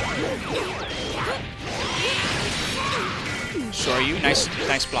 Sure you. Nice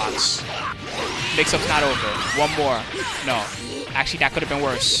blocks. Mix-up's not over. One more. No. Actually, that could have been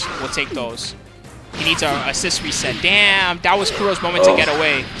worse. We'll take those. He needs an assist reset. Damn, that was Kuro's moment to get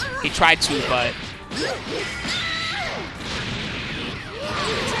away. He tried to, but...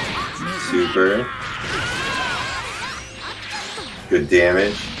 Super. Good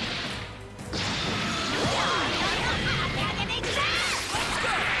damage.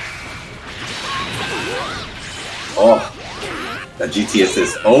 Oh, that GT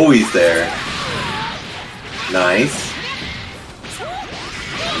assist always there. Nice.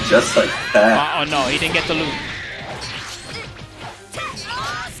 Just like that. Oh no, he didn't get the loot.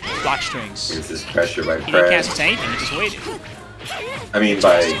 Block strings. Here's this pressure by He didn't Pred. cancel to anything, he just waited. I mean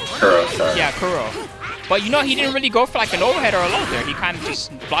by Kuro, sorry. Yeah, Kuro. But you know, he didn't really go for like an overhead or a low there. He kind of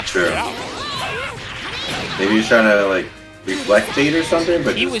just block stringed it out. Maybe he's trying to like reflect bait or something,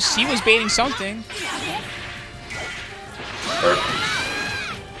 but He was baiting something.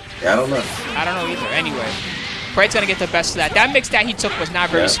 Yeah, I don't know. I don't know either. Anyway, Pred's gonna get the best of that. That mix that he took was not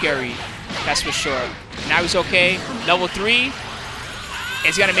very scary. That's for sure. Now he's okay. Level 3.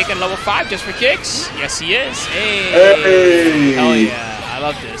 Is he gonna make it level 5 just for kicks? Yes, he is. Hey! Hell yeah! I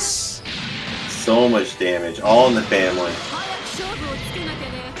love this. So much damage, all in the family.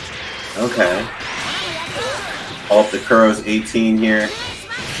 Okay. All up the Kuro's 18 here.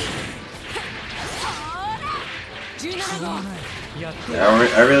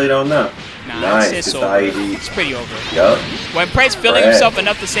 I really don't know. Nah, nice, it's it's over. IED. It's pretty over. Yup. When Pred's feeling himself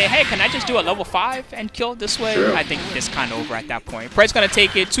enough to say, hey, can I just do a level 5 and kill this way? True. I think it's kind of over at that point. Pred's going to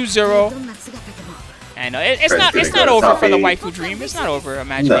take it 2-0. And it's not over for the waifu dream. It's not over,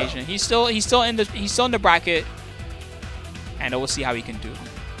 imagination. No. He's still in the bracket. And we'll see how he can do.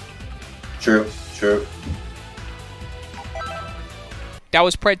 True. That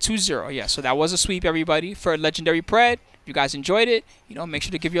was Pred 2-0. Yeah, so that was a sweep, everybody, for Legendary Pred. If you guys enjoyed it, make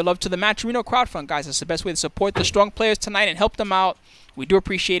sure to give your love to the Matcherino crowdfund, guys. That's the best way to support the strong players tonight and help them out. We do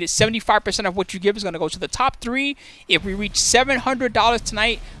appreciate it. 75% of what you give is going to go to the top 3. If we reach $700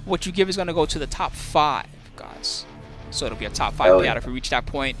 tonight, what you give is going to go to the top 5, guys. So it'll be a top 5 payout if we reach that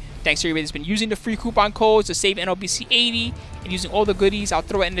point. Thanks to everybody that's been using the free coupon codes to save NLBC 80 and using all the goodies. I'll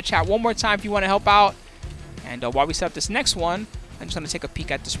throw it in the chat one more time if you want to help out. And while we set up this next one, I'm just going to take a peek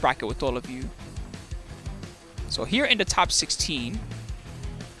at this bracket with all of you. So here in the top 16,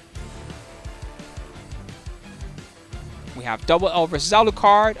 we have Double L versus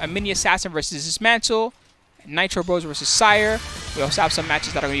Alucard, Aminiassassin versus Dismantle, Nitrobros versus Sire. We also have some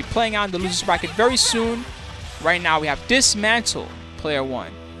matches that are going to be playing out in the losers bracket very soon. Right now we have Dismantle, player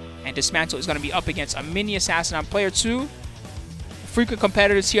 1. And Dismantle is going to be up against Aminiassassin on player 2. Frequent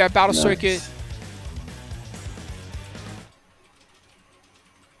competitors here at Battle Circuit.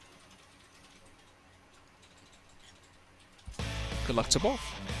 Good luck to both.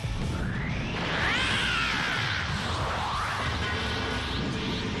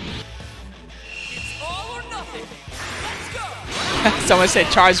 It's all or nothing. Let's go. Someone said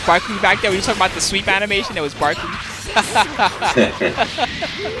Charles Barkley back there. When you talking about the sweep animation, it was Barkley.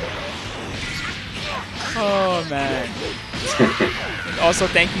 Oh, man. Also,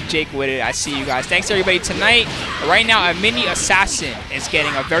 thank you, Jake, with it. I see you guys. Thanks, everybody, tonight. Right now, Aminiassassin is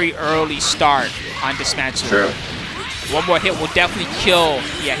getting a very early start on Dismantle. True. One more hit will definitely kill.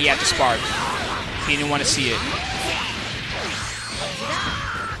 Yeah, he had the spark. He didn't want to see it.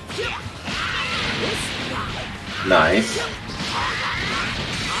 Nice.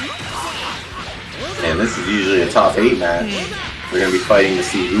 And this is usually a top 8 match. We're going to be fighting to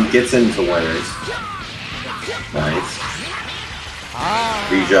see who gets into winners. Nice.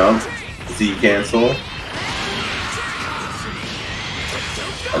 Re-jump. Z cancel.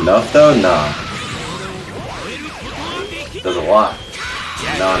 Enough though? Nah. Does a lot.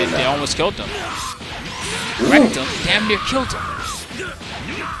 Yeah, they almost killed him. Wrecked him. Damn near killed him.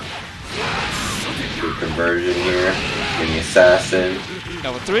 Good conversion here. Aminiassassin.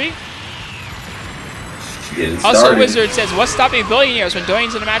 Level 3. Getting Also, started. Wizard says, what's stopping billionaires from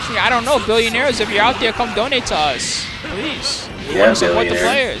donating to the match? I don't know. Billionaires, if you're out there, come donate to us. Please. We want to support the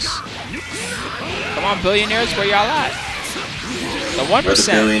players. Come on, billionaires, where y'all at? The 1%. Where the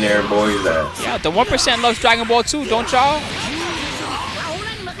billionaire boys at? Yeah, the 1% loves Dragon Ball too, don't y'all?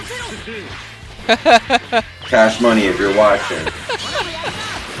 Cash money if you're watching.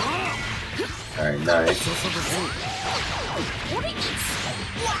 Alright, nice.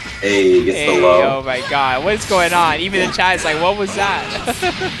 Hey, gets the low. Oh my god, what is going on? Even the chat is like, what was that?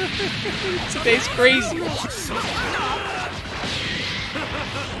 Today's crazy.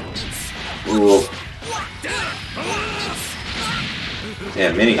 Ooh.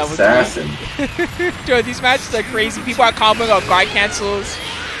 Yeah, Aminiassassin. Dude, these matches are crazy. People are comboing on guard cancels.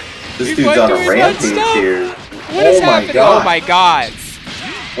 This dude's on a rampage here. What is happening? God. Oh my god.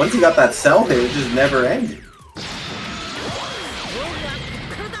 Once he got that cell hit, it just never ended.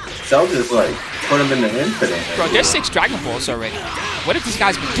 Cell just like put him in the infinite. Bro, there's 6 Dragon Balls already. What have these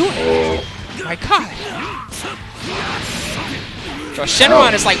guys been doing? Oh. My god. Bro,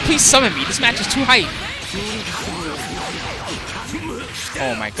 Shenron is like, please summon me. This match is too hype.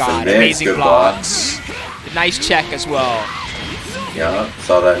 Oh my god, amazing blocks. Nice check as well. Yeah,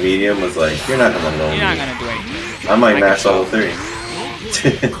 saw that medium, was like, you're not gonna load me. You're not gonna do anything. I might match level 3.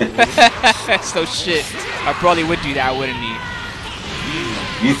 That's no shit. I probably would do that, wouldn't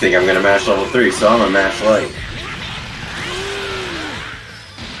he? You think I'm gonna match level 3, so I'm gonna match light.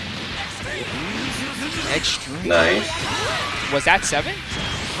 Extreme. Nice. Was that 7?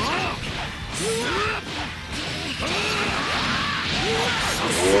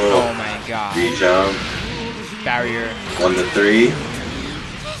 Whoa. Oh my god. V-jump. Barrier. 1 to 3.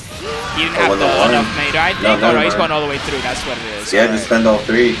 He didn't have enough made, I think. No, Oh, no, he's going all the way through. That's what it is. Yeah, just spend all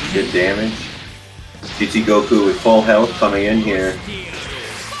 3. Good damage. GT Goku with full health coming in here.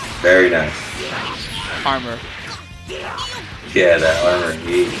 Very nice. Armor. Yeah, that armor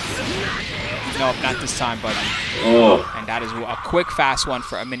heat. Nope, not this time, buddy. Oh. And that is a quick, fast one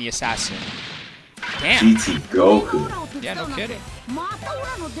for Aminiassassin. Damn. GT Goku. Yeah, no kidding.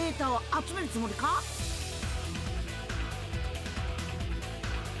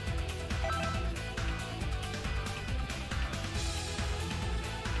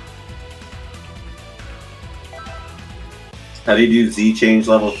 How do you do Z change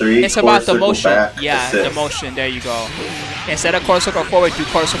level 3? It's about the circle motion. back, Yeah, assist. the motion. There you go. Instead of quarter circle forward, do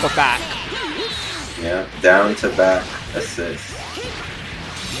quarter circle back. Yeah, down to back assist.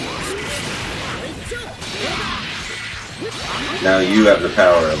 Now you have the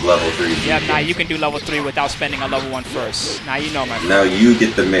power of level 3. Yeah, now you can do level 3 without spending a level 1 first. Now you know, my friend. Now you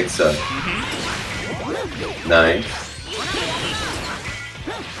get the mix up. Nice.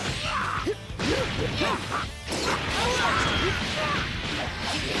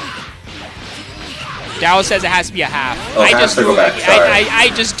 Dallas says it has to be a half. Oh, I just circle back. Sorry. I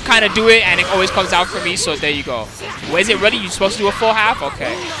just kind of do it, and it always comes out for me. So there you go. Well, is it really? You supposed to do a full half?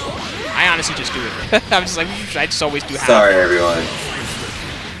 Okay. I honestly just do it. I'm just like, I just always do half. Sorry, everyone.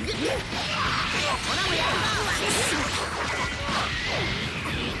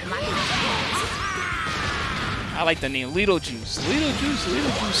 I like the name Little Juice. Little Juice. Little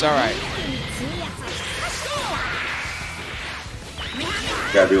Juice. All right.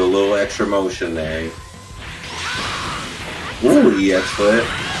 Gotta do a little extra motion there. Ooh, EX flip.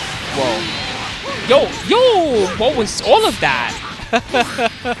 Whoa. Yo, what was all of that?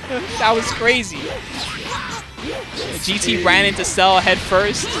 That was crazy. GT ran into Cell head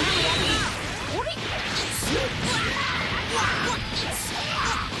first.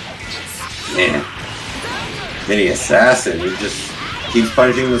 Man. Aminiassassin, he just keeps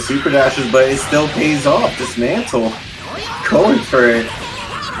punching the super dashes, but it still pays off. Dismantle. Going for it.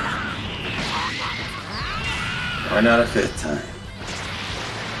 Why not a 5th time?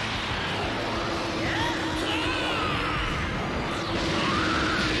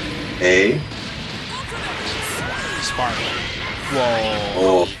 A. Spark. Whoa.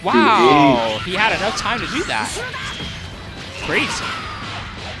 Oh, Wow. He had enough time to do that. Crazy.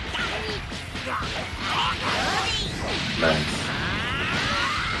 Nice.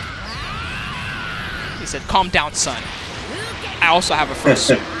 He said, calm down, son. I also have a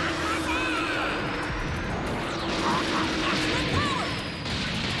first.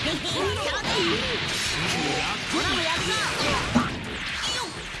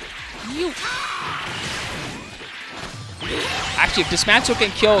 Actually, if Dismantle can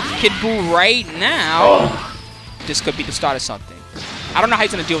kill Kid Buu right now, this could be the start of something. I don't know how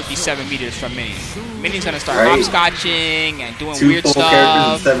he's going to deal with these 7 meters from Mini. Mini's going to start hopscotching and doing 2 weird full stuff.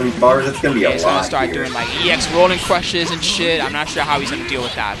 characters and 7 bars, it's going to be a lot. He's going to start here. doing like EX rolling crushes and shit. I'm not sure how he's going to deal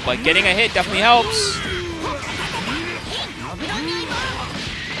with that. But getting a hit definitely helps.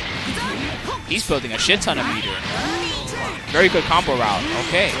 He's building a shit ton of meter. Very good combo route.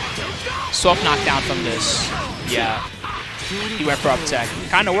 Okay. Soft knockdown from this. Yeah. He went for up tech.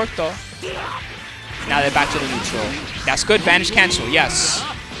 Kind of worked though. Now they're back to the neutral. That's good. Vanish cancel. Yes.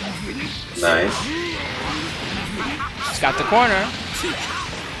 Nice. He's got the corner.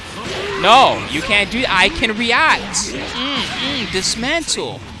 No, you can't do. I can react.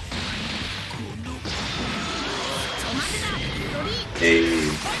 Dismantle. Hey.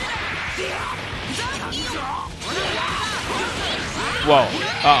 Whoa.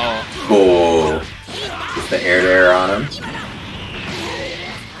 Uh-oh. Oh. Just the air to air on him.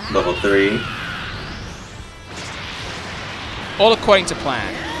 Level 3. All according to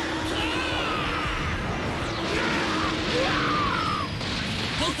plan.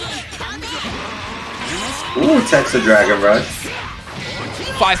 Ooh, text the Dragon Rush.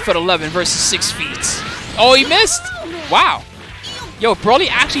 5'11" versus 6 feet. Oh, he missed. Wow. Yo, Broly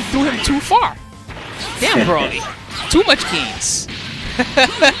actually threw him too far. Damn, Broly. Too much gains.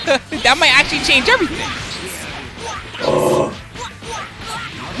 That might actually change everything. Oh.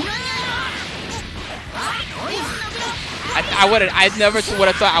 I I never would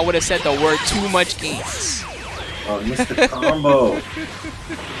have thought I would have said the word too much gains. Oh, Mr. Krombo.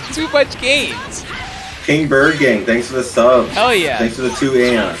 Too much gains. King Bird Gang, thanks for the sub. Hell yeah. Thanks for the 2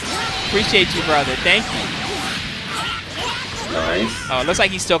 aeons. Appreciate you, brother. Thank you. Nice. Oh, it looks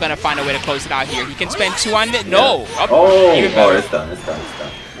like he's still gonna find a way to close it out here. He can spend 2 on it. No. Yeah. Oh, even better. It's done. It's done. It's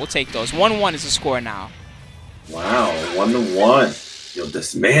done. We'll take those. 1-1 is the score now. Wow, 1-1. Yo,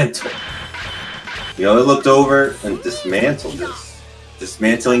 Dismantle. You know, they looked over and dismantled this.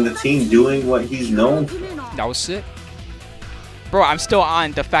 Dismantling the team, doing what he's known for. That was sick. Bro, I'm still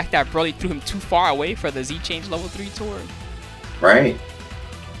on the fact that Broly threw him too far away for the Z-Change level 3 tour. Right.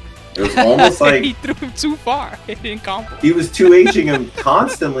 It was almost like he threw him too far. It didn't combo. He was 2H'ing him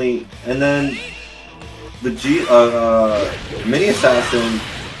constantly, and then the Aminiassassin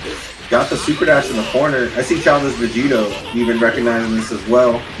got the super dash in the corner. I see Childish Vegito even recognizing this as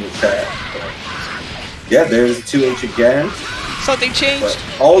well in the chat. But yeah, there's 2H again. Something changed.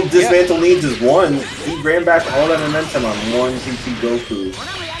 But all Dismantle needs is 1. He ran back all that momentum on 1 GT Goku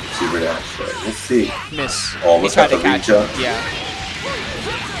super dash. So we'll see. Miss. Almost got the reach up. Yeah.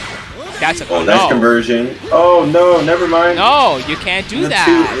 That's a nice conversion. Oh no, never mind. No, you can't do that.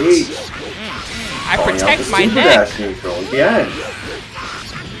 2H. I protect my neck. Dash neutral again.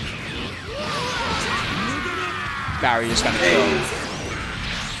 Barry just gonna go.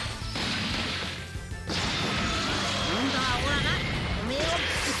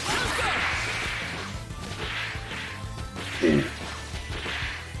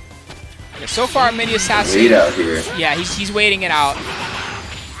 Yeah, so far, Aminiassassin. Wait out here. Yeah, he's waiting it out.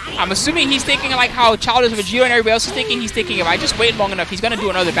 I'm assuming he's thinking like how Childish Vegito and everybody else is thinking. He's thinking if I just wait long enough, he's gonna do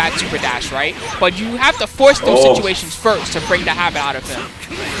another bad super dash, right? But you have to force those situations first to bring the habit out of him.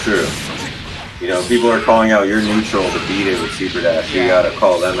 True. You know, people are calling out your neutral to beat it with super dash. You gotta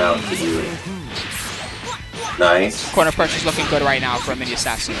call them out to do it. Nice. Corner pressure's looking good right now for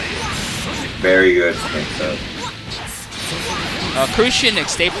Aminiassassin. Very good. Thanks, so.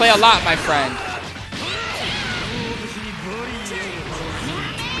 Crucianix, they play a lot, my friend.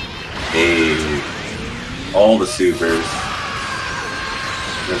 Hey, all the supers.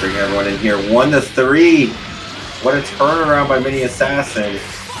 Gonna bring everyone in here. 1-3. What a turnaround by Aminiassassin.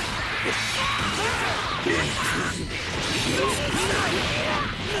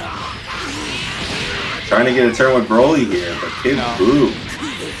 Trying to get a turn with Broly here, but kid boo.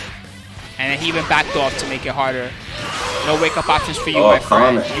 And then he even backed off to make it harder. No wake-up options for you, my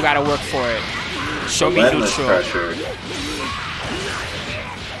friend. You gotta work for it. Show me neutral. Pressure.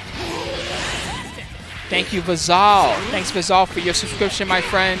 Thank you, Vazal. Thanks, Vazal, for your subscription, my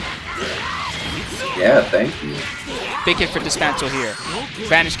friend. Yeah, thank you. Big hit for Dismantle here.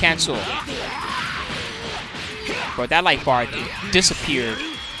 Vanish cancel. Bro, that light bar disappeared.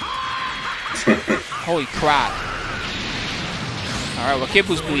 Holy crap. Alright, well,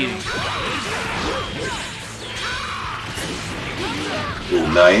 Kibu's bleeding. Ooh,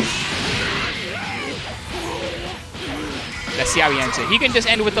 nice. Let's see how he ends it. He can just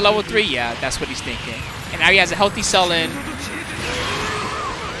end with the level 3. Yeah, that's what he's thinking. And now he has a healthy sell-in.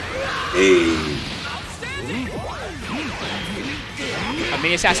 Hey.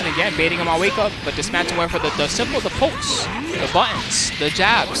 Aminiassassin again, baiting him on wake up, but Dismantle went for the simple, the pokes, the buttons, the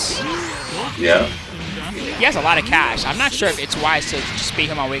jabs. Yeah. He has a lot of cash. I'm not sure if it's wise to just bait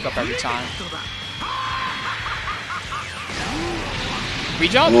him on wake up every time.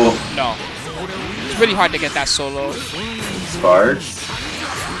 Rejump? Whoa. No. It's really hard to get that solo. Sparks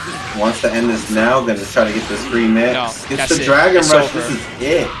wants to end this now. Gonna try to get this free mix. No, it's the Dragon Rush. Over. This is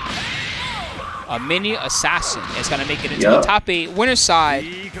it. Aminiassassin is gonna make it into the top 8 winner side,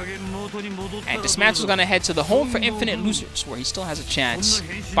 and Dismantle's gonna head to the home for infinite losers, where he still has a chance.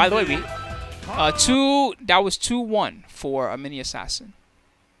 By the way, that was 2-1 for Aminiassassin.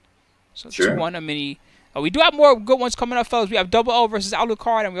 So 2-1 Amini. We do have more good ones coming up, fellas. We have Double L versus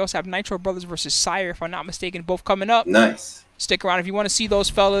Alucard, and we also have Nitrobros versus Sire, if I'm not mistaken, both coming up. Nice. Stick around if you want to see those,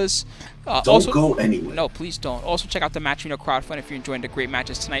 fellas. Don't go anywhere. No, please don't. Also, check out the Match Arena crowdfund if you're enjoying the great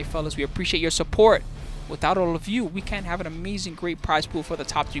matches tonight, fellas. We appreciate your support. Without all of you, we can't have an amazing, great prize pool for the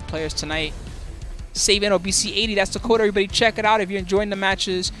top 3 players tonight. Save NLBC 80. That's the code, everybody. Check it out if you're enjoying the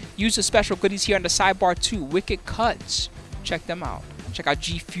matches. Use the special goodies here on the sidebar, too. Wicked Cuts. Check them out. Check out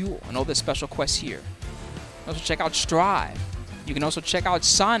G Fuel and all the special quests here. Also check out Strive. You can also check out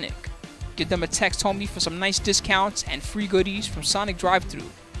Sonic. Give them a text, homie, for some nice discounts and free goodies from Sonic Drive-Thru.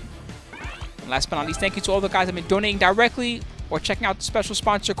 And last but not least, thank you to all the guys that have been donating directly or checking out the special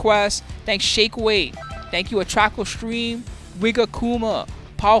sponsor quest. Thanks Shake Weight. Thank you Atraco Stream, Wigga Kuma,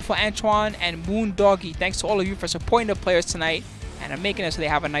 Powerful Antoine, and Moon Doggy. Thanks to all of you for supporting the players tonight and making it so they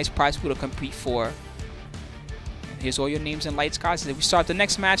have a nice prize pool to compete for. Here's all your names and lights, guys. And then we start the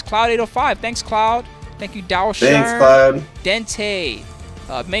next match. Cloud805. Thanks, Cloud. Thank you, Lushen. Thanks, Cloud. Dente.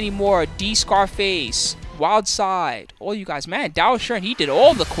 Many more. D Scarface. Wildside. All you guys. Man, Lushen, he did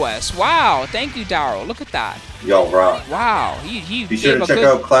all the quests. Wow. Thank you, Daryl. Look at that. Y'all rock. Wow. He Be sure to check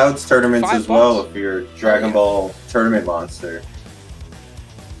out Cloud's tournaments as well if you're a Dragon Ball tournament monster.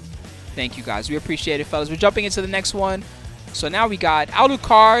 Thank you, guys. We appreciate it, fellas. We're jumping into the next one. So now we got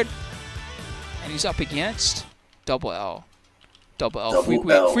Alucard. And he's up against Double L.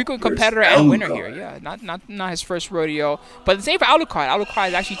 Frequent competitor and winner here. Yeah, not his first rodeo. But the same for Alucard. Alucard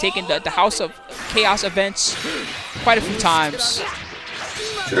has actually taken the House of Chaos events quite a few times.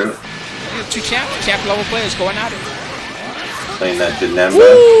 True. Two champ level players going at it. Playing that Janemba.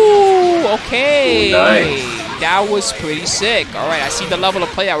 Ooh, okay. Ooh, nice. That was pretty sick. All right, I see the level of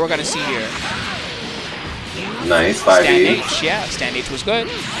play that we're going to see here. Nice, 5 Stand H, yeah. Stand H was good.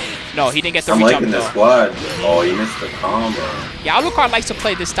 No, he didn't get the re-jump, liking the squad. Oh, he missed the combo. Yeah, Alucard likes to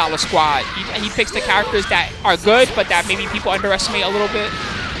play this style of squad. He picks the characters that are good, but that maybe people underestimate a little bit.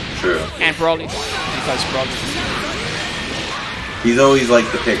 True. And Broly, because Broly. He's always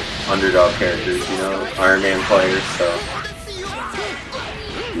liked to pick underdog characters, you know, Iron Man players, so.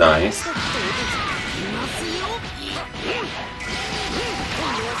 Nice.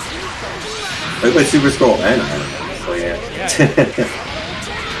 Look at Super Scroll and Iron Man, so yeah.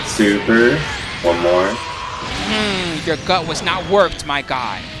 Super. One more. Your gut was not worked, my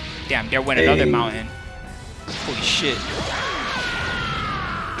guy. Damn, there went another mountain. Holy shit.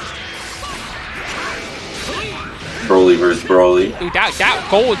 Broly versus Broly. Dude, that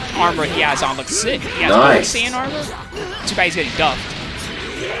gold armor he has on looks sick. He has nice. gold Saiyan armor. Too bad he's getting duffed.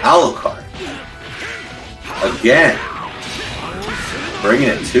 Alucard. Again. Bringing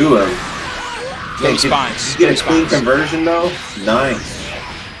it to him. Good response. Get a clean conversion though. Nice.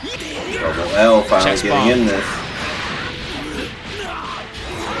 Double L finally getting in this.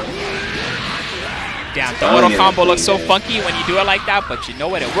 Damn, the auto combo looks so funky when you do it like that, but you know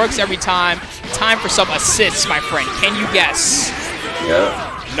what? It works every time. Time for some assists, my friend. Can you guess?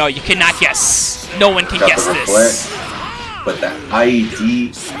 Yep. No, you cannot guess. No one can guess this. But that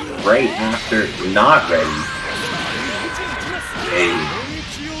IED right after not ready. Hey.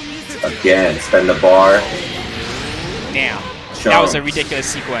 Again, spend the bar. Damn. That was a ridiculous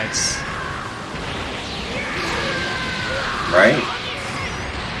sequence. Right?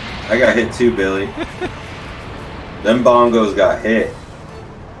 I got hit too, Billy. Them bongos got hit.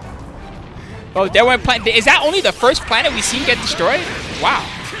 Oh, there went planet. Is that only the first planet we've seen get destroyed? Wow.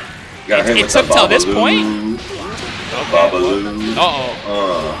 Got hit it took till this point? Babaloo.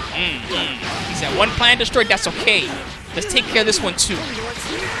 Uh-oh. He said one planet destroyed, that's okay. Let's take care of this one too.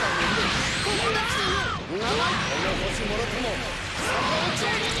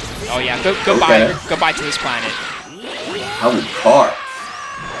 Oh yeah, goodbye. Okay. Goodbye to this planet. Alucard.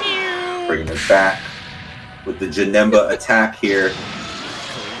 Bringing it back with the Janemba attack here.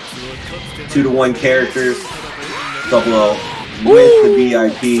 2-to-1 characters. Double O with the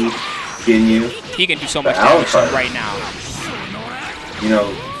VIP. Ginyu. He can do so much damage right now. You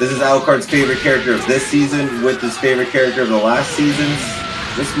know, this is Alucard's favorite character of this season with his favorite character of the last seasons.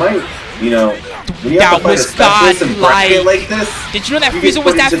 This might, you know, when you have to fight a specialist and bracket like this, did you know that Frieza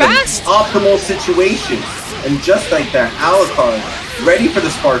was that fast? Optimal situations. And just like that, Alucard, ready for the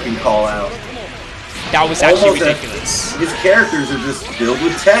sparking call out. That was actually ridiculous. His characters are just filled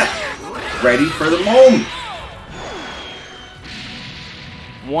with tech. Ready for the moment.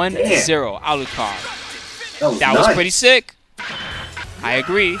 1-0, Alucard. That was pretty sick. I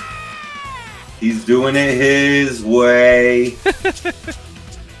agree. He's doing it his way.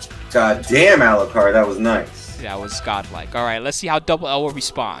 God damn, Alucard, that was nice. That was godlike. All right, let's see how Double L will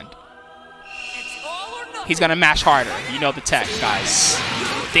respond. He's gonna mash harder. You know the tech, guys.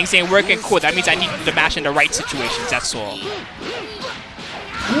 Things ain't working. Cool. That means I need to mash in the right situations. That's all.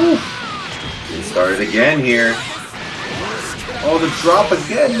 He started again here. Oh, the drop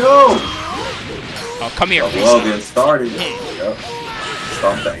again. No. Oh, come here, Frieza. Well, getting started. Yep.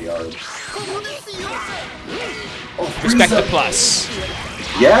 Stomp that yard. Oh, respect the plus.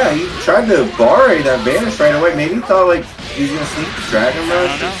 Yeah, he tried to bar that vanish right away. Maybe he thought like he's gonna sneak the Dragon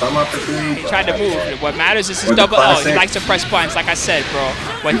Rush or some opportunity. He tried to move. What matters is his Double L. He likes to press buttons, like I said, bro.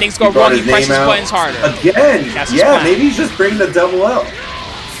 When things go wrong, he presses buttons harder. Again. Yeah, maybe he's just bringing the Double L.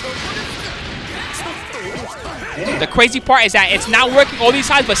 The crazy part is that it's not working all these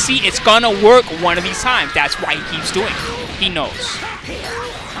times, but see, it's gonna work one of these times. That's why he keeps doing it. He knows.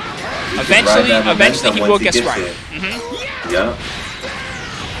 Eventually he will get right. Yeah.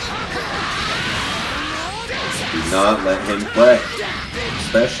 Do not let him play.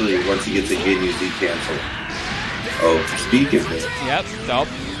 Especially once he gets a Ginyu Z cancel. Oh, speak of it. Yep. Nope.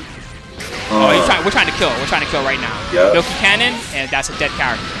 Oh, we're trying to kill. We're trying to kill right now. Yep. Milky Cannon, and that's a dead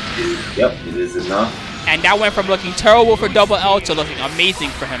character. Yep, it is enough. And that went from looking terrible for Double L to looking amazing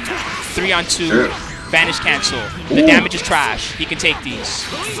for him now. 3-on-2, Sure. Vanish Cancel. The damage is trash. He can take these.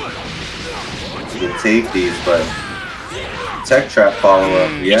 You can take these, but Tech Trap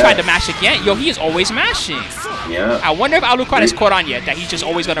follow-up, He tried to mash again. Yo, he is always mashing. Yeah. I wonder if Alucard has caught on yet, that he's just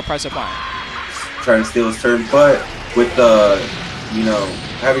always going to press a button. Trying to steal his turn, but with the, you know,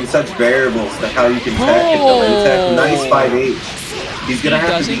 having such variables to how you can tech and delay tech, nice 5H. He's going to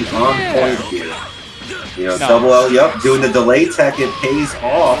have to be on point here. You know, Double L, yep, doing the delay tech, it pays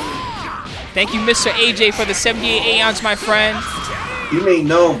off. Thank you, Mr. AJ, for the 78 Aeons, my friend. He may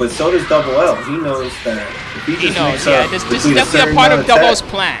know, but so does Double L. He knows that if he just knows, yeah. This is definitely a part of Double L's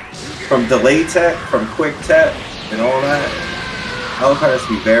plan. From delay tech, from quick tech, and all that, Alucard has to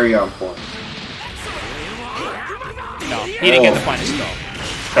be very on point. No, he didn't get the punish,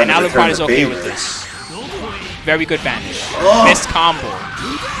 though. And Alucard is okay with this. Very good vanish. Missed combo.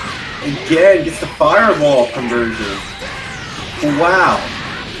 Again, gets the fireball conversion. Wow.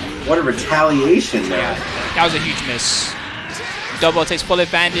 What a retaliation there. Yeah, that was a huge miss. Double takes full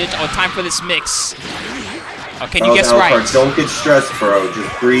advantage. Oh, time for this mix. Oh, can you guess right? Don't get stressed, bro.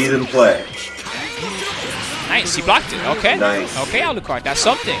 Just breathe and play. Nice. He blocked it. Okay. Nice. Okay, Alucard. That's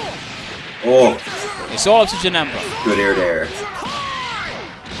something. Oh. It's all up to Janemba. Good air there.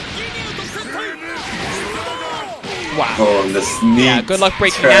 Wow. Oh, and the sneak. Yeah, good luck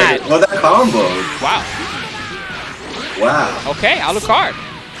breaking that. Well, that combo. Wow. Wow. Okay, Alucard.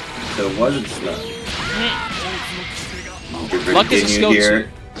 So it wasn't snuck. Luck is a skill too.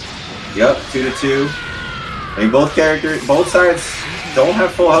 Yep, 2-2. I mean, both sides don't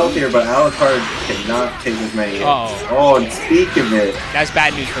have full health here, but Alucard cannot take as many hits. Oh, and speak of it. That's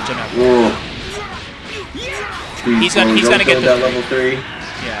bad news for Janemba. He's gonna get that level 3.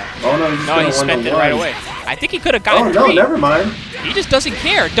 Yeah. Oh no, he spent it right away. I think he could have gotten 3. Oh no, never mind. He just doesn't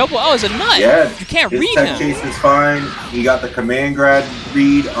care. Double L is a nut. Yeah, you can't read him. His tech chase is fine. He got the command grab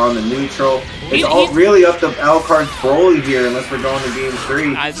read on the neutral. It's all really up to Alucard's Broly here, unless we're going to game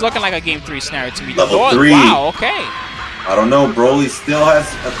 3. It's looking like a game 3 scenario to me. Level 3. Wow. Okay. I don't know. Broly still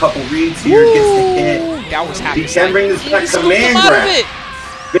has a couple reads here. Gets the hit. That was happy. He can bring this back. Command grab.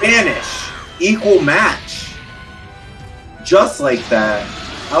 Vanish. Equal match. Just like that.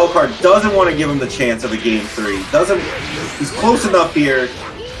 Alucard doesn't want to give him the chance of a game 3. He's close enough here.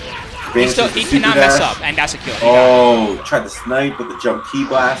 He cannot mess up, and that's a kill. Oh, tried to snipe with the jump key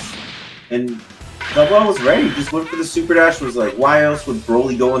blast. And Double L was ready. Just went for the super dash. Was like, why else would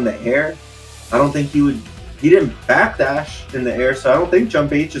Broly go in the air? I don't think he would. He didn't backdash in the air, so I don't think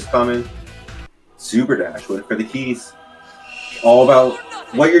jump H is coming. Super dash went for the keys. All about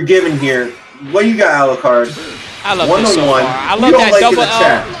what you're giving here. What you got, Alucard? I love this so far. I love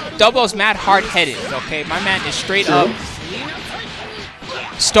that Double L's mad hard-headed, okay? My man is straight up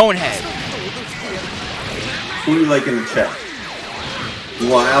stonehead. Who do you like in the chat? You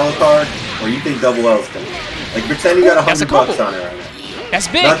want Alucard, or you think Double L's coming? Like, pretend you got $100 on it right now. That's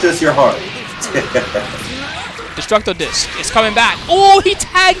big. Not just your heart. Destructo Disc. It's coming back. Oh, he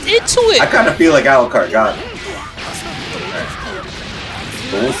tagged into it. I kind of feel like Alucard got it.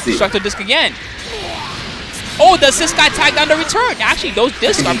 But we'll see. Destructo Disc again. Oh, does this guy tag on the return? Actually, those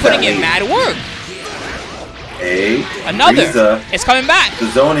discs are putting in mad work. Another. Rizziah. It's coming back. The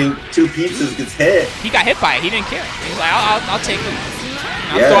zoning, 2 pizzas gets hit. He got hit by it. He didn't care. He's like, I'll take him.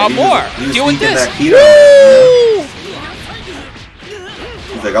 I'll throw out more. Deal with this. Woo!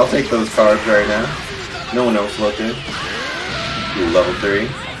 He's like, I'll take those cards right now. No one else looking. Do level 3.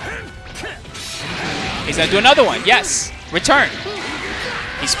 He's gonna do another one. Yes. Return.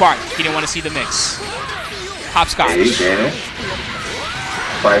 He sparked. He didn't want to see the mix. Hopscotch.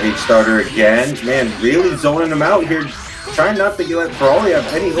 5H starter again. Man, really zoning him out here. Trying not to let Broly have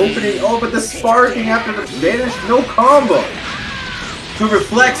any opening. Oh, but the sparking after the vanish. No combo. To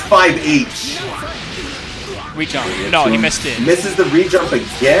reflects 5H. Rejump. No, he missed it. Misses the rejump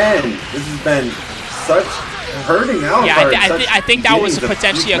again. This has been such hurting Alucard. Yeah, I think that was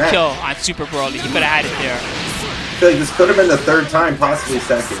potentially a kill on Super Broly. He could have had it there. I feel like this could have been the 3rd time, possibly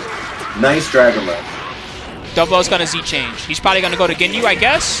 2nd. Nice Dragon Rush. Double L's gonna Z change. He's probably gonna go to Ginyu, I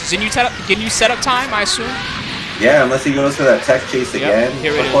guess. Ginyu setup time, I assume. Yeah, unless he goes for that tech chase again.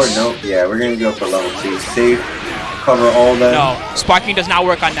 Here it is. Nope. Yeah, we're gonna go for level 2. Safe. Cover all that. No, sparking does not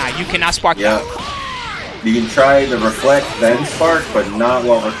work on that. You cannot spark that. You can try the reflect, then spark, but not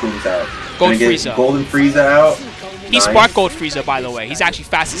while Raccoon's out. Gold Frieza. Golden Frieza out. He sparked Gold Frieza, by the way. He's actually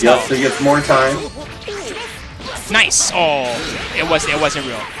fast as hell. So he gets more time. Nice. Oh, it wasn't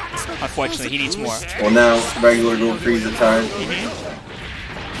real. Unfortunately, he needs more. Well, now regular go freeze the time.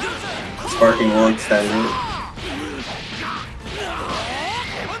 Sparking will extend it.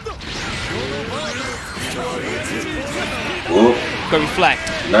 Whoa. Good reflect.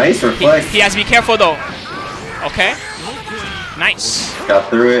 Nice reflect. He has to be careful though. Okay. Nice. Got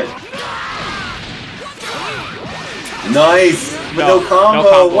through it. Nice. But no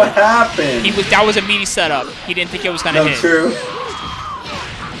combo. What happened? That was a meaty setup. He didn't think it was gonna hit. True.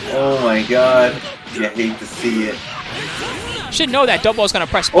 Oh my god. You hate to see it. Should know that double is gonna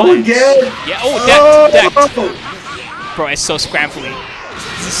press buttons. Oh, again? Yeah. Oh, decked. Bro, it's so scrambly.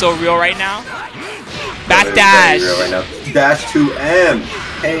 This is so real right now. Back dash. Real right now. Dash to M.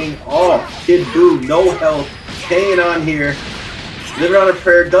 Paying off. Kid Boo, no health. Hanging on here. Living on a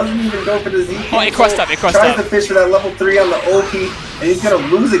prayer. Doesn't even go for the Z. Oh, it crossed up. It crossed Tries up. to fish for that level 3 on the OP. And he's going to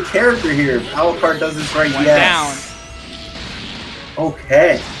lose a character here. If Alucard does this right, One yes. down.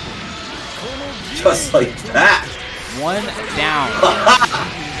 Okay. Just like that. One down.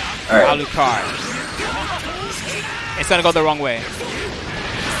 Alright. Alucard. It's gonna go the wrong way.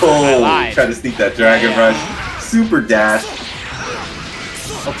 Oh, try to sneak that Dragon Rush. Super dash.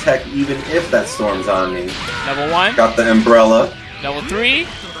 I'll tech even if that storm's on me. Level 1. Got the umbrella. Level 3.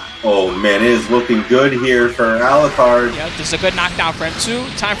 Oh man, it is looking good here for Alucard. Yep, this is a good knockdown for him too.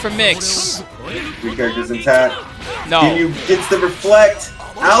 Time for mix. 3 characters intact. No. Gets the reflect.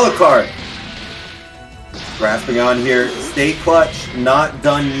 Alucard. Grasping on here. Stay clutch. Not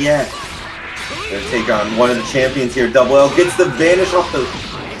done yet. Gonna take on one of the champions here. Double L gets the vanish off the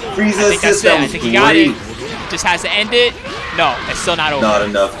freeze assist. I think he got it. Just has to end it. No, it's still not over. Not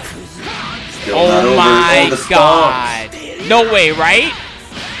enough. Still oh not over. my the god. No way, right?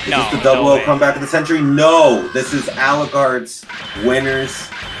 Is this the double L comeback of the century? No. This is Alucard's winner's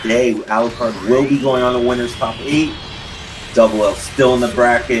day. Alucard will be going on the winner's top 8. Double L still in the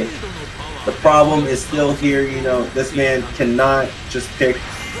bracket. The problem is still here. You know, this man cannot just pick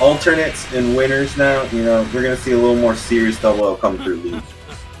alternates and winners now. You know, we're going to see a little more serious double L come through league.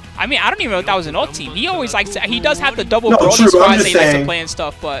 I mean, I don't even know if that was an ult team. He always likes to, he does have the double Broly squads that he likes to play and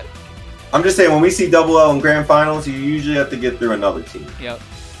stuff, but... I'm just saying, when we see double L in grand finals, you usually have to get through another team. Yep.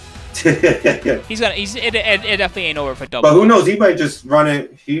 It definitely ain't over for double. But who knows? He might just run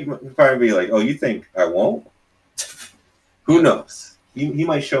it. He might probably be like, "Oh, you think I won't?" Who knows? He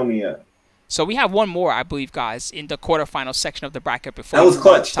might show me a. So we have one more, I believe, guys, in the quarterfinal section of the bracket before that was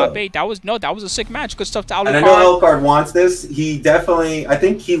clutch. Top 8. That was a sick match. Good stuff to Alucard. And I know Alucard wants this. He definitely. I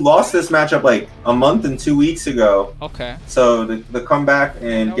think he lost this matchup like a month and 2 weeks ago. Okay. So the comeback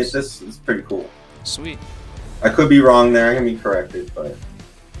and get this is pretty cool. Sweet. I could be wrong there. I'm gonna be corrected, but.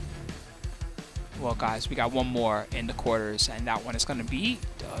 Well, guys, we got one more in the quarters, and that one is going to be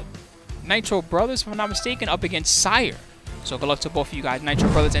Nitrobros, if I'm not mistaken, up against Sire. So good luck to both of you guys,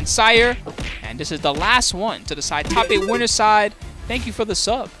 Nitrobros and Sire. And this is the last one to decide top 8 winner side. Thank you for the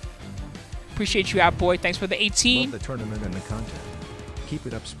sub. Appreciate you, boy. Thanks for the 18. Love the tournament and the content. Keep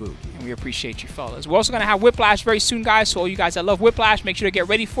it up, spooky. And we appreciate you, fellas. We're also going to have Whiplash very soon, guys. So all you guys that love Whiplash, make sure to get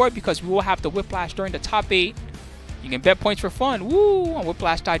ready for it because we will have the Whiplash during the top 8. You can bet points for fun. Woo! On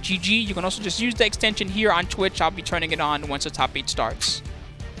whiplash.gg. You can also just use the extension here on Twitch. I'll be turning it on once the top 8 starts.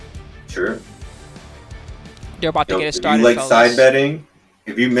 Sure. They're about to get it started, if you like fellas. side betting,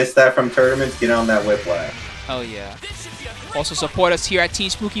 if you missed that from tournaments, get on that Whiplash. Hell yeah. Also support us here at Team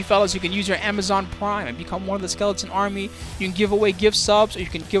Spooky, fellas. You can use your Amazon Prime and become one of the Skeleton Army. You can give away gift subs, or you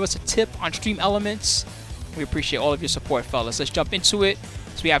can give us a tip on Stream Elements. We appreciate all of your support, fellas. Let's jump into it.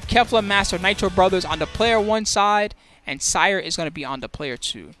 So we have Kefla, Master, Nitrobros on the player 1 side, and Sire is going to be on the player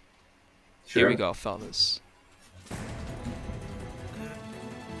 2. Sure. Here we go, fellas.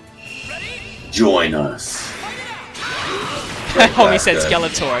 Join us. Homie said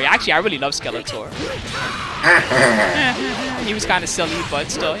Skeletor. Actually, I really love Skeletor. He was kind of silly,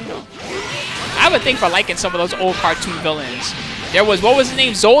 but still, you know. I have a thing for liking some of those old cartoon villains. There was, what was his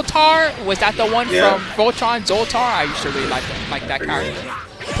name? Zoltar? Was that the one from Voltron? Zoltar? I used to really like that character.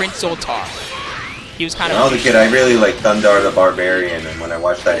 Prince Zoltar. He was kind of... When I was a kid, I really like Thundar the Barbarian, and when I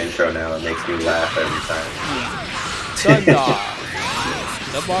watch that intro now, it makes me laugh every time. Thundar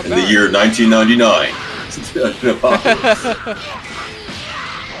the Barbarian. In the year 1999.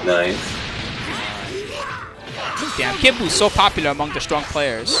 Nice. Damn, Kid Boo's so popular among the strong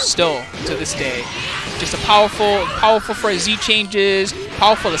players, still to this day. Just a powerful for his Z changes,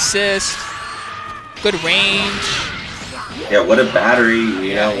 powerful assist, good range. Yeah, what a battery,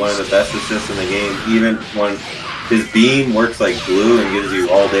 you know, one of the best assists in the game. Even when his beam works like glue and gives you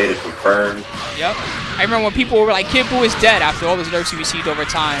all day to confirm. Yep. I remember when people were like, Kid Boo is dead after all those nerfs he received over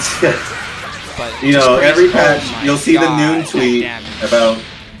time. But You know, every patch, oh you'll see the Noon God, tweet damn it. about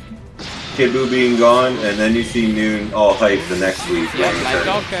Kid Buu being gone, and then you see Noon all hyped the next week. Yeah, playing like,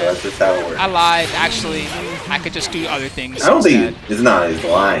 tournament. okay. So that's just how it works. I lied. Actually, I could just do other things. I don't instead. think it's not his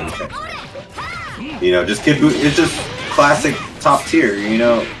lying. You know, just Kid Buu. It's just classic top tier. You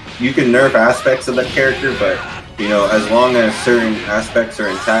know, you can nerf aspects of that character, but you know, as long as certain aspects are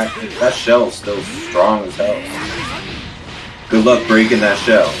intact, that shell's still strong as hell. Good luck breaking that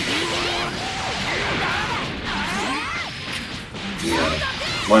shell. Yeah.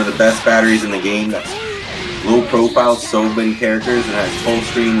 One of the best batteries in the game. That's low profile, so many characters, and has full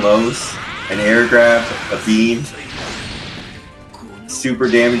screen lows, an air grab, a beam, super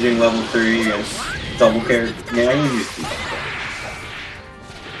damaging level 3 against double character. Man, I can use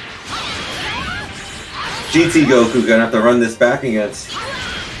GT Goku gonna have to run this back against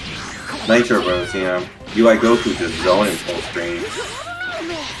Nitrobros. You know, UI Goku just zoning full screen.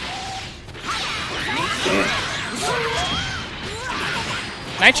 Damn.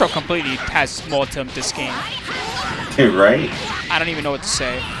 Nitro completely has more to this game. Right? I don't even know what to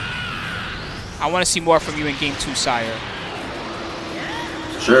say. I want to see more from you in Game 2, Sire.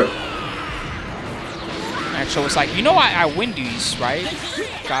 True. Nitro was like, you know I win these, right,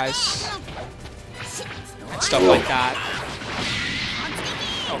 guys? And stuff like that.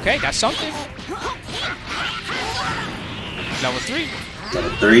 Okay, that's something. Level 3.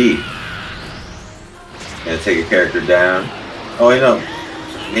 Level 3. Gonna take a character down. Oh wait, no.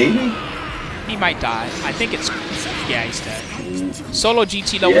 Maybe? He might die. I think it's... Yeah, he's dead. Solo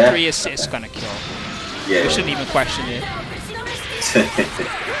GT level 3 is gonna kill. Yeah. We shouldn't even question it.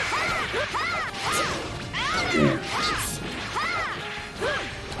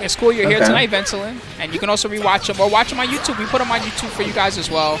 It's cool you're here tonight, Ventilin. And you can also rewatch them or watch them on YouTube. We put them on YouTube for you guys as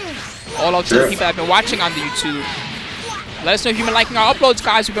well. All up to the people that have been watching on the YouTube. Let us know if you've been liking our uploads,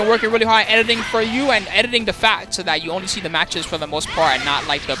 guys. We've been working really hard editing for you and editing the fact so that you only see the matches for the most part and not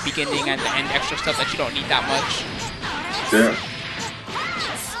like the beginning and the end extra stuff that you don't need that much. Sure.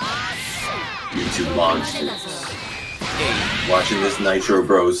 YouTube monsters. Hey. Watching this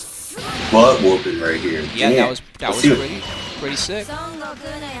Nitrobros butt whooping right here. Yeah, Damn. that was pretty sick.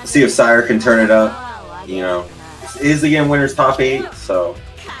 Let's see if Sire can turn it up. You know, this is again winner's top 8, so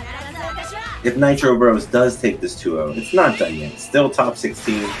if Nitrobros does take this 2-0, it's not done yet. It's still top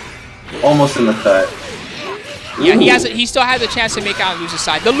 16, almost in the cut. Yeah, he still has a chance to make out on loser's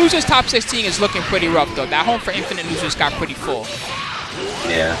side. The loser's top 16 is looking pretty rough though. That home for infinite losers got pretty full.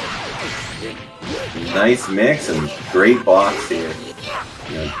 Yeah. Nice mix and great blocks here.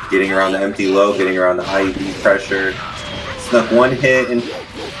 You know, getting around the empty low, getting around the IED pressure. Snuck one hit and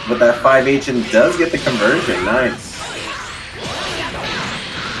with that 5H and does get the conversion. Nice.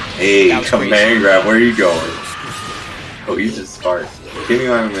 Hey, command grab, where are you going? Oh, he's just smart. Give me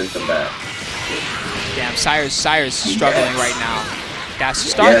my momentum back. Damn, Sire's struggling right now. That's the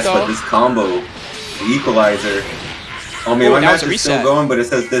start though. But this combo, the equalizer. Oh man, my match is still going, but it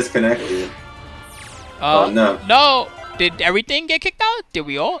says disconnected. Oh no. No! Did everything get kicked out? Did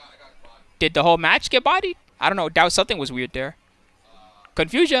we all? Did the whole match get bodied? I don't know. Something was weird there.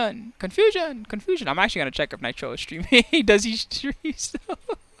 Confusion! Confusion! Confusion! I'm actually gonna check if Nitro is streaming. Does he stream still?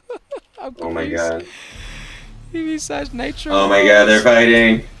 Oh my god. Nitro. Oh my god, they're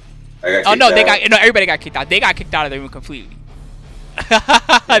fighting. Oh no, everybody got kicked out. They got kicked out of the room completely.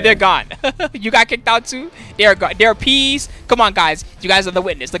 They're gone. You got kicked out too? They're gone. They're peas. Come on, guys. You guys are the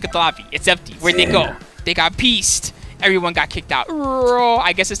witness. Look at the lobby. It's empty. Where'd they go? They got pieced. Everyone got kicked out.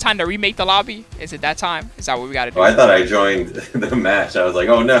 I guess it's time to remake the lobby. Is it that time? Is that what we gotta do? Oh, I thought I joined the match. I was like,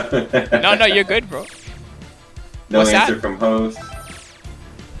 oh no. No, you're good, bro. No answer from host.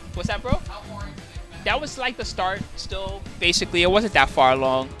 What's that, bro? That was like the start still, basically. It wasn't that far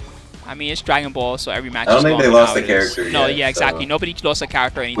along. I mean, it's Dragon Ball, so every match is long. I don't think they lost the character yet. No, yeah, exactly. So. Nobody lost a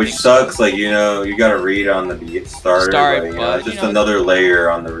character or anything. Which sucks, like, you know, you gotta read on the starter, but, you know, it's just another layer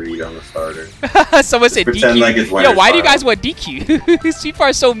on the read on the starter. Someone said pretend DQ. Like it's Yo, why do you guys want DQ? These people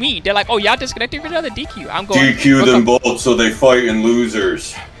are so mean. They're like, oh, y'all disconnected from another DQ. I'm going DQ them both so they fight in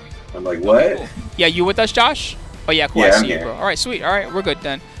losers. I'm like, what? Yeah, you with us, Josh? Oh, yeah, cool. Yeah, I see you, bro. All right, sweet. All right, we're good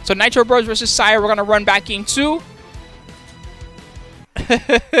then. So, Nitrobros versus Sire. We're going to run back game 2.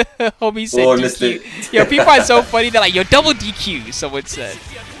 Homie said DQ. Yo, people are so funny. They're like, yo, double DQ, someone said.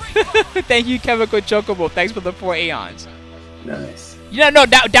 Thank you, Chemical Chocobo. Thanks for the 4 Aeons. Nice. Yeah, no,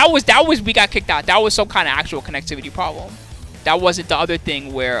 that was we got kicked out. That was some kind of actual connectivity problem. That wasn't the other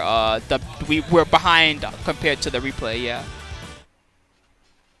thing where we were behind compared to the replay, yeah.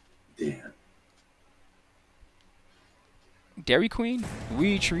 Damn. Dairy Queen?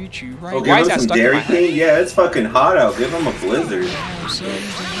 We treat you right. Oh, Why give is him that some stuck in Dairy my head? Queen? Yeah, it's fucking hot out. Give him a blizzard.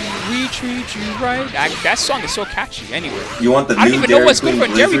 We treat you right. That song is so catchy. Anyway, You want the I don't new even Dairy know what's Queen good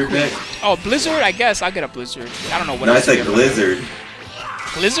for Dairy blizzard, Queen. Nick? Oh, Blizzard? I guess I'll get a Blizzard. I don't know what No, I else to said get. Glizzard.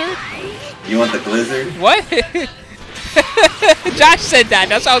 Blizzard? You want the Glizzard? What? Josh said that.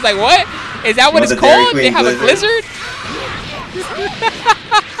 That's why I was like, what? Is that what Want it's the Dairy called? They Queen have a Blizzard? Blizzard?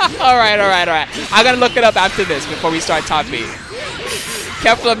 Alright. I gotta look it up after this before we start top 8.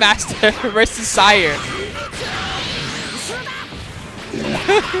 Kefla Master versus Sire.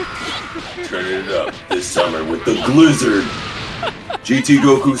 Turn it up this summer with the Glizzard. GT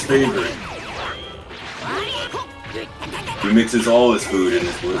Goku's favorite. He mixes all his food in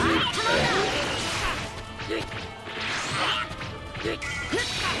this blizzard.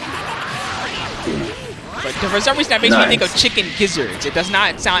 But for some reason that makes me think of chicken gizzards. It does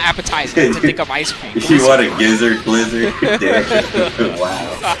not sound appetizing to think of ice cream. You want a gizzard blizzard? Damn.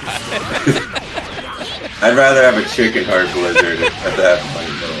 Wow. I'd rather have a chicken heart blizzard at that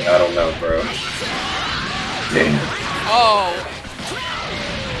point, though. I don't know, bro. Damn.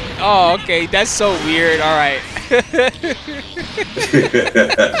 Oh, okay. That's so weird. All right.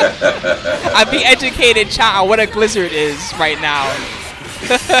 I'd be educated, child, on what a blizzard is right now.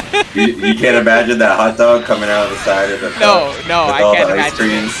 You can't imagine that hot dog coming out of the side of the cup No, with I all can't the ice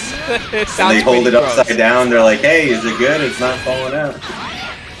imagine creams. this. And they hold it gross. upside down. They're like, "Hey, is it good? It's not falling out."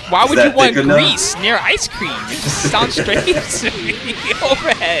 Why would you that want thick enough? grease near ice cream? It just sounds strange to me.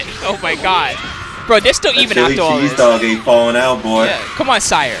 Overhead. Oh my god. Bro, they're still even Chili after all cheese this. dog ain't falling out, boy. Yeah. Come on,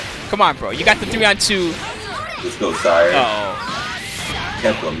 Sire. Come on, bro. You got the 3-on-2. Let's go, Sire. Uh-oh.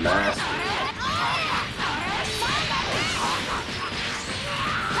 Kefla Master.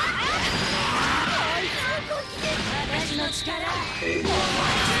 Hey.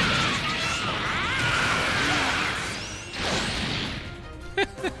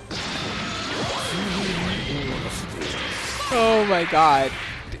 Oh my god.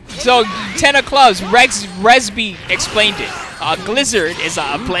 So, 10 of clubs, Resby explained it. Glizzard is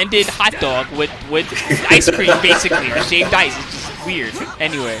a blended hot dog with ice cream, basically, or shaved ice. It's just weird.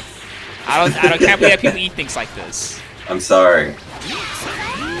 Anyway, can't believe that people eat things like this. I'm sorry.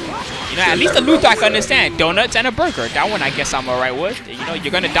 You know, at least the Luthor I can understand. Donuts and a burger. That one I guess I'm alright with. You know,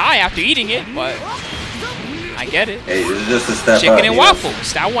 you're gonna die after eating it, but I get it. Hey, this is just a step up. Chicken and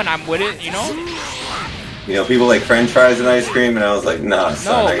waffles. That one I'm with it, you know? You know, people like French fries and ice cream, and I was like, nah,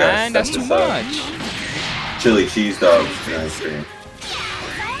 son, No, I gotta man, step that's too this up. much. Chili cheese dogs and ice cream.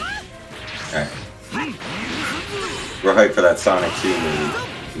 Alright. We're hyped for that Sonic 2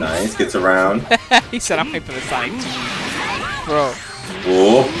 movie. Nice, gets around. He said I'm hyped for the Sonic 2. Bro,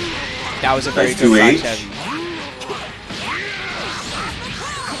 Cool. that was a very Nice good 2H. crotch heavy.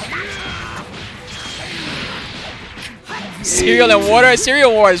 Cereal and water?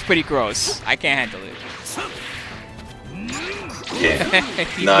 Cereal water is pretty gross. I can't handle it. Yeah.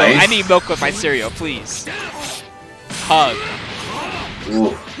 Nice. Nice. I need milk with my cereal, please. Hug.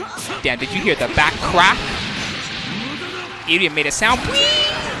 Ooh. Damn, did you hear the back crack? Idiot made a sound.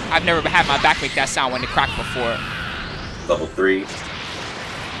 I've never had my back make that sound when it cracked before. Level 3.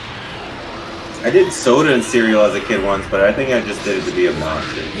 I did soda and cereal as a kid once, but I think I just did it to be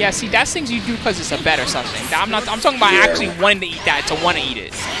obnoxious. Yeah, see, that's things you do because it's a bet or something. I'm talking about actually wanting to eat that, to want to eat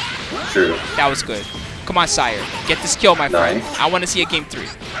it. True. That was good. Come on, Sire. Get this kill, my friend. Nice. I want to see a game 3.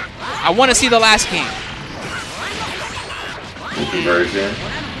 I want to see the last game. Conversion.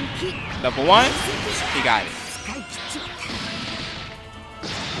 Level 1. He got it.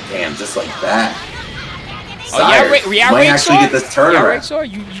 Damn, just like that. Oh, yeah, might actually get this turnaround.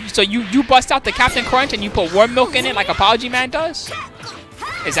 So you bust out the Captain Crunch and you put warm milk in it like Apology Man does?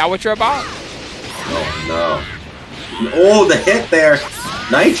 Is that what you're about? Oh, no. Oh, the hit there.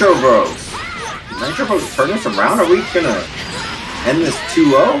 Nitrobros. Nitrobros turn this around? Are we going to end this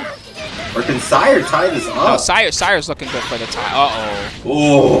 2-0? Or can Sire tie this up? No, Sire's looking good for the tie. Uh-oh.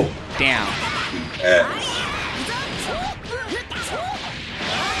 Oh. Damn. Yes.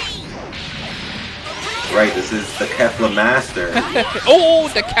 Right, this is the Kefla Master. Oh,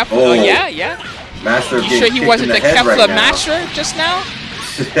 the Kefla. Oh, yeah. Master of You getting sure he kicked wasn't in the head Kefla right now. Master just now?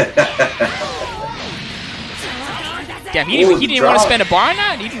 Damn, he didn't want to spend a bar on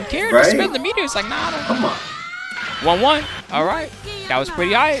that? He didn't care to spend the meter. It's like, nah, I don't. Come on. 1-1. All right. That was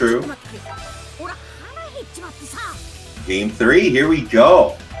pretty high. True. Game 3, here we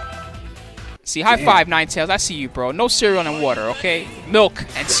go. See, high five, Ninetails. I see you, bro. No cereal and water, okay? Milk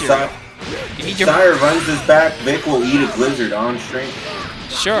and cereal. You need your Sire runs his back. Vic will eat a blizzard on stream.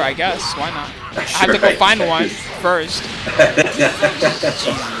 Sure, I guess. Why not? I have to go find one first.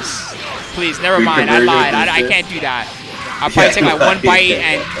 Jesus. Please, never mind. I lied. I can't do that. I'll probably take like one bite,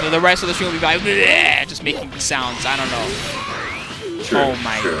 and the rest of the stream will be like, bleh, just making sounds. I don't know. True, Oh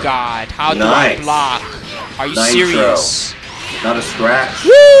my god. How do Nice. I block? Are you Nitro. serious? Not a scratch.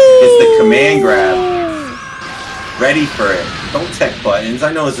 Woo! It's the command grab. Ready for it. Don't tech buttons.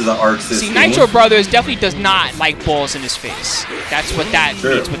 I know this is an Arc system. See, Nitro Brothers definitely does not like balls in his face. That's what that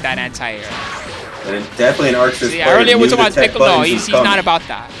means with that anti-air. And it's definitely an Arc system. See, earlier we were talking about Piccolo. No, he's not about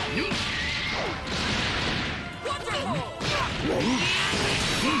that.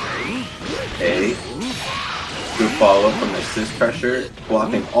 Okay. Good follow from the assist pressure.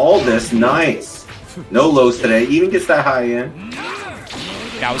 Blocking all this. Nice. No lows today. Even gets that high in.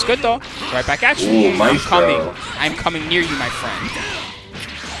 That was good though. Right back at you. Ooh, I'm maestro. coming. I'm coming near you, my friend.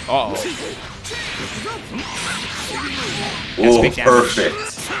 Uh oh. That's Oh, big damage. perfect.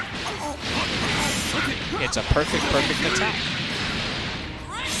 It's a perfect attack.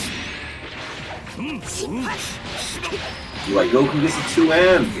 You like Goku gets a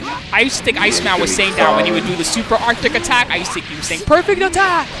 2M. I used to think Iceman was saying that when he would do the super Arctic attack. I used to think he was saying perfect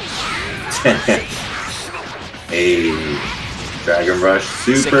attack. Hey. Dragon Rush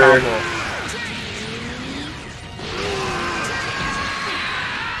Sick Super. combo.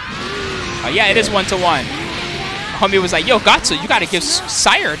 Oh yeah, it is 1-to-1. Homie was like, yo, Gatsu, you gotta give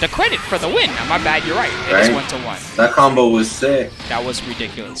Sire the credit for the win. Now, my bad, you're right. It is 1-to-1. That combo was sick. That was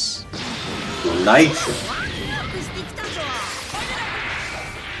ridiculous. Nitro.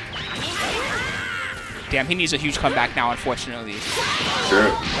 Damn, he needs a huge comeback now, unfortunately. Sure.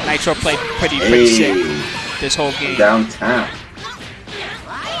 Nitro played pretty Hey. sick this whole game. Downtown.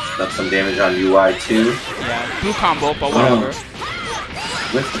 Left some damage on UI too. Yeah, blue combo, but whatever.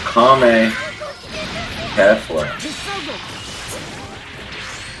 With the Kame. Kefla.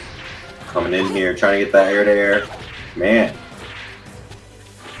 Coming in here, trying to get that air to air. Man.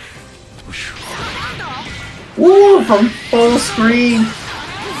 Woo, from full screen.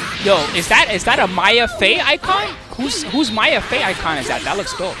 Yo, is that a Maya Fey icon? Whose Maya Fey icon is that? That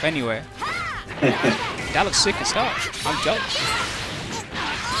looks dope. Anyway, that looks sick as hell. I'm jealous.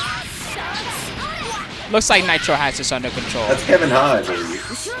 Looks like Nitro has this under control. That's Kevin Hodge, baby.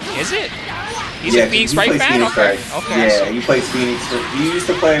 Is it? He's a Phoenix Wright fan? Phoenix Okay. Wright. Okay. Yeah, he plays Phoenix. He used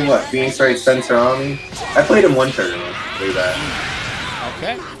to play what? Phoenix Wright Spencer Army. I played him one tournament. Way back.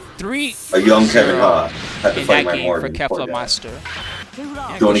 Okay. 3. A young Kevin Hodge had to in fight that my game Morgan. for Kefla Master.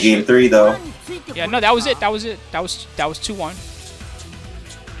 Yeah, Going to game 3 though. Yeah, no, that was it. That was 2-1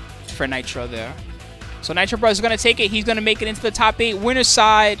 for Nitro there. So Nitro Bros is gonna take it. He's gonna make it into the top 8 winner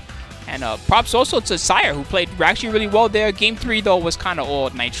side. And props also to Sire, who played actually really well there. Game 3 though was kind of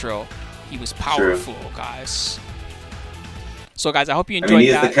old Nitro. He was powerful, guys. So guys, I hope you enjoyed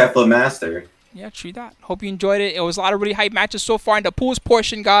that. He is the Kefla Master. Yeah, true that. Hope you enjoyed it. It was a lot of really hype matches so far in the pools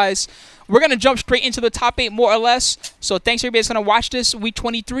portion, guys. We're going to jump straight into the top 8 more or less. So thanks everybody that's going to watch this week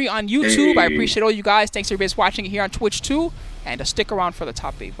 23 on YouTube. Hey. I appreciate all you guys. Thanks everybody that's watching it here on Twitch too. And stick around for the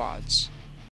top 8 VODs.